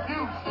and the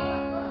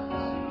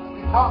confusion.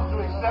 We come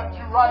to accept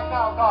you right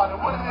now, God, and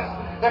what it is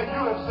that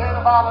you have said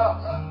about us,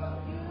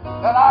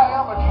 that I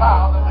am a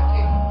child of the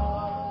King.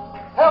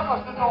 Help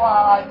us to know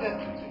our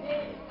identity.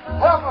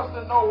 Help us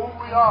to know who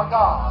we are,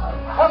 God.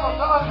 Help us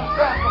to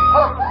understand the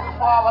purposes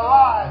for our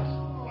lives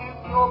in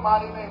your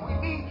mighty name. We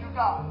need you,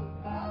 God.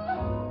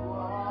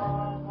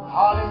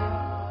 Hallelujah.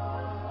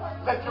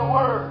 Let your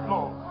word,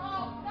 Lord,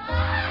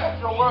 let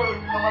your word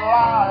come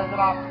alive in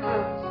our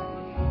spirits.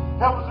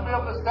 Help us to be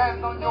able to stand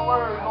on your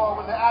word,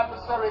 Lord, when the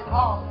adversary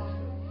comes.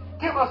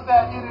 Give us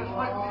that it is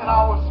written in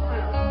our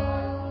spirit.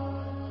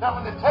 That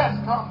when the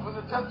test comes, when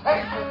the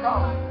temptation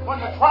comes,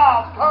 when the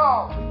trials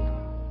come,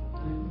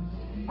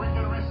 we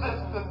can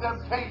resist the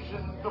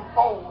temptation to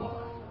fold.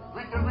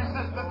 We can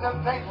resist the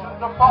temptation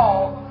to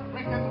fall.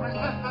 We can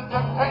resist the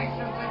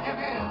temptation to give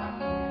in.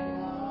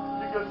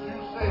 Because you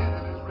said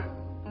it is written.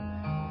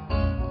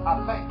 I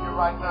thank you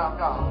right now,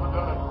 God, for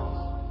deliverance.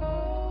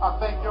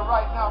 I thank you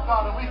right now,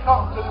 God, and we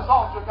come to this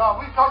altar, God.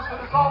 We come to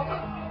this altar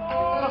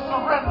to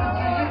surrender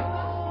to you.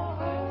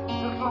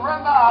 To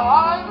surrender our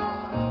lives,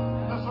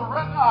 to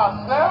surrender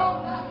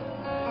ourselves,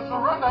 to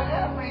surrender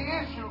every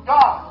issue,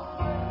 God,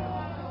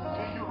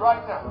 to you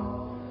right now.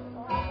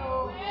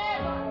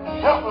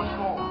 Help us,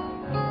 Lord,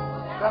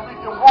 that we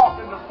can walk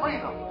in the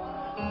freedom,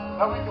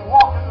 that we can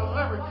walk in the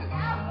liberty,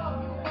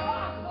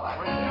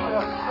 where you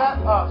have set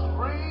us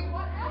free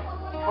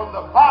from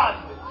the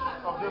bondage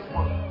of this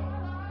world.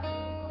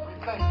 We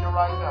thank you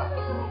right now.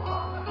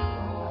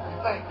 We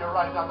thank you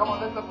right now. Come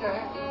on, lift up your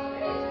hands.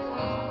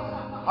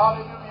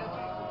 Hallelujah.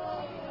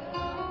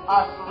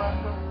 I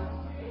surrender.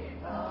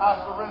 I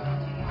surrender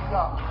to you,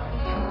 God.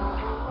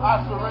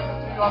 I surrender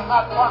to you. I'm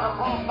not trying to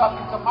prove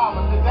nothing to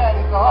mama, to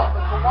daddy, to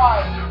husband, to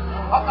wife.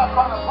 I'm not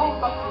trying to prove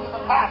nothing to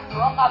the pastor.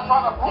 I'm not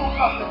trying to prove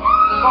nothing.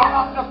 So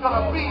I'm just going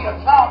to be a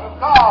child of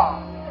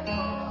God.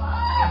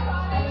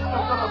 I'm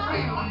just going to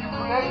be who you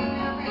created me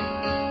to be.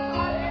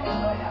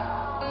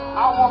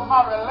 I want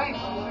my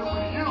relationship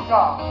with you,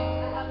 God,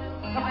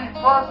 to be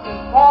first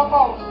and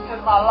foremost in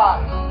my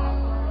life.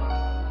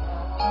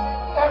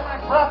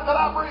 Every breath that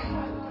I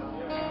breathe,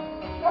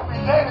 every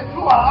day that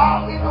you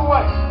allow me to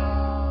wait,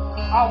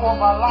 I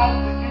want my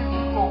life to give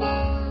you glory.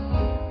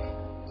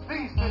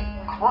 These things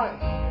we pray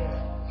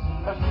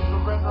as we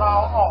surrender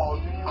our all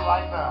to you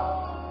right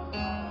now.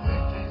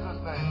 In Jesus'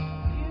 name.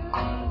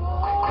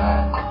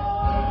 Amen.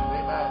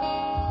 Amen.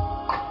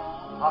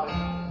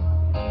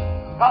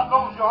 Hallelujah. God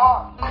knows your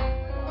heart.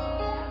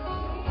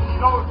 He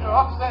knows your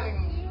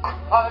upsettings.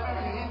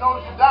 Hallelujah. He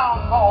knows your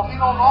downfalls. He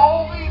knows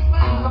all these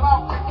things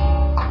about you.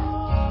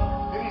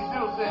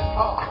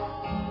 Come.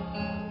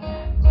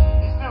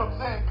 He's still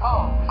saying,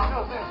 come. He's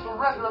still saying,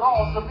 surrender it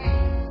all to me.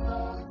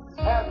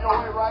 Have your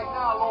way right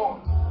now,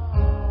 Lord.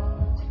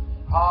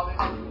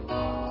 Hallelujah.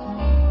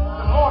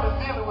 The Lord is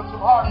dealing with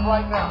some hearts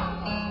right now.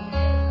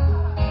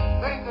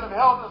 Things that have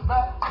held us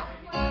back.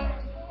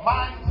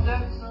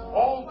 Mindsets,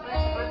 old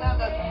things, amen,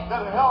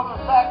 that have held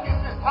us back.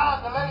 It's time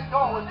to let it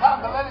go. It's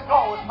time to let it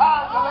go. It's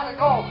time to let it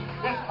go.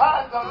 It's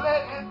time to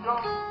let it go.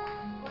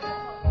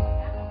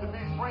 To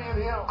be free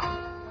in Him.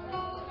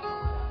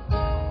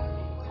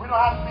 We don't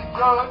have to be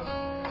judged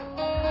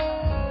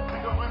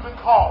because we've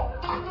been called.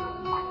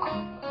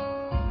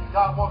 And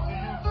God wants to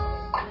use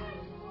us.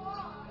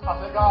 I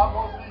said, God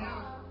wants to use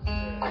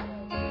us.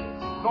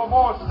 No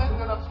more sitting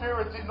in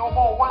obscurity. No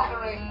more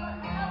wondering.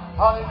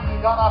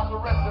 Hallelujah. God, I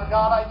surrender.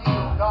 God, I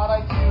yield. God,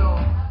 I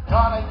yield.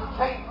 God, I yield.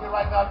 Change me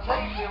right now.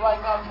 Change me right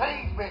now.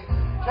 Change me.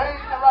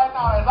 Change me right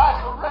now as I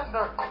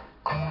surrender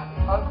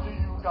unto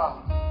you,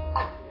 God.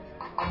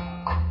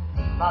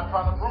 Not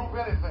trying to prove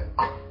anything.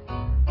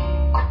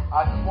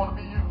 I just want to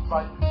be used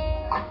by you.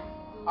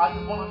 I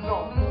just want to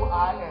know who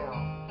I am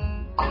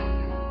in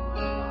you.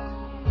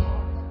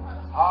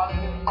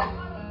 Hallelujah.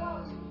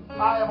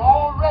 I am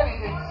already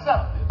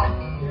accepted.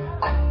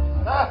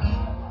 That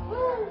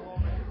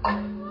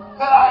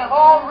I am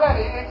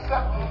already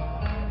accepted.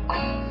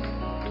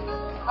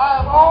 I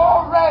am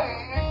already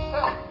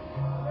accepted.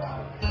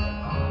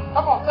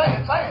 Come on, say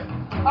it, say it.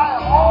 I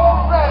am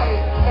already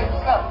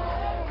accepted.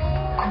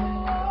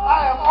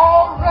 I am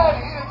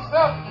already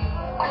accepted.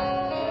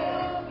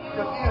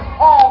 Because He has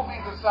called me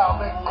to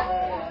salvation.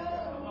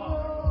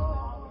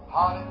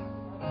 Hallelujah.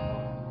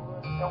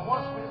 And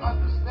once we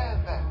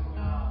understand that,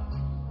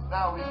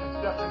 now we can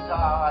step into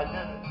our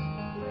identity.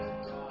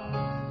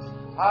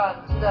 Time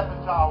to step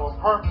into our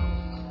purpose.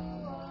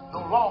 No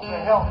longer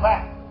held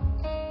back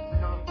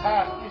because of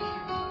past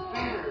issues and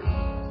fears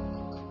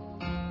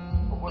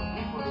of what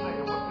people say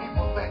and what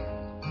people think.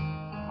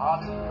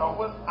 Hallelujah. Or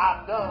what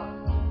I've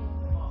done.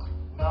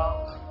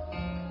 No.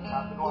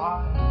 Time to go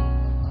higher.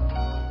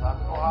 Time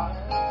to go higher.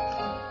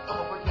 Come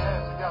on, put your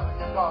hands together and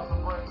give God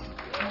some praise.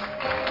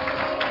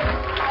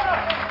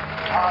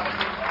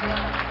 Hallelujah.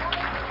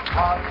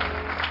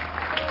 Hallelujah.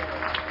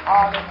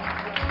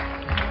 Hallelujah.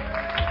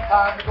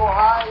 Time to go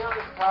higher.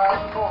 It's time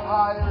to go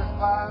higher. It's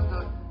time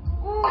to.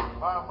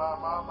 My.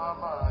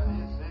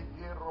 He's sick.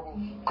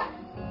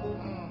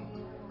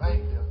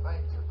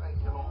 Thank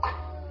you, Lord.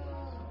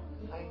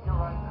 Thank you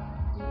right now.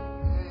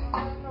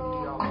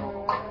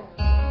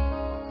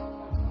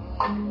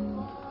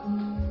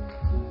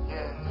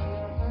 Yes.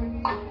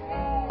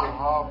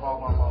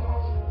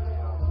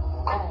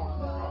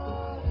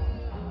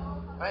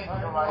 Thank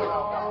you right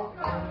now, God.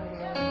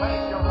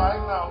 Thank you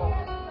right now, Lord.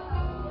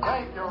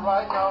 Thank you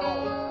right now,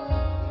 Lord.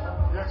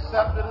 You're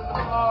accepted in the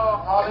love.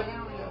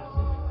 Hallelujah.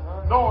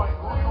 Knowing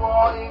who you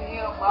are in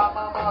Him.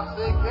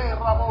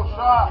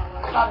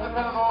 Not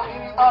depending on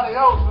anybody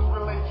else's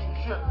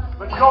relationship,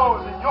 but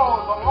yours and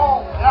yours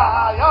alone.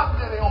 Have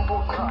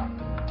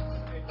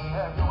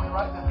your way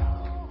right now.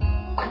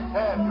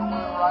 Have your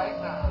way right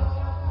now.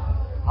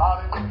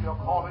 Hallelujah.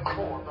 Calling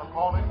forth, the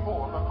calling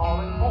forth, the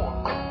calling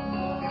forth.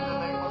 In the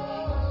name of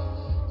Jesus.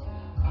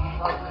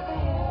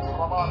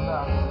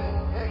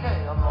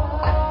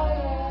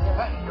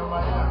 Thank you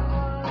right now.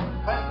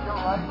 Thank you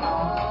right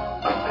now.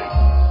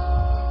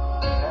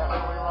 Have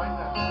your way right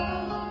now.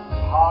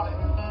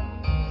 Hallelujah.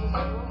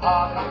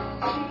 Hallelujah.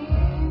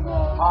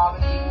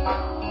 Hallelujah.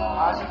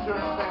 I just hear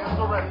Him saying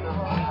surrender.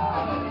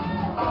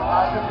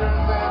 I just hear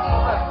Him saying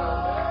surrender.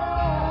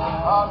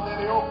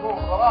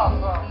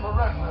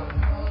 Surrender.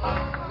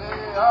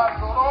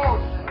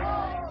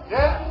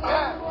 Yes,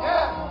 yes,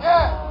 yes,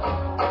 yes,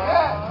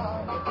 yes.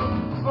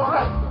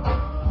 Surrender.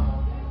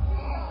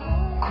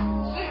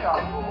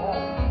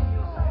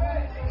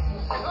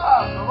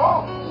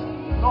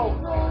 No,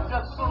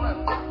 just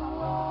surrender.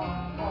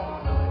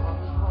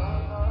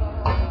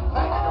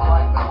 Thank you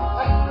right now.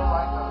 Thank you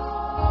right now.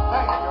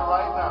 Thank you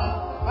right now.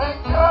 Thank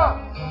you.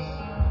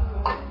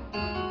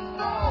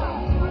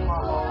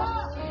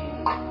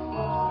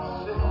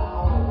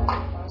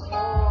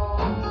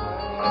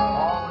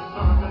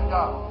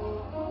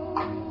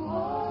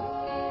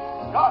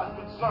 God is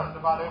concerned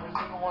about every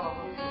single one of us.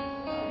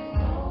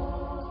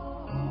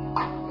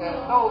 And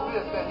know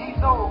this, that He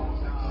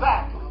knows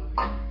exactly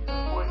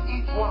where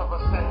each one of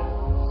us stands.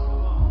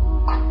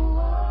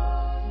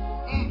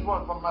 Each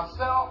one, from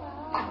myself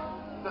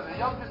to the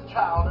youngest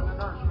child in the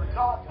nursery.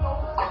 God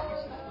knows where we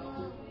stand.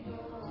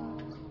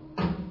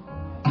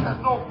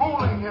 There's no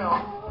fooling Him.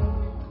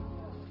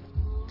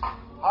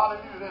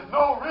 Hallelujah. There's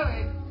no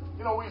really,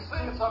 we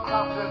say it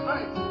sometimes, there's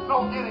really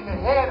no getting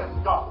ahead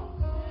of God.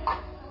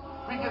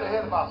 We get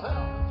ahead of ourselves.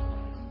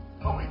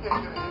 No, we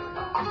can't get ahead of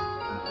God.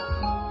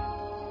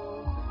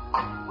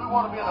 We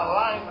want to be in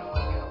alignment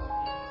with Him.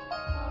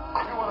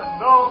 We want to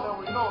know that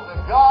we know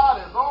that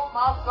God is on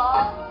my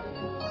side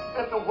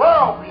and the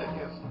world be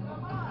against me.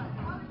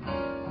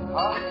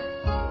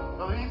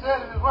 So He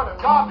said in His word, if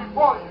God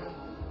before you,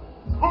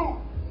 who?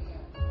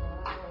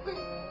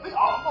 See,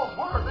 all those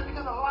words, they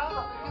begin to line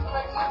up, they begin to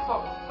make sense.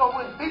 So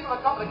when people are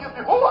coming against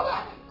me, who are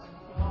they?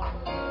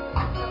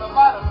 In the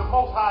light of the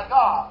Most High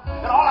God.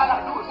 And all I got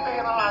to do is stay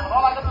in alignment.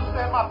 All I got to do is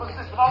stay in my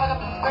position. All I got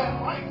to do is stay in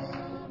place.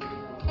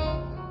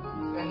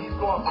 And He's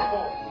going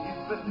before me. He's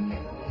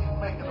vindicating me. He's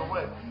making a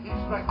way. He's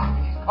strengthening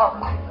me. He's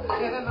covering me.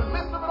 And in the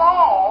midst of it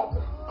all,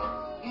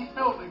 He's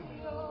building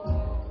me.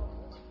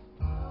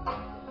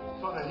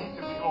 So that He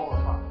can be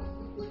glorified.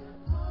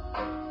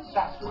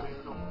 That's what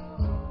He's doing.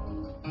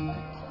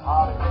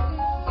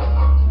 Hallelujah.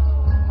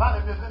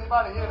 Finally, if there's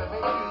anybody here that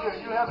maybe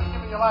you haven't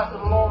given your life to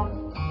the Lord,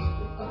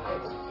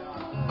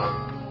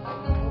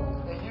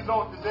 and you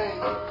know today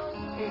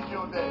is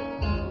your day.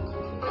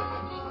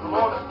 The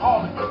Lord is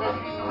calling you. Maybe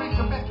you need to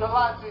recommit your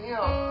life to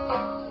Him.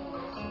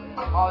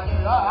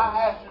 Hallelujah.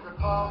 I ask you to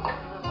come to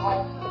this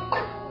home.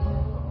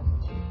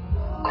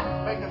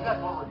 Make a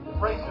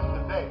declaration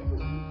today.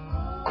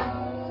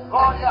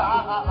 Lord,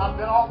 I've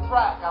been off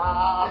track and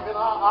I've been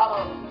out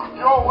of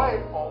your way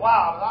for a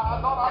while.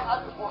 And Lord,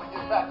 I just want to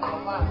get back to the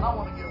line. I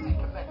want to get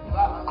reconnected.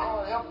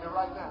 Lord, help me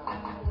right now.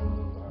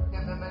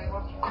 In the name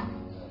of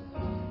Jesus.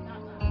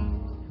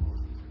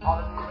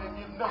 Hallelujah.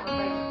 Maybe you've never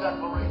made the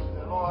declaration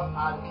that, Lord,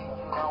 I need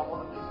you and I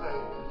want to be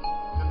saved.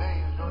 Today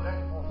is your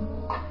day.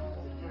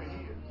 You're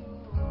here.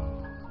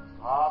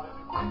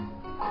 Hallelujah.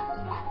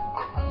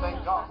 I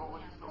thank God for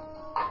what He's doing.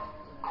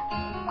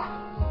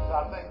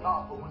 I thank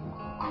God for what He's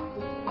doing.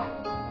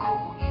 For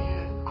who He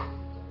is.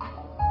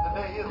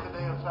 Today is the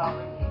day of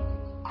salvation.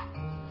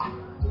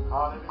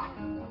 Hallelujah.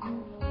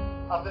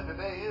 I said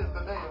today is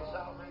the day of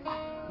salvation.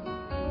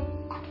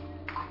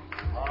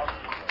 Hallelujah.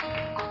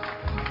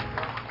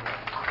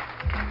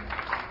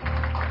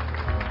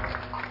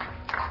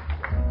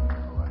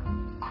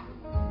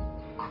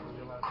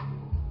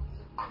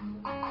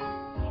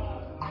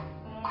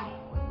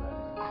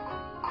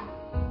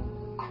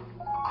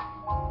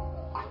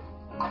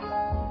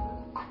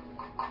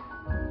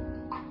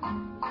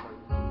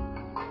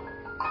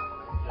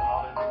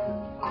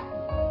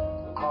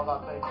 Father, I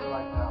thank you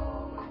right now,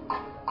 Lord.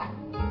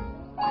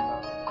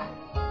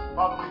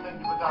 Father, we thank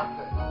you for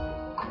Dante.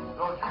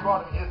 Lord, you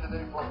brought him here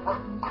today for a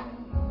purpose.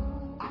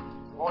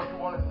 Lord, you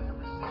wanted him to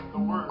receive the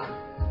word,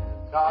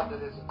 God,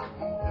 that is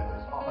moved in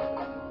his heart.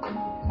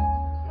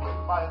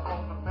 Even by his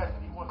own confession,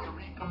 he wants to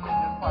recommit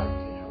his life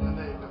to you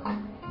today.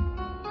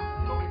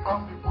 So we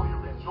come before you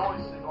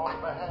rejoicing on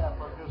behalf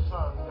of your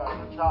son, you got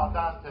your child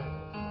Dante.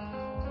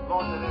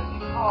 Lord, that as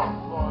he comes,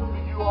 Lord,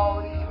 you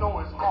already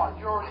know his heart.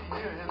 You already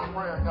hear his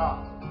prayer,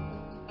 God.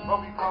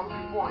 Lord, we come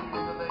before you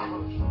in the name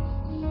of Jesus.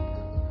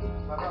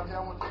 Now, Dante,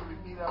 I want you to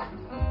repeat after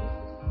me.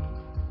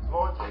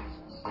 Lord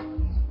Jesus,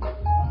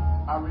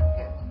 I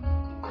repent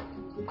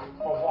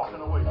for walking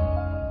away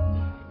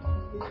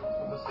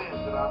from the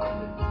sins that I've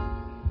committed.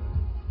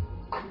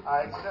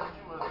 I accept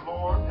you as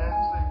Lord and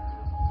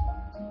Savior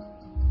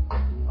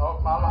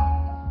of my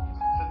life.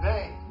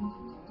 Today,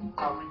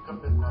 I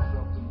recommit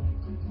myself to you.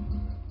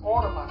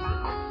 Order my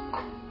steps.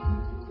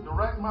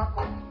 Direct my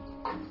course.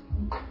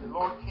 And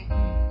Lord, keep me.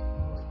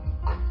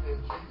 In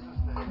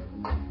Jesus' name.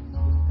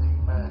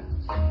 Amen.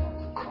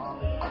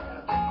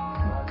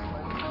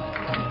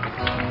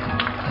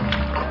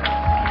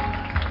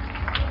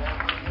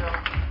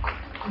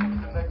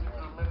 Connected to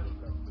the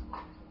ministry.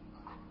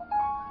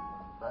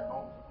 Back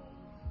home.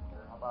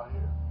 How about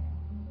here?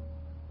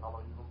 How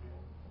long you gonna be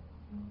here?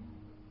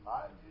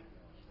 5 years.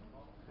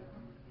 Think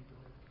you would be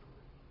committed to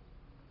it?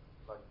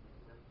 Like you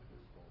committed to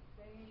this one.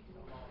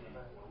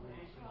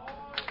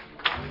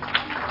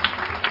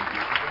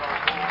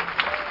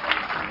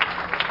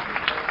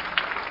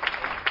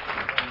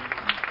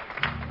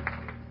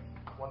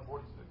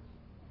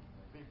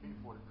 BP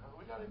 40.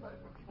 We got anybody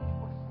from BP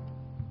 46?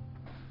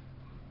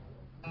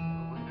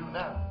 We do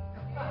now.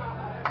 Amen.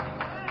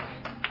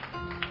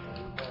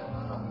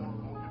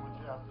 We'll get with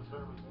you after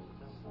service.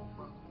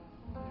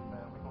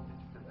 Amen. We're going to get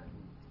you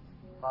connected.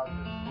 Probably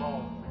just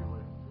long to be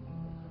away.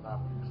 And I'll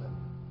be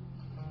connected.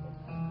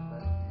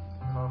 Amen.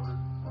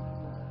 Covered.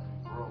 Amen.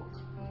 Grow.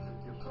 Get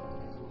gifts of the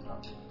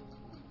kingdom.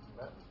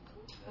 Amen.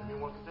 Enemy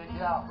wants to take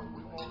you out, but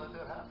we won't let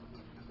that happen.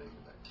 You can stay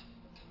connected.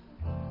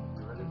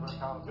 You're ready for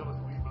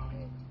accountability. We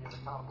believe in being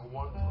accountable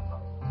one to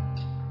another.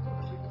 So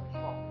that we can be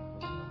strong.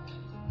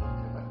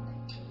 Amen.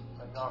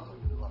 Thank God for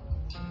you, brother.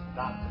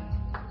 Dante.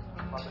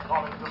 I'm about to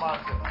call him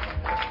Devontae.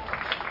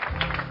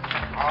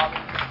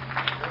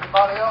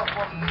 Anybody else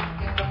want to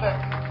be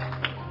connected?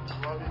 You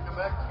want to be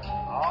connected?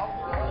 All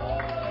right.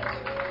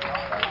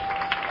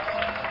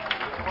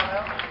 Anyone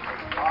else?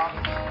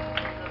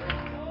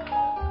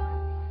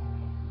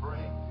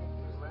 Bring.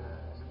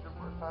 It's your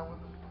first time with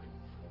us.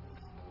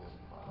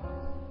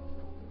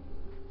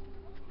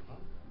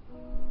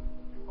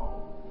 Oh,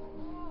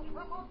 you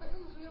remember the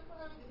easier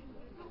man?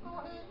 You go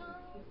ahead, girl.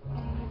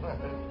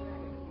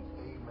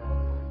 Amen.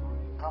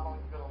 How long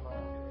you been on that?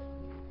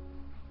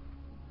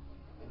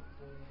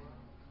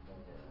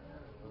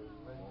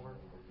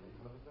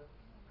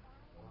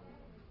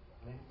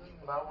 18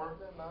 months. Not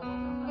working, not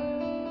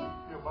working.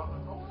 Your mother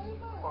told me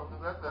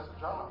that's a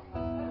job.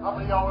 How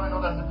many of y'all already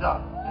know that's a job?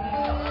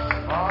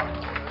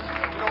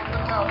 You don't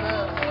sit down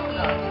there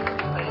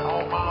and say,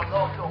 oh, mom, no,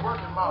 you're a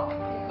working mom.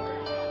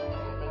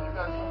 And you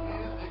got 2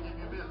 kids, they give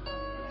you business.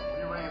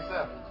 We raise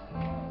 7.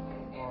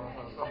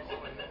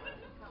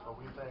 So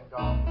we thank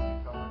God for you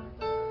coming in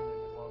there.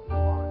 You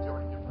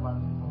already give your life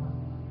to the Lord.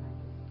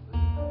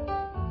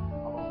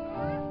 How long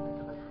have you been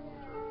connected to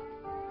the church?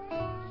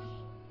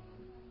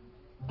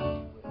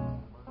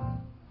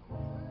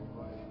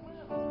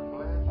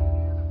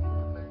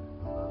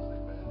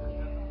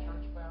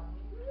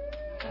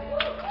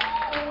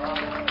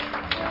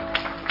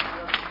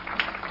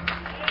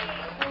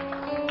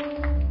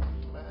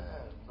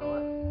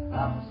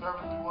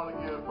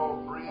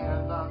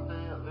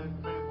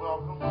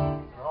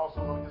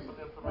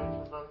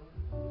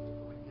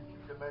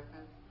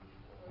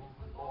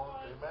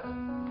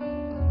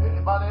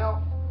 Anybody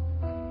else?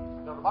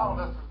 The Bible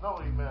lets us know,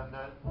 amen,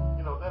 that,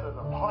 that is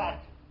a plant.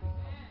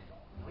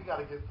 We got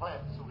to get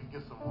planted so we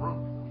get some root,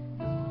 we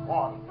get some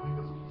water, we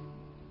get some,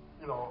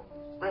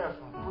 bear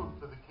some fruit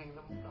to the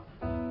kingdom of God.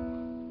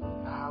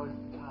 Now is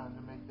the time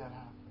to make that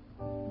happen.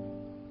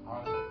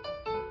 Hallelujah.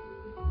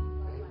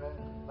 Amen.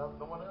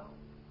 No one else?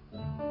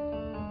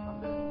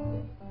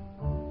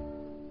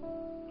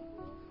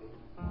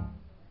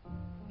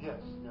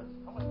 Yes.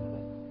 How much do you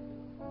think?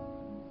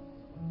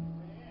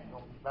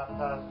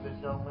 Baptized this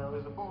young man.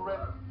 Is the boo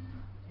ready?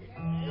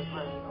 It's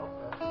ready.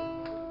 Okay.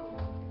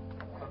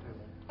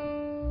 I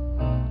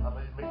know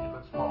you make you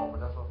look small,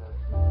 but that's okay.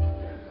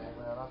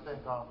 Amen. I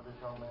thank God for this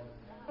young man.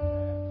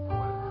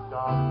 What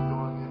God is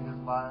doing in his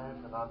life,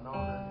 and I know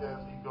that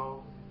as he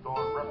goes, he's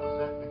going to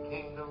represent the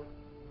kingdom.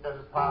 Got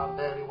his proud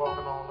daddy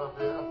walking on up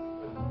there.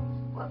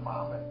 Where's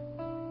mom at?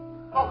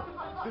 Oh,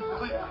 see,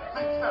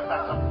 step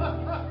back up.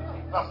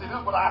 Now see, this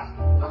is what I see.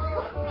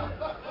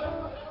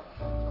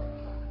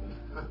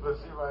 But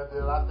see right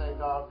there, I thank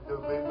God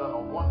because they've done a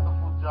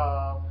wonderful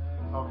job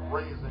of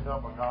raising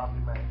up a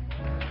godly man.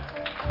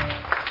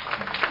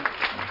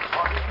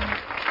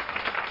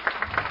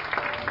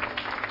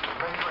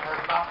 Labor has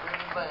not been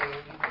in vain.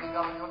 He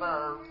got on your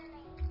nerves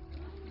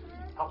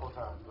a couple of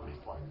times, at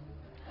least twice.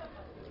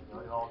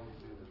 All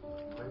these years.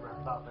 Labor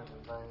has not been in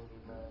vain,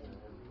 amen. And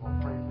we're going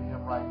to pray for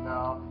him right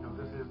now because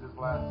this is his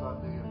last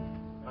Sunday. And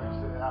like I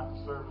said, after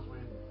service, we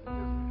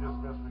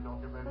dismissed. We're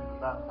going to get ready to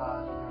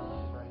baptize him.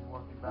 He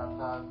wants to be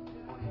baptized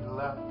before he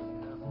left.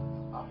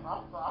 I'm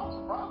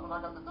surprised when I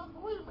got the dust.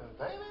 Wait a minute,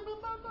 they ain't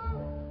been baptized?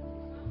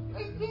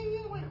 18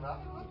 years? Wait a minute.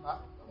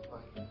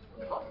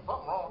 Something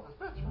wrong with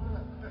this picture.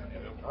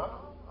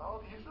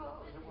 Oh, you sure?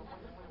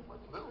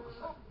 Little or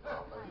something.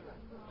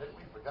 Maybe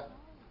we forgot.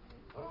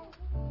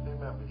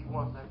 Amen. But he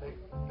wants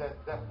that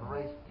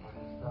declaration for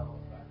himself.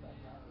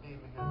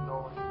 Even his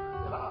knowing.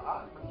 And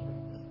I appreciate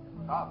it.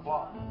 I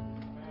applaud it.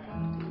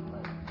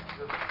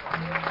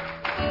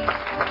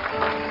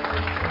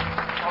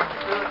 On the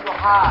spiritual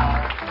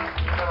high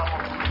that I'm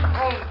going to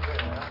maintain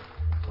there.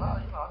 Well,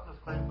 I'm just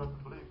crazy enough to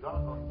believe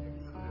God's going to give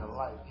you their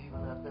life, even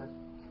at that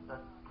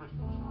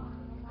Christian school.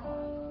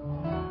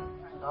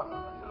 You know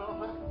what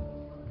I'm saying?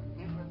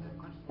 Even at that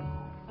Christian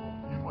school,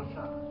 you will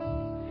shine.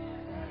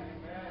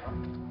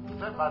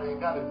 Everybody ain't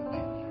got it as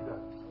deep as you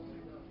got.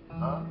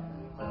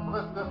 So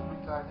let's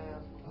reach our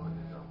hands for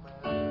this young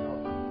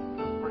man.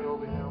 Just pray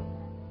over him.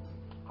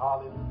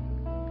 Hallelujah.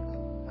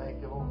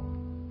 Thank you, Lord.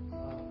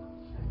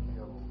 Thank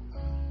you, Lord.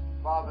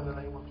 Father, in the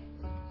name of Jesus.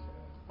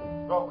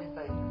 God, we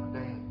thank you for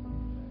Dan.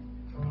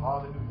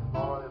 Hallelujah,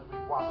 Lord, as we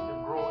watch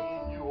him grow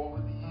in you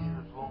over the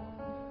years, Lord.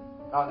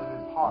 God, that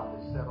his heart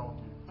is set on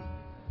you.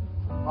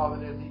 Father,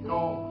 as he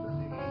goes, as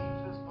he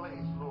leaves this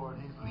place, Lord,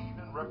 he's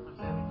leaving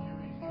representing you.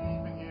 He's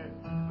leaving here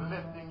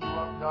lifting you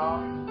up,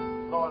 God.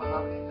 Lord, and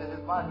I believe that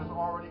his life is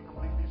already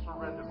completely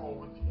surrendered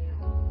over to you.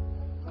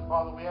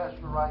 Father, we ask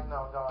you right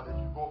now, God, as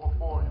you go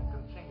before him,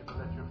 continue to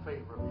let your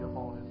favor be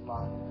upon his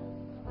life.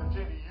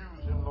 Continue to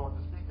use him, Lord,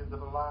 to speak into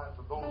the lives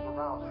of those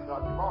around him,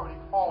 God. You've already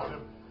called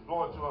him,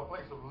 Lord, to a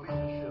place of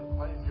leadership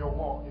in your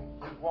walk, in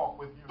his walk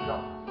with you,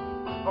 God.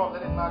 Lord,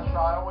 let him not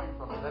shy away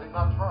from it. Let him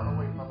not turn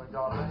away from it,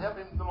 God. Let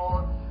help him,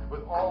 Lord,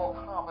 with all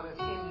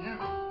confidence in you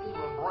to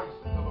embrace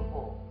it to the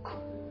full.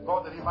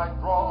 Lord, that he might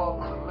draw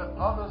others and lift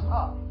others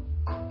up,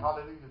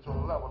 hallelujah, to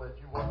a level that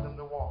you want them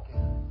to walk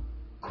in.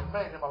 You've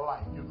made him a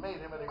light. You've made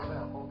him an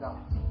example, God.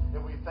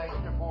 And we thank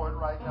you for it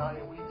right now.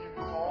 And we give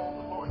you all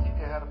the glory. Keep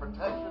your hand of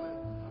protection,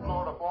 and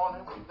Lord, upon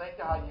him. We thank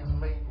you how you've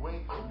made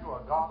ways, and you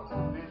are God of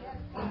provision.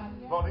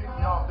 Lord, even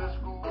beyond this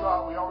school,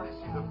 God, we already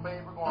see the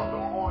favor going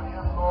before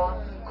him, Lord.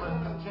 Let's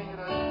continue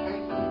the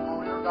education and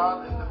career,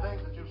 God, and the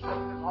things that you've set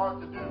in his heart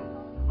to do.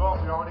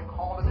 Lord, we already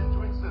call it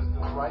into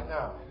existence right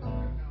now.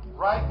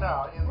 Right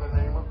now, in the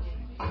name of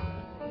Jesus.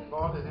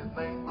 Lord, that his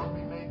name will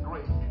be made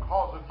great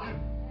because of you.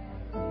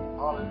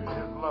 Hallelujah,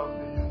 his love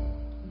to you.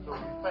 So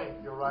we thank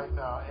you right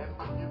now, and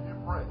we give you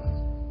praise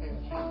in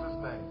Jesus'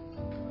 name.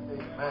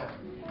 Amen.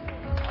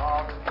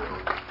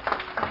 Hallelujah.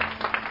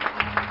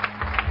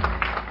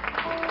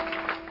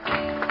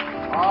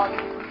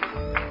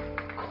 Hallelujah.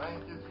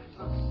 Thank you,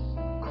 Jesus.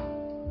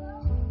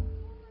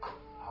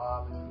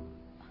 Hallelujah.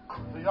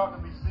 So y'all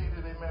can be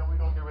seated, amen. We're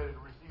going to get ready to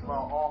receive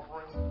our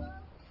offering.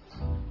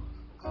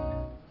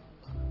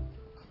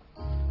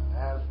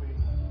 As we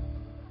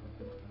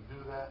do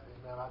that,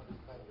 amen, I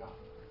just thank God.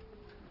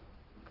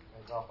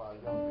 Thank God for our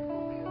young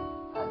people being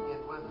back in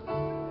with us.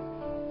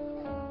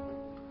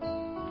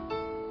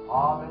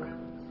 Hallelujah.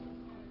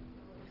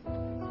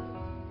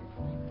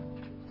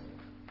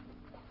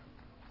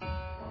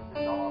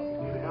 Y'all, if you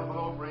need an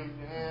envelope, raise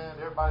your hand.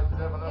 Everybody should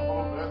have an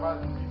envelope. Everybody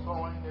should be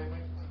sewing.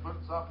 Amen. Put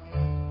something in.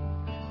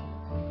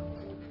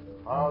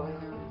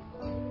 Hallelujah.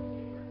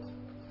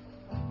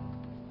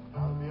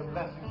 That'll be a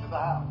blessing to the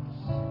house.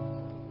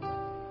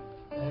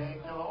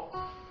 Thank you, Lord.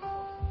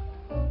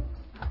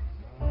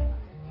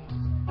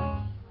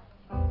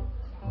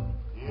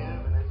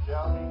 Give and it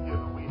shall be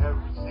given. We have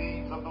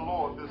received of the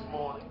Lord this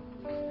morning.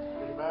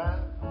 Amen.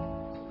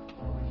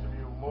 We should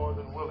be more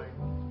than willing,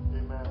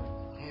 amen, to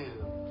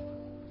give.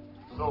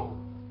 So,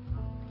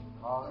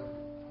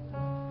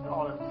 hallelujah.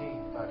 All them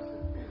teams back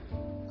there.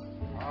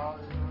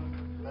 Hallelujah.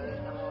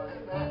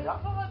 Amen.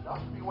 Y'all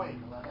should be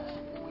waiting, man.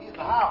 We in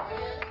the house.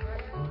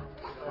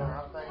 Amen. I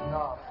thank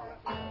God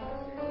for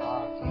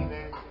our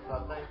teenagers. I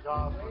thank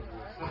God for the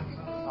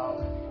citizens, our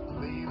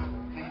leaders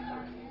and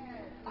teachers.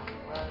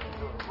 Man, you're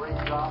doing a great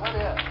job. What is?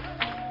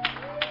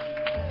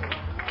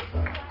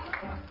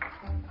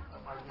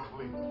 That might be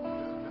bleeding.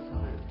 Yes,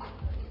 it is.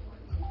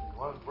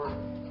 One's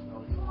working.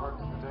 He's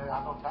working today. I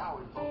know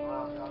Cowie's floating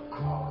around down there.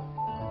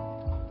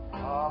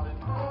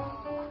 Hallelujah.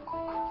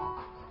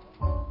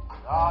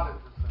 God has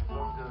just been so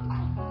good.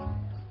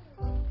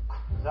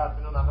 This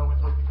afternoon, I know we're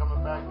supposed to be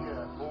coming back here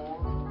at 4.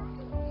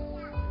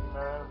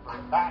 Amen. For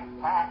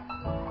backpack.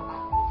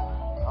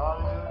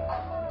 Hallelujah.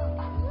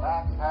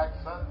 Backpack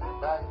Sunday,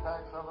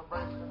 backpack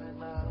celebration.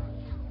 Amen.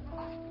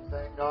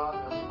 Thank God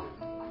that we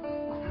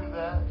can do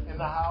that in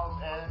the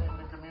house and in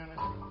the community.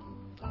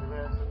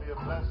 Amen. To be a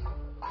blessing.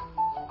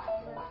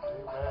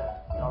 Amen.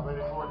 Y'all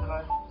ready for it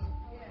tonight?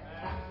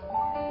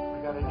 We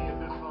got any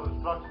additional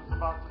instructions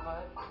about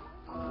tonight?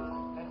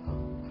 Okay.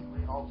 We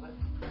all set?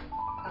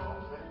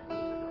 All set?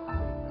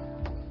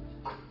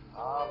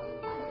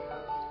 Hallelujah.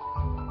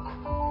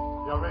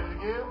 Y'all ready to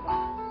give?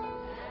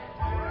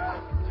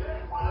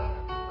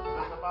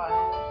 Lift up our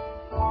hands.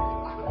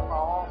 Lift up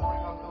our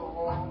offering unto the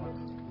Lord.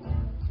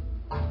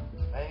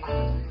 Thank you,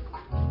 Jesus.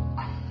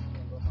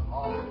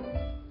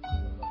 Hallelujah.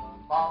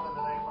 Father, in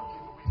the name of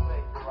Jesus, we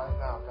thank you right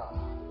now, God,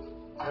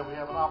 that we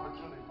have an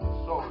opportunity to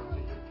sow into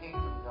your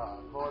kingdom, God. God.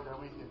 Lord, that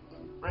we can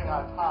bring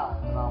our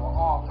tithes and our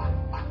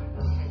offerings into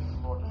your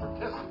kingdom, Lord, to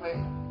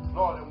participate,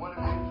 Lord, in what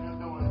it is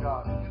you're doing,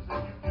 God. And you said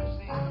you give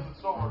seed to the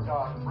sower,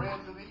 God, and bread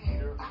to the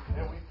eater.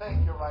 And we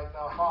thank you right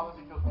now, Father,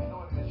 because we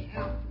know it is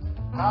you,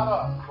 not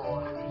us,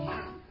 Lord. It is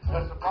you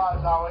that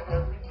supplies our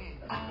every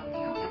need. Because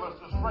you give us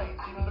the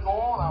strength even to go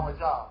on our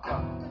job,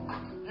 God.